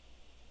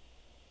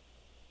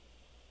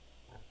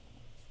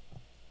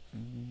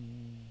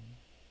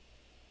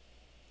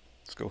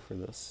 Let's go for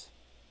this.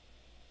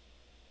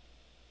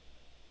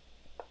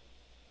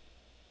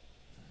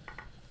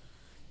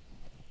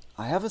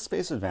 I have a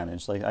space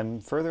advantage. Like, I'm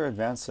further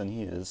advanced than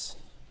he is.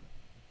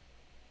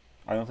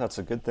 I don't know if that's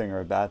a good thing or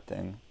a bad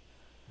thing,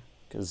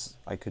 because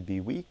I could be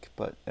weak,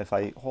 but if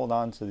I hold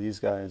on to these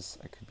guys,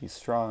 I could be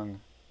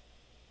strong.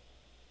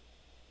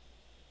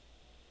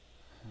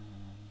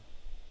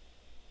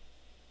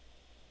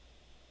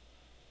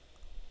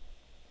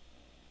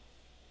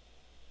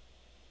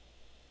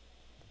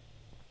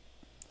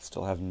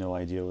 Still have no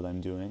idea what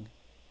I'm doing.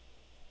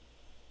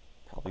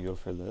 Probably go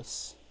for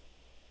this.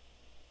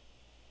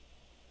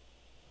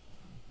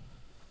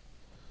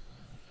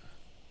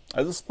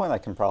 At this point, I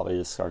can probably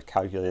just start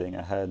calculating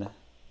ahead.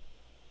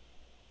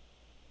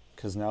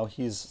 Because now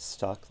he's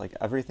stuck. Like,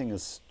 everything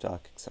is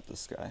stuck except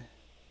this guy.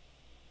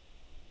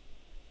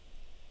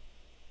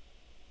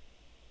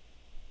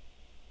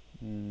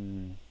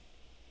 We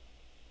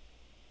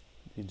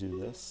do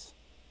this.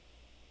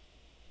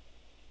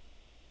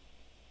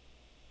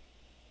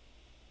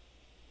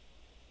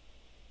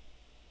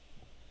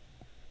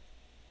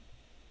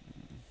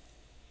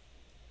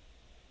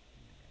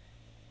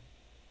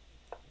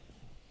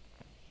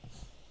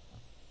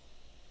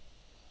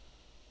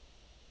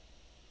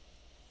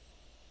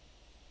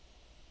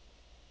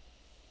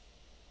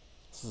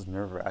 This is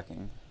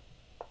nerve-wracking.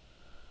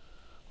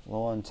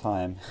 Low on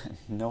time.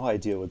 No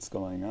idea what's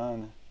going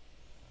on.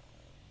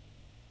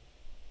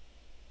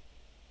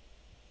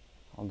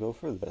 I'll go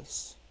for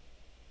this.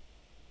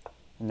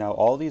 And now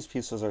all these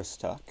pieces are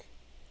stuck.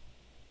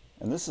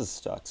 And this is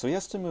stuck, so he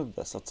has to move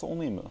this. That's the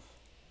only move.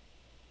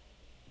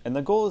 And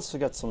the goal is to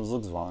get some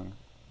Zugzwang.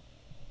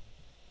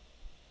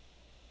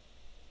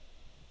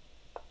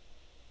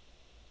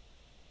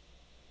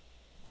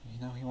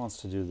 You know, he wants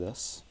to do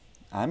this.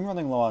 I'm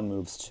running low on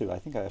moves too. I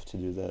think I have to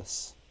do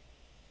this.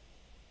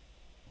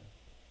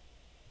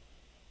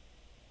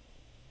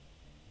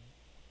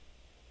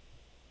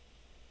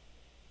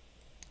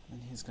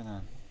 And he's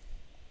gonna...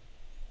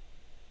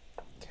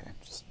 Okay,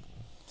 just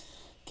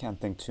can't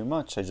think too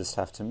much. I just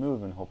have to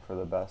move and hope for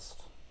the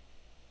best.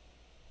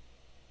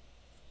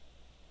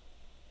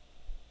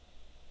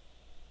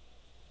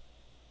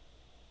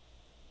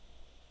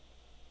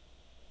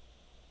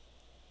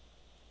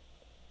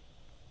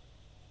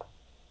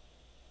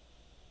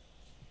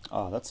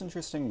 Oh, that's an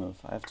interesting move.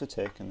 I have to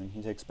take, and then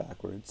he takes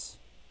backwards.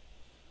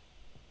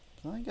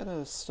 But I get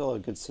still a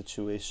good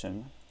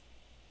situation.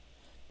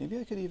 Maybe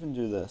I could even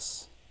do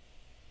this.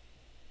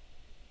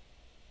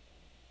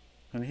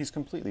 And he's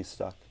completely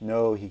stuck.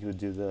 No, he could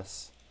do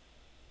this.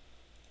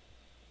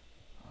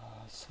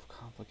 Oh, so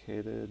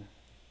complicated.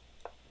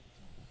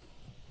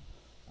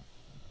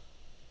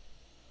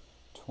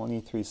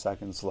 23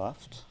 seconds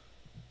left.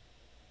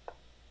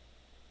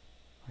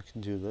 I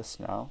can do this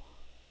now.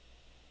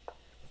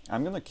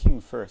 I'm gonna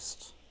king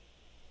first,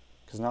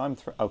 because now I'm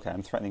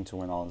I'm threatening to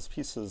win all his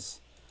pieces.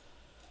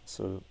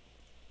 So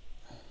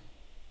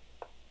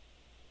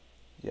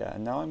yeah,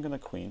 and now I'm gonna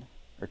queen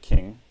or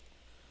king.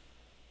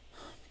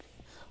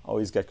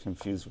 Always get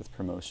confused with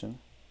promotion.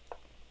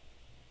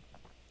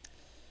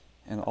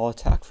 And I'll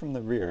attack from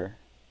the rear.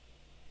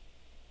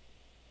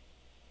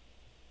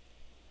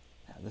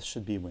 Yeah, this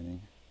should be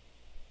winning.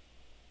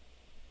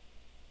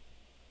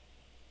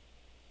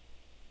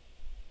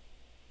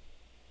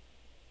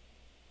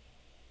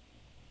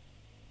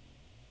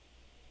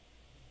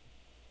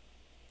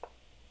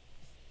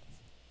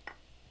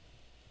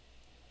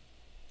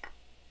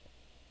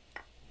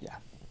 Yeah.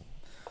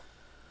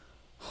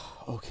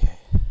 Okay.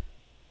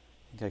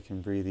 I think I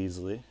can breathe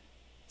easily.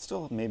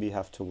 Still maybe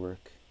have to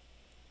work.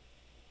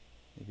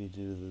 Maybe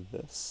do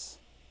this.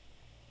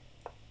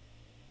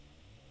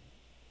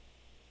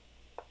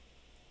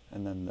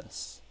 And then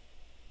this.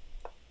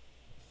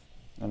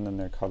 And then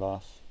they're cut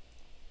off.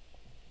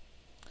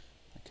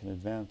 I can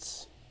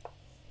advance.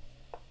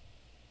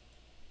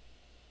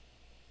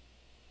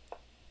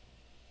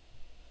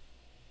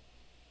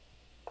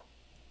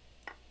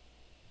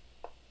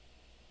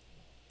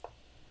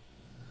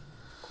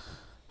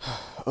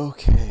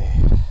 Okay.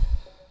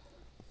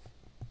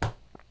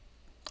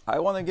 I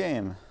won a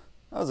game.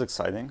 That was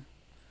exciting.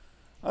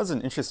 That was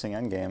an interesting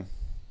endgame.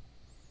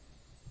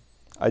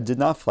 I did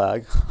not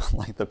flag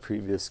like the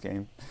previous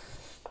game.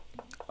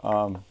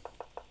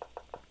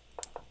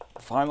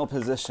 Final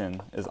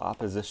position is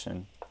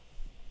opposition.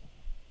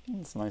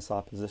 It's nice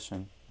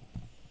opposition.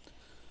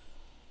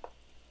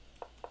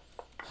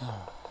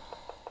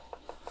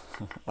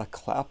 A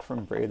clap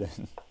from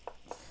Braden.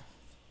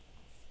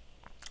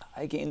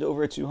 I gained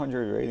over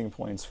 200 rating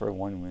points for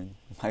one win.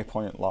 My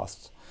opponent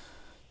lost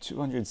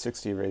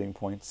 260 rating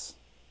points.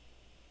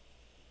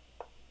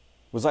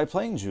 Was I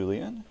playing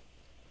Julian?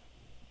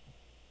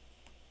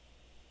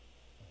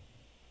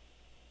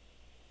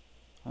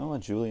 I don't know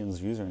what Julian's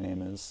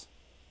username is.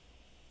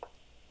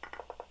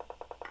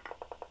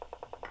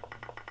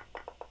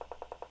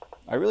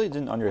 I really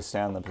didn't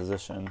understand the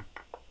position.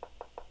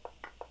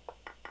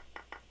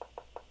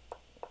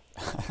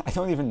 I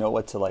don't even know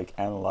what to like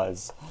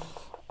analyze.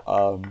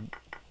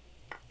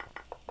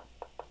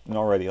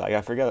 Already, like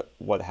I forget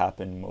what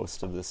happened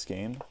most of this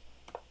game.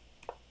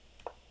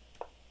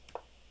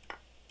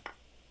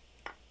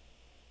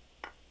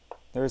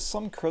 There's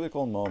some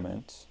critical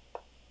moment.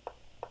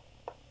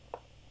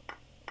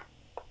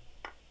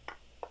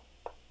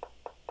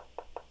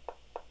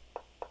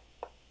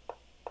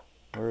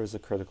 Where is a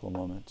critical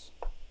moment?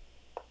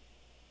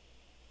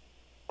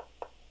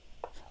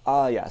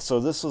 Yeah, so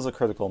this was a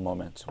critical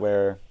moment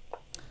where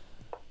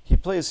he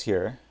plays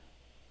here,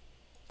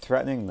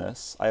 threatening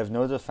this. I have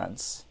no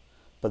defense,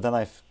 but then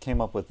I came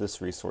up with this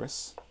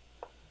resource,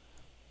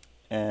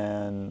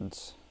 and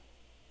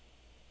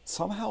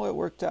somehow it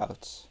worked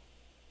out.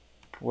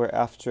 Where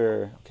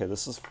after, okay,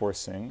 this is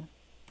forcing,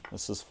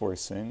 this is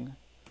forcing,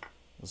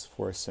 this is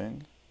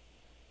forcing.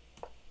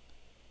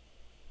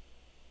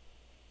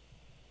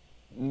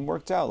 And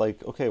worked out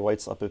like, okay,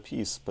 white's up a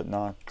piece, but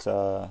not,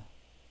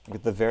 like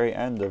at the very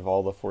end of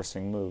all the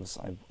forcing moves,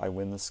 I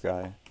win this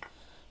guy.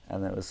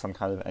 And there was some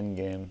kind of end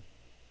game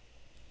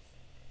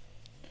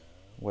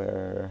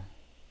where,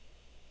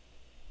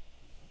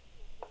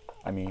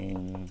 I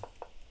mean,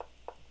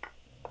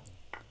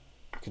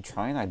 you could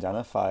try and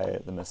identify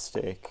the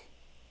mistake.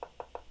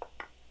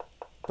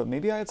 But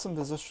maybe I had some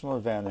positional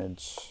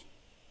advantage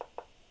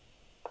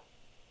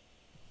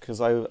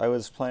because I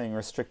was playing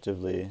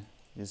restrictively.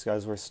 These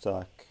guys were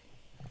stuck.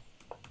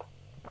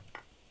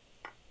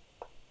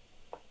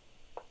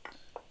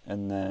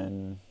 And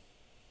then,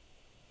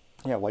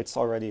 yeah, white's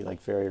already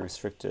like very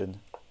restricted.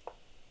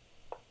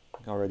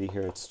 Already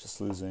here it's just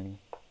losing.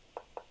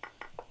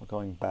 We're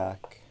going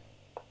back.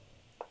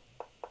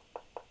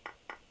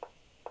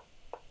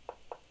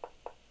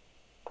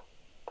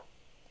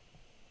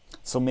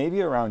 So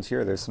maybe around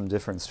here there's some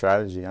different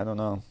strategy, I don't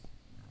know.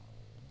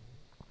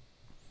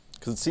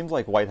 Because it seems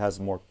like white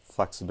has more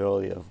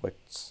flexibility of which,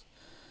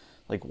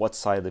 like what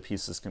side the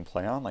pieces can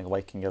play on. Like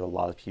white can get a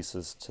lot of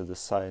pieces to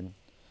this side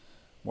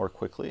more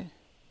quickly.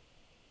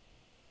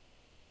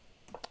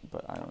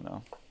 But I don't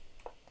know.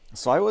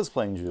 So I was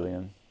playing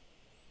Julian.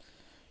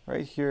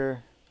 Right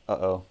here,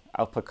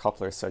 Output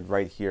Coupler said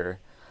right here.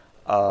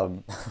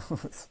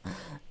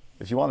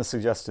 If you want to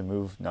suggest a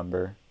move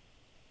number,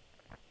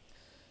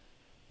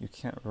 you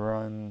can't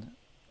run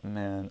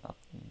man up.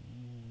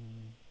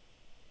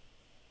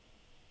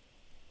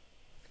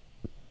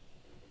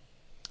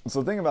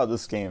 So the thing about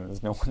this game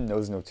is no one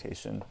knows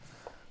notation.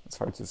 It's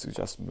hard to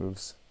suggest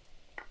moves.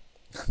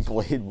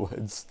 Blade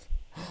Woods,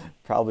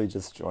 probably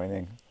just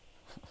joining.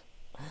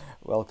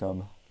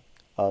 Welcome.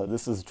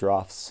 This is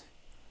Draughts.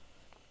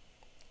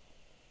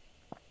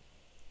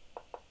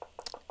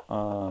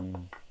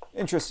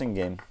 Interesting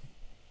game.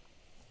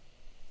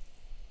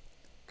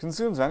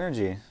 Consumes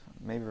energy,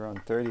 maybe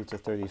around 30 to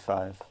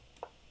 35.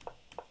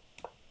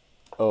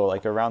 Oh,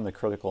 like around the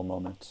critical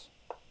moment.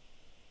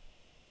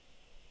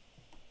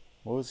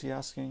 What was he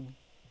asking?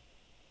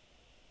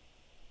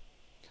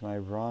 Can I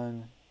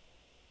run?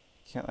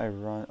 Can't I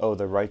run? Oh,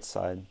 the right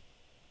side.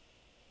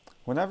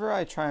 Whenever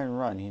I try and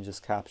run, he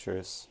just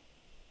captures.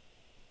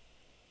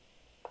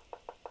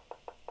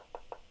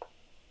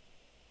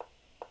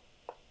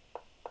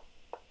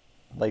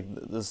 Like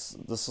this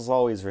is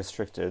always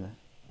restricted.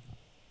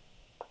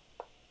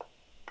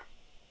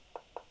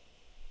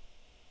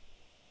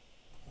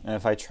 And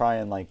if I try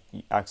and like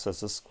access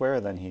this square,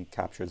 then he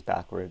captures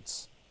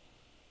backwards.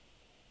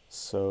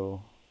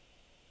 So,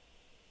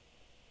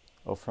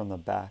 oh, from the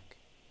back.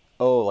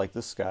 Oh, like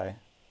this guy.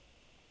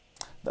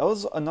 That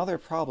was another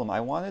problem.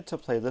 I wanted to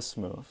play this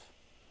move,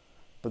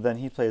 but then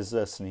he plays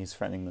this and he's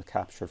threatening the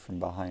capture from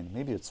behind.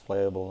 Maybe it's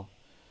playable.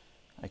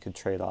 I could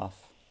trade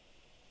off.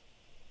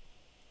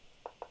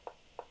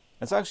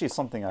 It's actually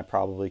something I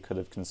probably could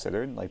have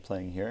considered, like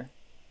playing here.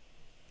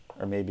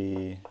 Or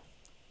maybe,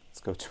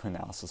 let's go to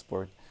analysis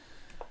board.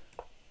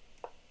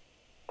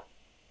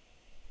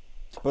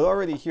 But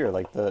already here,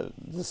 like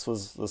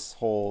this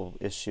whole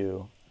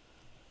issue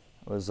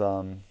was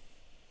a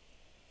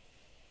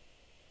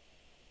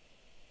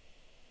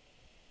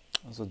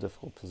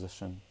difficult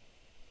position.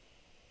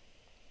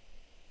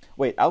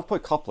 Wait,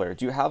 output coupler,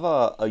 do you have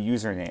a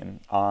username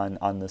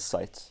on this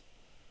site?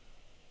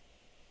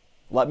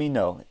 Let me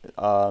know.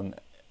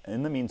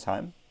 In the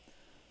meantime,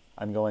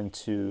 I'm going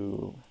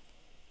to...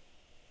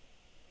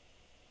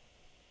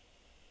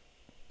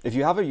 If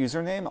you have a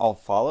username, I'll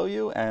follow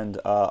you and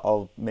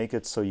I'll make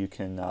it so you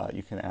can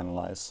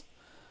analyze.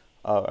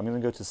 I'm going to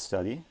go to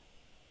study,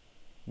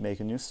 make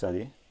a new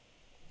study,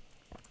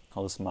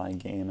 call this my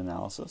game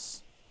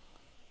analysis.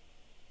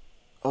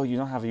 Oh, you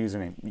don't have a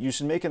username. You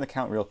should make an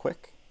account real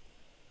quick.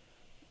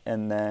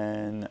 And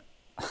then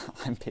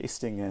I'm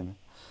pasting in.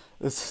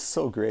 This is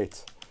so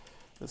great.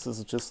 This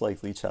is just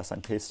like Lichess.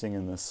 I'm pasting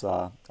in this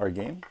our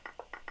game.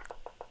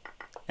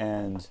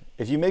 And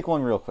if you make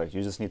one real quick,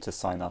 you just need to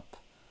sign up.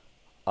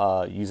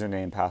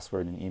 Username,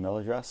 password, and email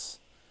address.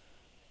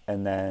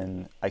 And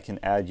then I can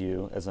add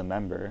you as a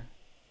member.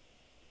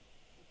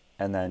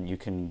 And then you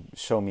can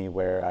show me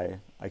where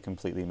I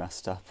completely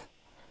messed up.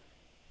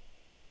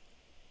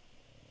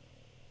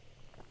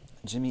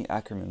 Jimmy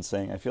Ackerman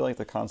saying, I feel like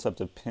the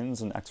concept of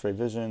pins and X-ray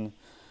vision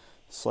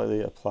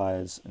slightly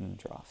applies in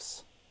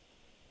drafts.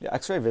 Yeah,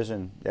 X-ray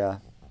vision, yeah.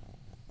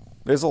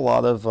 There's a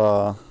lot of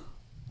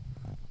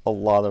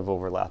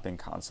overlapping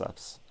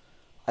concepts.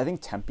 I think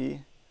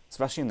tempi,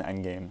 especially in the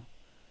endgame,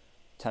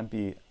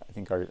 tempi I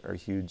think are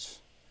huge.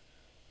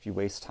 If you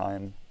waste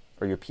time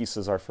or your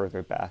pieces are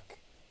further back,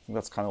 I think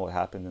that's kind of what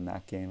happened in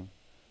that game.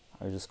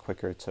 I was just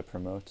quicker to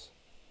promote.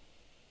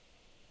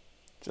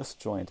 Just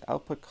joined,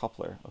 output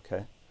coupler,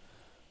 okay.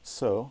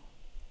 So,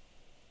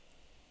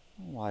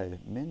 why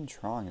Min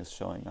Trong is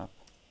showing up?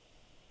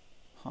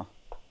 Huh.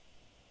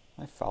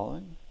 Am I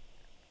following?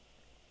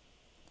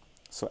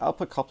 So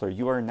output coupler,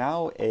 you are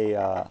now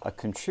a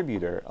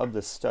contributor of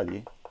this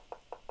study.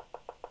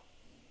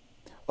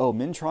 Oh,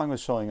 Min Trong was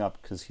showing up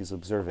because he's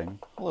observing.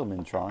 Hello,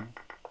 Min Trong.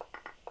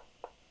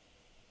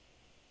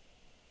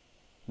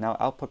 Now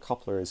output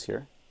coupler is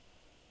here.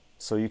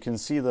 So you can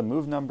see the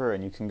move number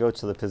and you can go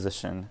to the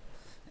position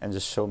and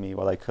just show me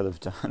what I could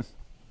have done.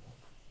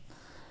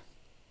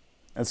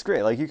 It's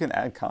great, like you can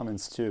add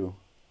comments too.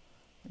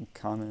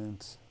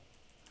 Comment.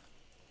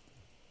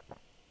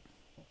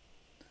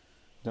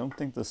 Don't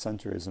think the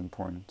center is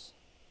important.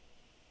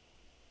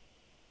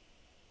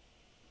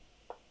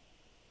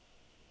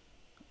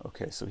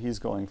 Okay, so he's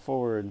going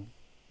forward.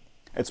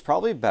 It's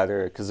probably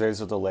better, because there's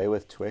a delay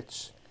with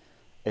Twitch,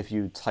 if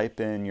you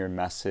type in your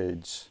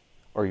message,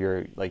 or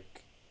your,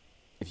 like,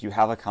 if you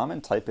have a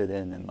comment, type it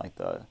in like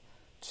the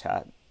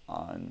chat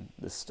on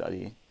this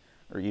study,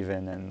 or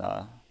even in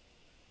the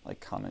like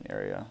comment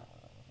area.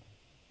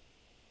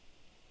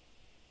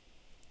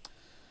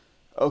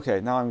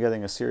 Okay, now I'm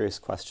getting a serious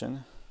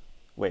question.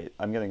 Wait,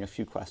 I'm getting a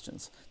few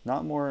questions.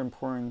 Not more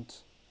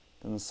important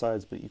than the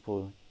sides, but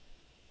equal.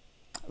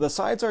 The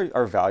sides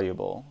are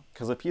valuable,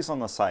 because a piece on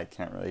the side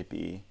can't really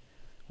be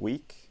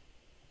weak,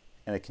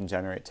 and it can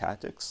generate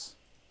tactics.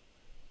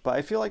 But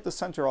I feel like the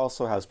center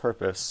also has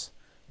purpose,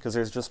 because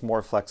there's just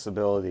more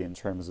flexibility in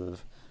terms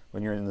of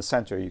when you're in the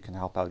center, you can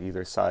help out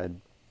either side.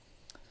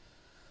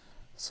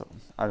 So,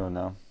 I don't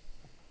know.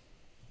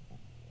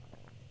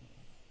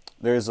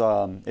 There's,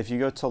 if you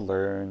go to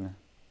learn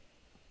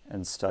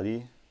and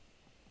study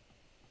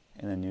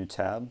in a new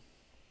tab,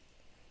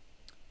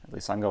 at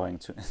least I'm going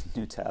to a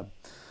new tab,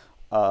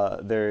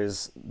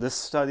 there's this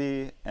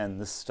study and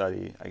this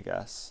study, I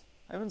guess.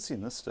 I haven't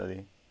seen this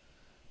study,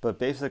 but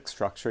basic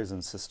structures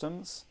and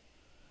systems.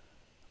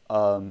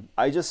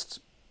 I just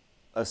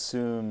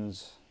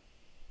assumed,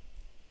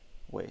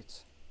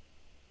 wait,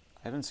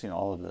 I haven't seen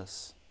all of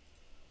this.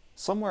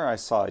 Somewhere I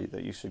saw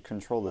that you should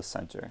control the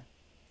center.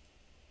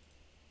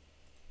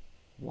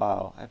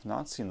 Wow, I have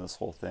not seen this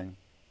whole thing.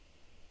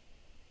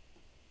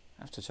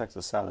 I have to check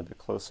this out a bit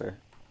closer.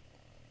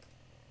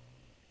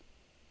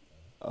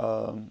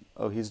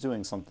 Oh, he's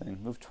doing something.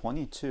 Move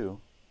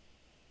 22.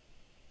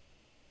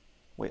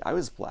 Wait, I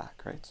was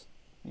black, right?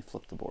 Let me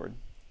flip the board.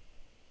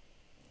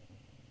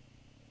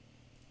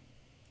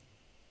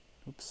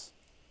 Oops.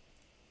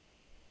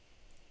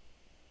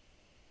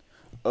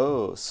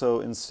 Oh, so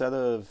instead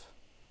of...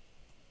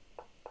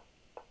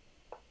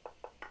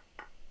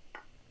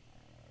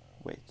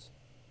 Wait.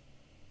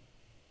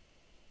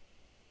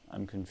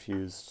 I'm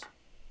confused.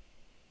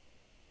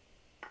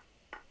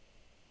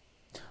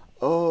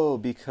 Oh,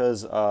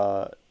 because,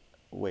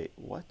 wait,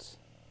 what?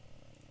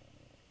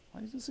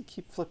 Why does it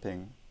keep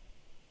flipping?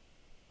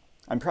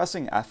 I'm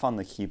pressing F on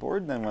the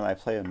keyboard, then when I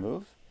play a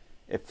move,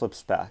 it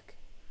flips back.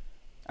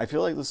 I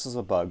feel like this is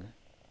a bug,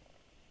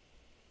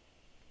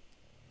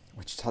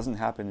 which doesn't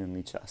happen in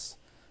Lichess.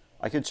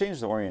 I could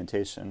change the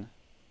orientation.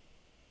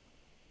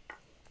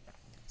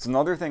 It's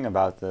another thing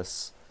about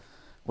this.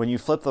 When you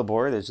flip the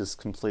board, it just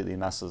completely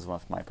messes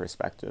with my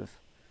perspective.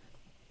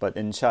 But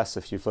in chess,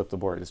 if you flip the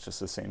board, it's just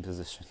the same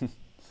position.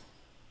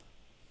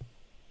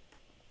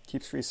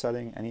 Keeps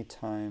resetting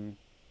anytime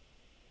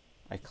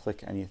I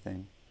click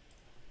anything.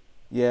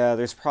 Yeah,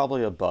 there's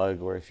probably a bug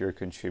where if you're a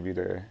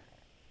contributor,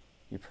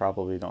 you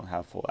probably don't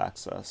have full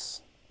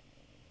access.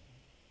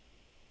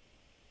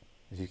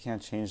 If you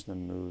can't change the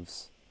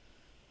moves.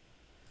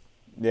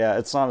 Yeah,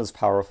 it's not as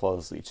powerful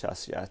as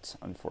lichess yet,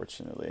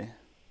 unfortunately.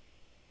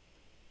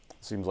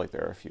 Seems like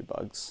there are a few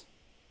bugs.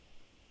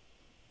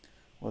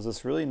 Was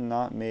this really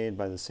not made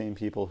by the same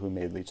people who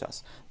made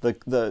lichess?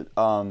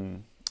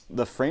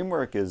 The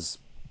framework is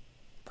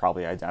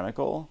probably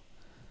identical,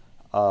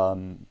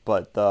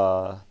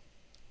 but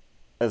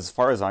as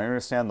far as I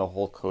understand, the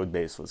whole code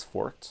base was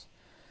forked,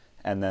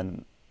 and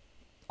then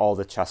all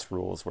the chess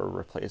rules were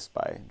replaced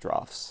by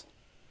Draughts.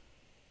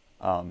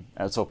 And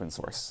it's open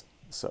source,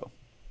 so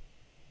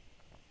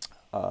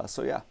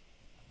yeah.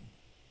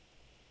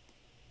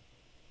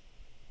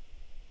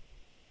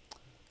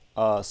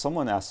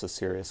 Someone asked a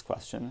serious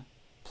question.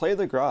 Play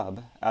the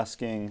Grob,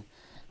 asking,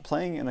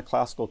 playing in a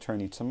classical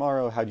tourney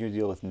tomorrow, how do you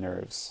deal with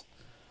nerves?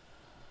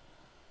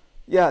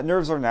 Yeah,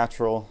 nerves are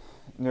natural.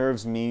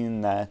 Nerves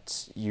mean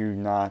that you're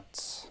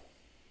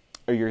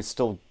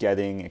still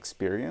getting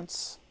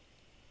experience.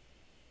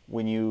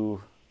 When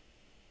you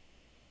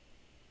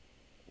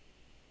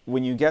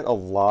get a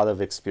lot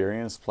of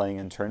experience playing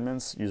in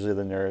tournaments, usually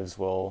the nerves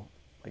will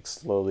like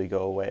slowly go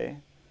away.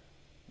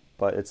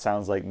 But it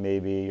sounds like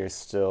maybe you're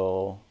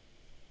still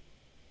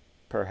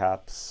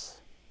perhaps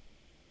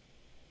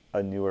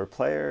a newer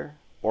player,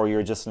 or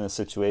you're just in a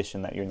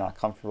situation that you're not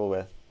comfortable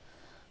with,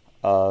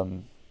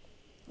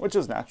 which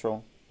is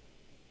natural.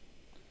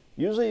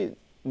 Usually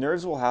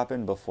nerves will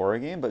happen before a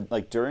game, but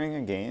like during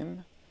a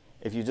game,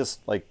 if you just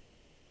like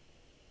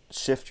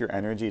shift your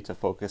energy to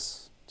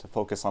focus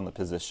on the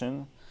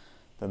position,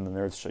 then the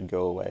nerves should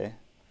go away.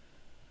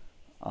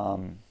 I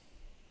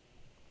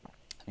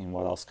mean,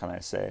 what else can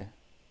I say?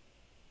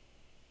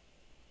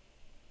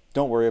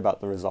 Don't worry about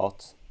the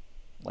result.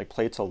 Like,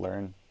 play to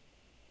learn.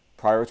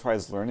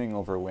 Prioritize learning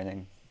over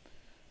winning.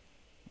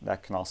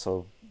 That can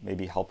also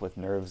maybe help with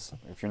nerves.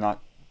 If you're not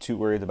too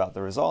worried about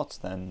the results,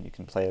 then you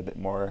can play a bit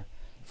more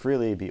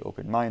freely, be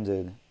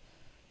open-minded.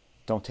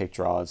 Don't take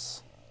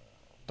draws.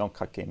 Don't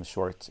cut games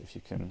short if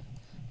you can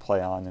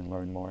play on and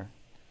learn more.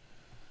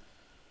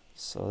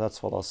 So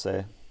that's what I'll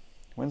say.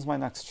 When's my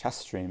next chess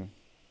stream?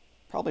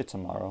 Probably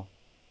tomorrow.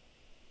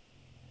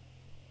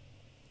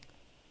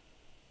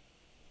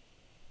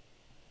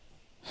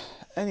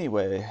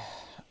 Anyway,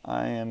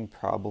 I am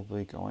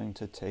probably going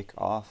to take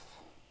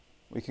off.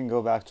 We can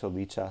go back to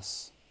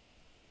lichess.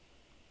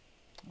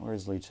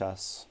 Where's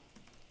lichess?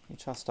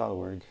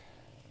 lichess.org.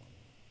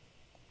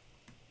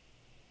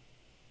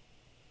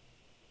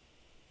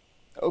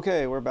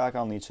 Okay, we're back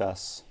on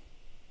lichess.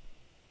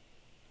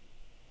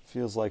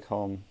 Feels like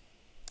home.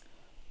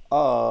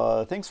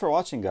 Thanks for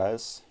watching,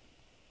 guys.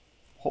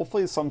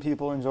 Hopefully some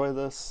people enjoy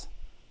this.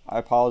 I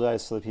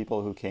apologize to the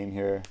people who came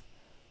here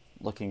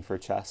looking for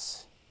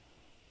chess,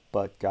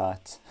 but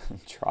got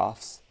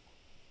Draughts.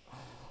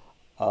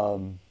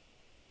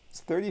 It's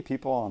 30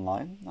 people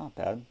online, not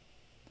bad.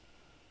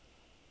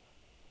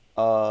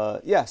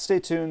 Yeah, stay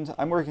tuned.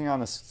 I'm working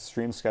on a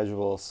stream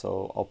schedule,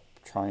 so I'll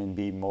try and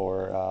be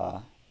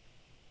more,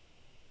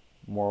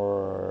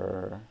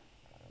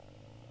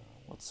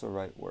 what's the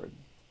right word?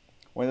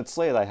 When it's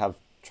late, I have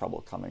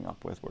trouble coming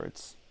up with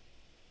words.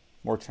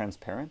 More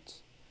transparent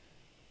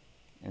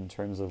in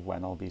terms of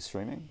when I'll be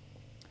streaming.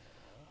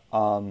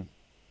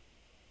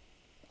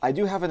 I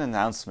do have an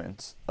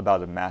announcement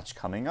about a match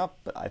coming up,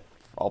 but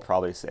I'll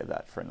probably save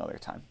that for another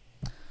time.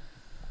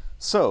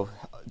 So,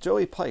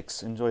 Joey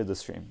Pikes enjoyed the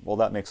stream. Well,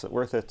 that makes it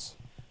worth it.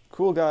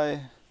 Cool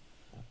guy.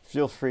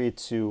 Feel free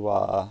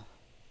to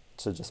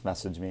just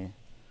message me.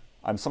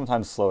 I'm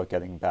sometimes slow at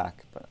getting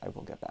back, but I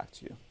will get back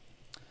to you.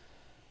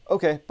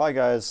 Okay, bye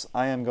guys.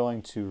 I am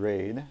going to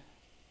raid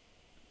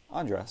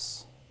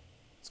Andres.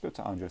 Let's go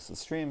to Andres'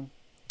 stream.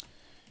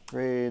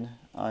 Raid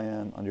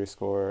IM_Andres.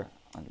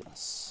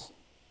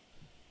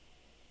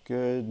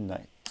 Good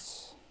night.